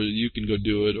 or you can go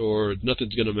do it, or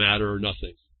nothing's going to matter, or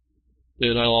nothing.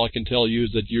 And all I can tell you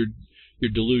is that you're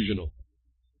delusional.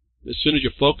 As soon as you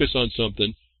focus on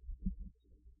something,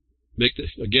 make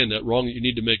again that wrong that you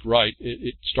need to make right,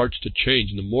 it starts to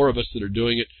change. And the more of us that are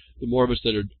doing it, the more of us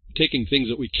that are taking things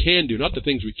that we can do, not the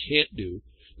things we can't do,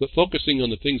 but focusing on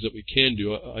the things that we can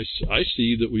do, I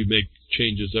see that we make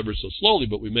changes ever so slowly,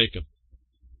 but we make them.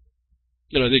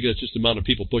 And I think that's just the amount of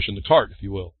people pushing the cart, if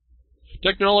you will.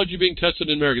 Technology being tested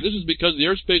in America. This is because the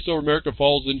airspace over America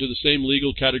falls into the same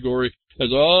legal category as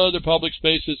other public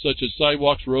spaces such as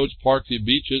sidewalks, roads, parks, and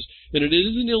beaches, and it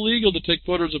isn't illegal to take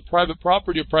photos of private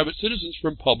property or private citizens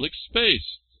from public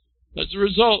space. As a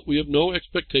result, we have no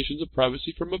expectations of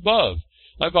privacy from above.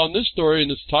 I found this story, and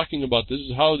it's talking about this,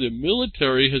 is how the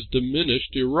military has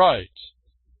diminished your rights.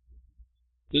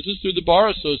 This is through the Bar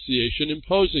Association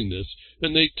imposing this.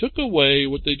 And they took away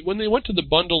when they went to the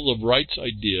bundle of rights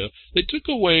idea, they took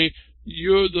away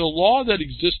the law that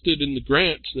existed in the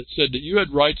grants that said that you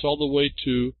had rights all the way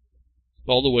to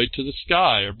the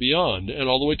sky or beyond, and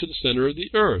all the way to the center of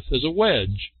the earth as a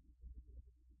wedge.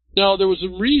 Now there was a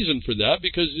reason for that,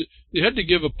 because you had to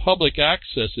give a public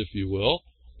access, if you will,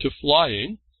 to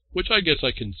flying, which I guess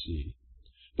I can see.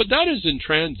 But that is in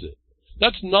transit.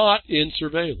 That's not in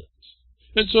surveillance.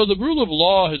 And so the rule of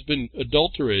law has been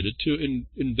adulterated to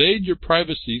invade your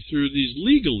privacy through these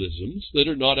legalisms that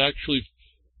are not actually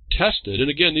tested. And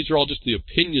again, these are all just the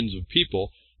opinions of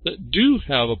people that do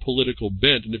have a political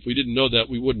bent. And if we didn't know that,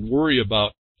 we wouldn't worry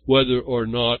about whether or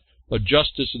not a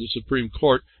justice of the Supreme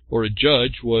Court or a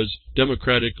judge was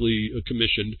democratically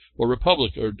commissioned or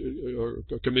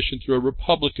commissioned through a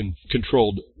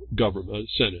Republican-controlled government,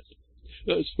 Senate.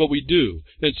 But we do.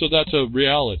 And so that's a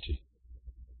reality.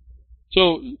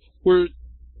 So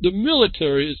the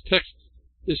military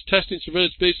is testing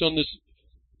surveillance based on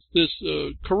this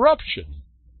corruption,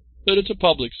 that it's a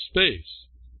public space.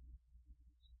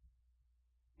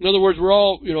 In other words, we're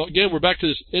all, again, we're back to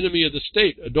this enemy of the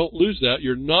state. Don't lose that.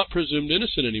 You're not presumed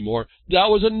innocent anymore. That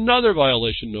was another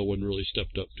violation no one really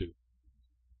stepped up to.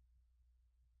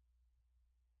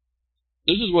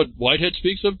 This is what Whitehead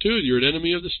speaks of too. You're an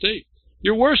enemy of the state.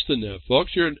 You're worse than that,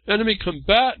 folks. You're an enemy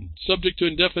combatant, subject to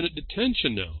indefinite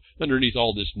detention now, underneath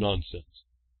all this nonsense.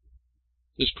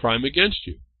 This crime against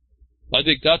you. I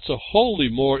think that's a wholly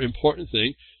more important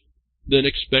thing than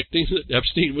expecting that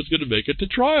Epstein was going to make it to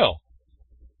trial.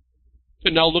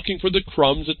 And now looking for the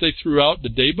crumbs that they threw out the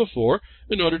day before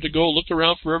in order to go look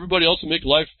around for everybody else and make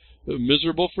life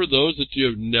miserable for those that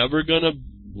you're never going to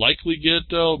likely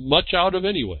get much out of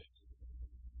anyway.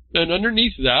 And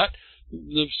underneath that,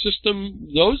 the system,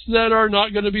 those that are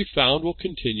not going to be found will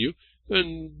continue.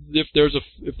 And if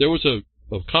there was a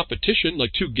competition,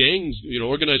 like two gangs,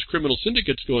 organized criminal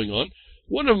syndicates going on,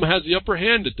 one of them has the upper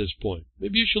hand at this point.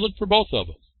 Maybe you should look for both of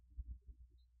them.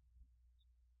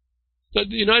 But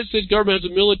the United States government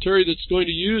has a military that's going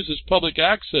to use this public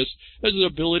access as an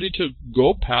ability to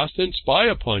go past and spy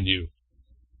upon you.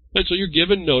 And so you're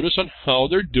given notice on how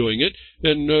they're doing it,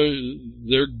 and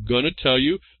they're going to tell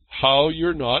you how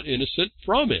you're not innocent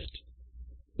from it.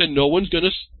 And no one's going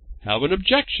to have an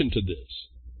objection to this.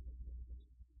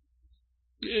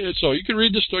 And so you can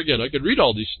read the story. Again, I could read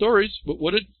all these stories, but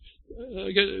if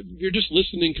you're just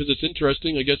listening because it's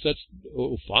interesting, I guess that's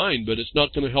fine, but it's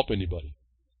not going to help anybody.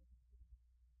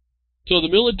 So the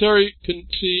military can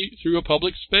see through a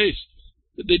public space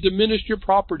that they diminished your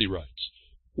property rights.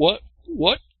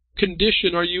 What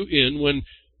condition are you in when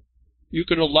you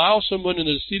can allow someone in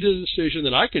the seat of the decision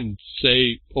that I can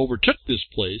say overtook this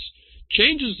place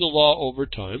changes the law over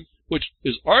time, which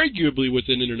is arguably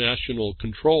within international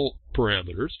control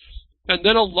parameters, and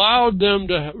then allowed them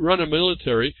to run a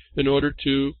military in order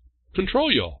to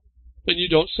control you all. And you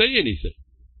don't say anything.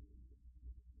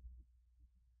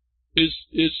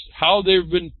 Is how they've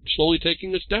been slowly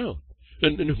taking us down.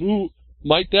 And who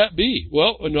might that be?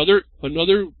 Well,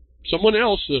 someone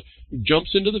else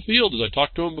jumps into the field. As I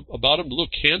talked to him about him, the little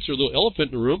cancer, little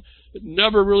elephant in the room, that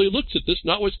never really looks at this,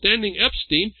 notwithstanding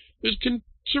Epstein is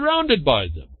surrounded by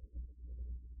them.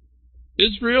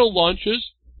 Israel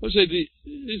launches,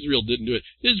 Israel didn't do it,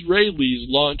 Israelis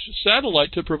launch a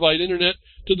satellite to provide internet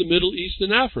to the Middle East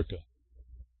and Africa.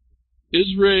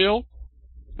 Israel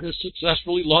has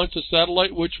successfully launched a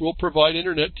satellite which will provide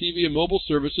internet, TV, and mobile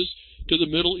services to the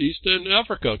Middle East and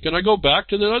Africa. Can I go back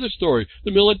to that other story?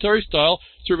 The military-style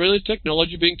surveillance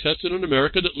technology being tested in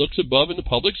America that looks above in the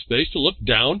public space to look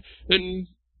down and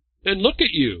look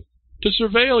at you, to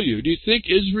surveil you. Do you think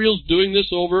Israel's doing this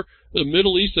over the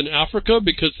Middle East and Africa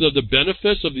because of the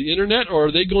benefits of the internet, or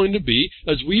are they going to be,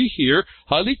 as we hear,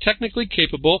 highly technically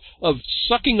capable of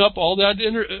sucking up all that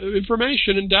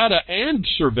information and data and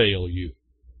surveil you?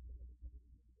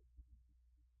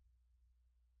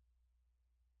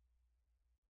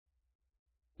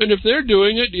 And if they're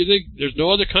doing it, do you think there's no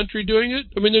other country doing it?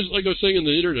 I mean, there's, like I was saying in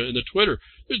the internet, in the Twitter,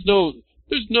 there's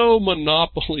no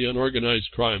monopoly on organized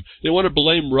crime. They want to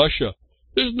blame Russia.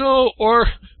 There's no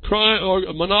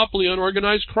monopoly on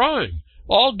organized crime.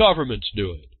 All governments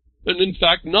do it. And in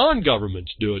fact,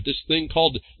 non-governments do it. This thing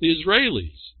called the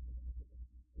Israelis.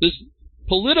 This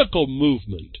political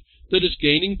movement that is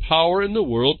gaining power in the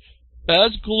world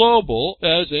as global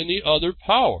as any other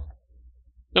power.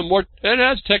 And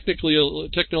as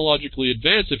technologically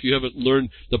advanced, if you haven't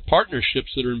learned the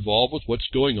partnerships that are involved with what's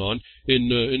going on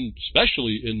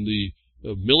especially in the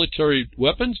military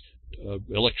weapons,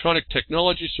 electronic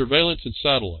technology, surveillance, and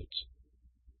satellites.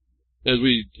 As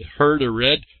we heard or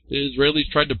read, the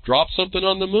Israelis tried to drop something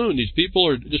on the moon. These people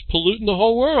are just polluting the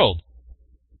whole world.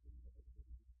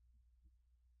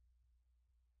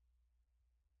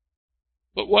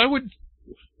 But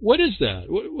what is that?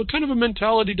 What kind of a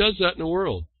mentality does that in the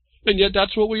world? And yet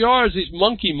that's what we are, is these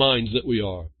monkey minds that we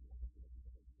are.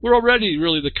 We're already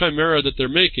really the chimera that they're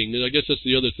making, and I guess that's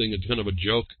the other thing, it's kind of a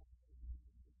joke.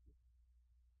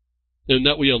 And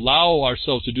that we allow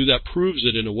ourselves to do that proves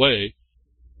it in a way,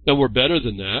 and we're better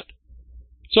than that.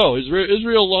 So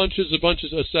Israel launches a bunch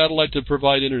of satellite to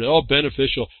provide internet. Oh,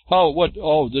 beneficial. How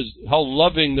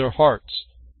loving their hearts.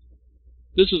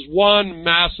 This is one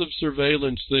massive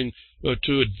surveillance thing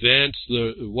to advance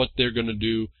what they're going to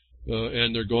do,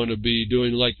 and they're going to be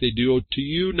doing like they do to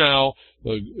you now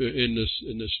in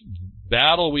this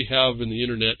battle we have in the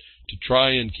internet to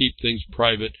try and keep things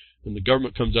private. And the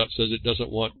government comes out and says it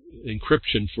doesn't want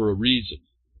encryption for a reason.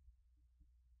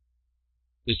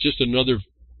 It's just another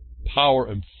power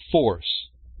and force,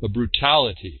 a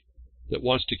brutality that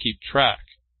wants to keep track,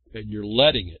 and you're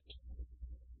letting it.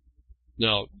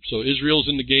 Now, so Israel's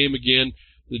in the game again.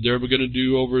 They're going to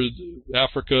do over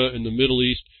Africa and the Middle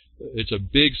East. It's a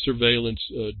big surveillance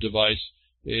device,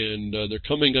 and they're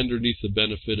coming underneath the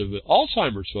benefit of it.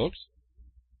 Alzheimer's, folks.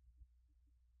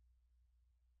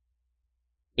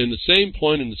 In the same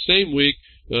point, in the same week,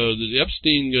 the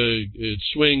Epstein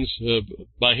swings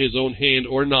by his own hand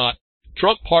or not.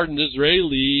 Trump pardoned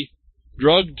Israeli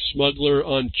drug smuggler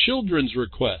on children's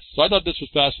request. So I thought this was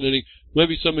fascinating.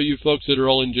 Maybe some of you folks that are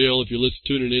all in jail, if you're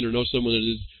tuning in or know someone that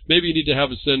is, maybe you need to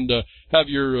have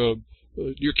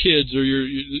your kids or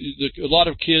a lot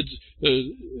of kids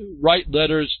write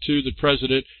letters to the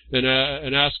president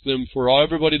and ask them for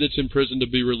everybody that's in prison to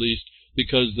be released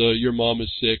because your mom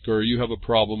is sick or you have a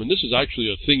problem. And this is actually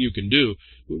a thing you can do.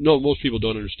 No, most people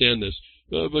don't understand this.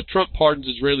 But Trump pardons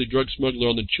Israeli drug smuggler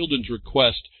on the children's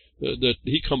request that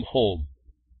he come home.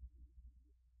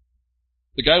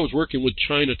 The guy was working with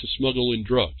China to smuggle in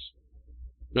drugs.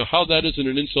 Now, how that isn't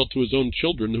an insult to his own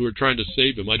children who are trying to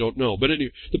save him, I don't know. But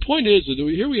anyway, the point is that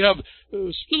here we have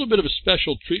a little bit of a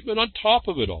special treatment on top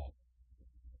of it all.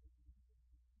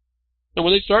 And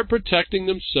when they start protecting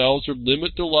themselves or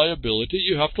limit their liability,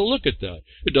 you have to look at that.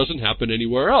 It doesn't happen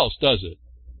anywhere else, does it?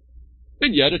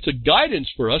 And yet it's a guidance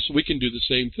for us so we can do the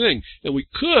same thing. And we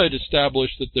could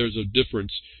establish that there's a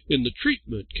difference in the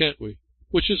treatment, can't we?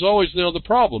 Which is always now the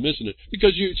problem, isn't it?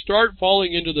 Because you start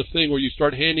falling into the thing where you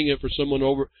start handing it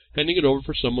over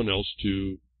for someone else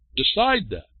to decide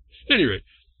that. At any rate,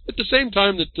 at the same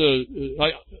time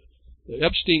that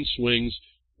Epstein swings,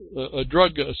 a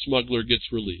drug smuggler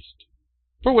gets released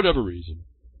for whatever reason.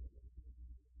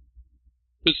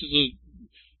 This is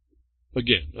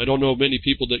again, I don't know many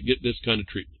people that get this kind of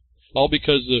treatment. All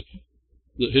because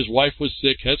his wife was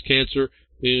sick, has cancer,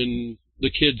 and the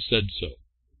kids said so.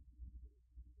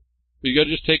 You got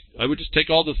to just take. I would just take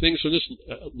all the things from this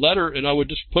letter, and I would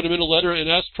just put them in a letter and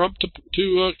ask Trump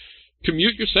to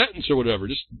commute your sentence or whatever.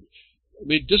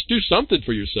 Just do something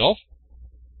for yourself.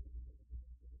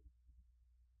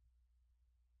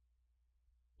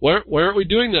 Why aren't we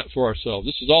doing that for ourselves?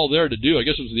 This is all there to do. I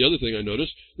guess it was the other thing I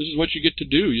noticed. This is what you get to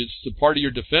do. It's a part of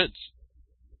your defense.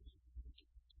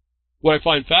 What I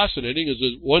find fascinating is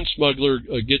that one smuggler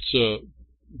gets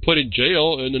put in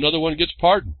jail and another one gets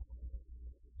pardoned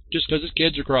just because his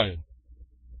kids are crying.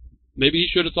 Maybe he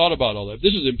should have thought about all that. If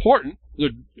this is important,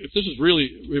 if this is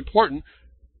really important,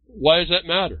 why does that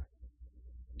matter?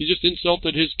 He just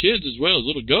insulted his kids as well, his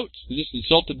little goats. He just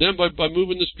insulted them by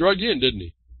moving this drug in, didn't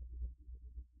he?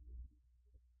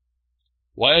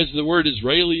 Why is the word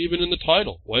Israeli even in the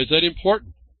title? Why is that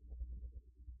important?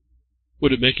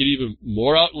 Would it make it even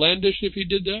more outlandish if he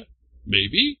did that?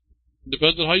 Maybe. It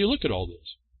depends on how you look at all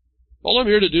this. All I'm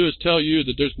here to do is tell you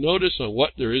that there's notice on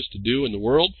what there is to do in the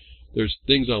world. There's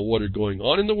things on what are going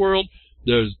on in the world.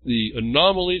 There's the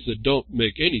anomalies that don't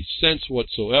make any sense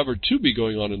whatsoever to be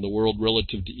going on in the world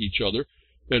relative to each other.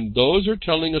 And those are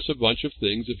telling us a bunch of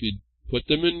things. If you put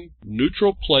them in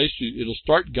neutral place, it'll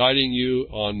start guiding you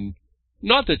on,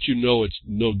 not that you know it's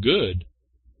no good,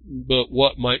 but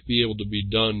what might be able to be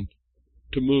done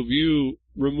to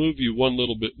remove you one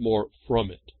little bit more from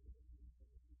it.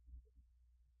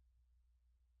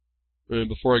 And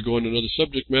before I go into another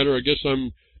subject matter, I guess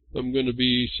I'm going to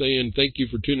be saying thank you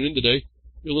for tuning in today.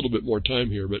 A little bit more time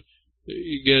here, but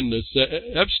again,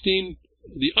 Epstein,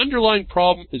 the underlying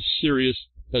problem is serious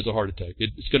as a heart attack.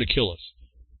 It's going to kill us.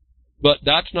 But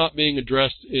that's not being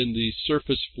addressed in the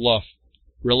surface fluff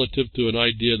relative to an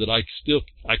idea that I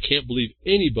can't believe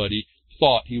anybody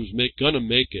thought he was going to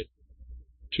make it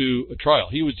to a trial.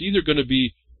 He was either going to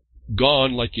be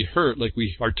gone, like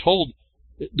we are told,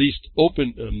 at least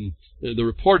open, the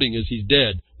reporting is he's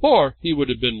dead, or he would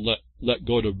have been let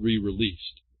go to be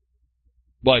released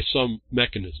by some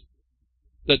mechanism.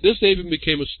 That this even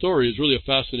became a story is really a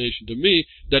fascination to me.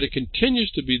 That it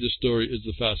continues to be the story is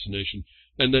the fascination.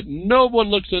 And that no one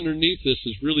looks underneath this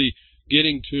is really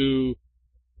getting to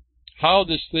how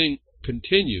this thing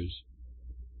continues,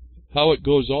 how it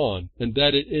goes on, and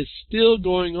that it is still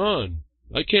going on.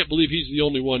 I can't believe he's the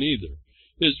only one either.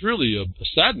 It's really a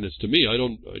sadness to me. I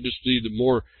just see the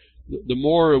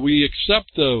more we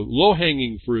accept the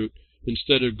low-hanging fruit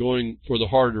instead of going for the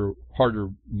harder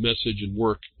message and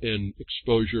work and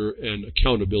exposure and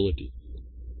accountability,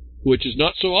 which is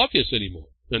not so obvious anymore.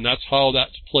 And that's how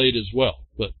that's played as well.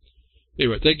 But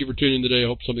anyway, thank you for tuning in today. I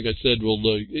hope something I said will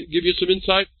give you some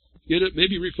insight.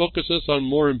 Maybe refocus us on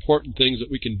more important things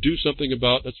that we can do something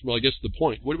about. That's, well, I guess, the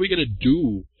point. What are we going to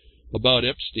do about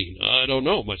Epstein? I don't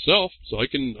know myself, so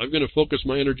I'm going to focus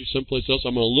my energy someplace else.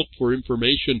 I'm going to look for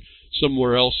information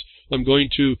somewhere else. I'm going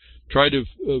to try to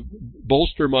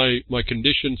bolster my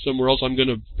condition somewhere else. I'm going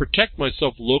to protect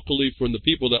myself locally from the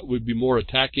people that would be more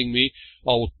attacking me.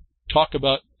 I'll talk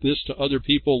about this to other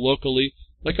people locally,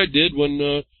 like I did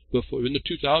when before in the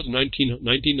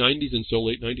 1990s and so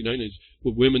late 1990s,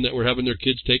 with women that were having their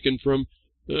kids taken from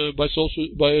by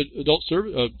adult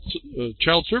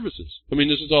child services. I mean,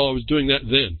 this is all I was doing that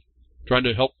then, trying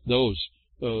to help those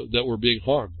that were being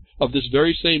harmed of this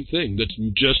very same thing that's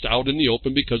just out in the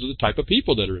open because of the type of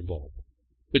people that are involved.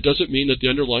 It doesn't mean that the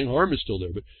underlying harm is still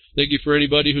there. But thank you for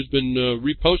anybody who's been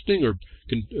reposting or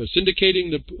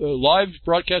syndicating the live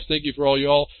broadcast. Thank you for all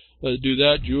y'all do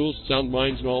that, Jules, Sound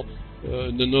Minds, and all.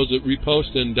 And then those that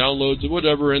repost and downloads and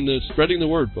whatever, and spreading the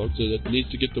word, folks. That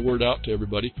needs to get the word out to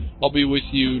everybody. I'll be with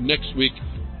you next week.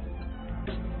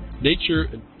 Nature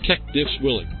and tech diffs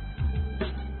willing.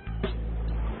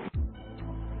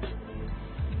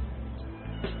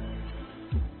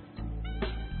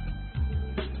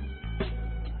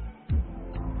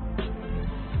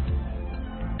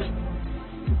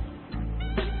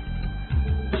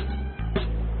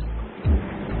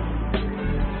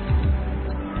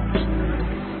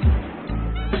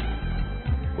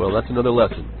 Well, that's another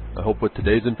lesson. I hope with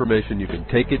today's information you can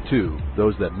take it to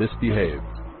those that misbehave.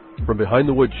 From behind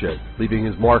the woodshed, leaving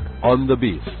his mark on the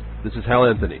beast, this is Hal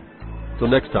Anthony. Till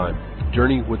next time,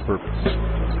 journey with purpose.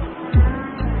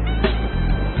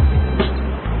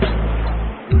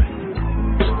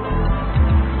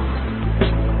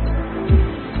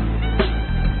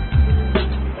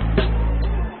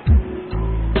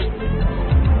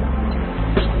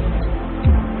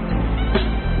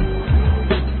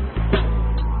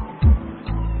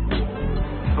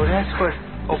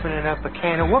 Opening up a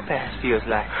can of whoop-ass feels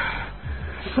like.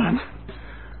 Son,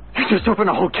 you just opened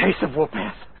a whole case of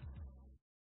whoop-ass.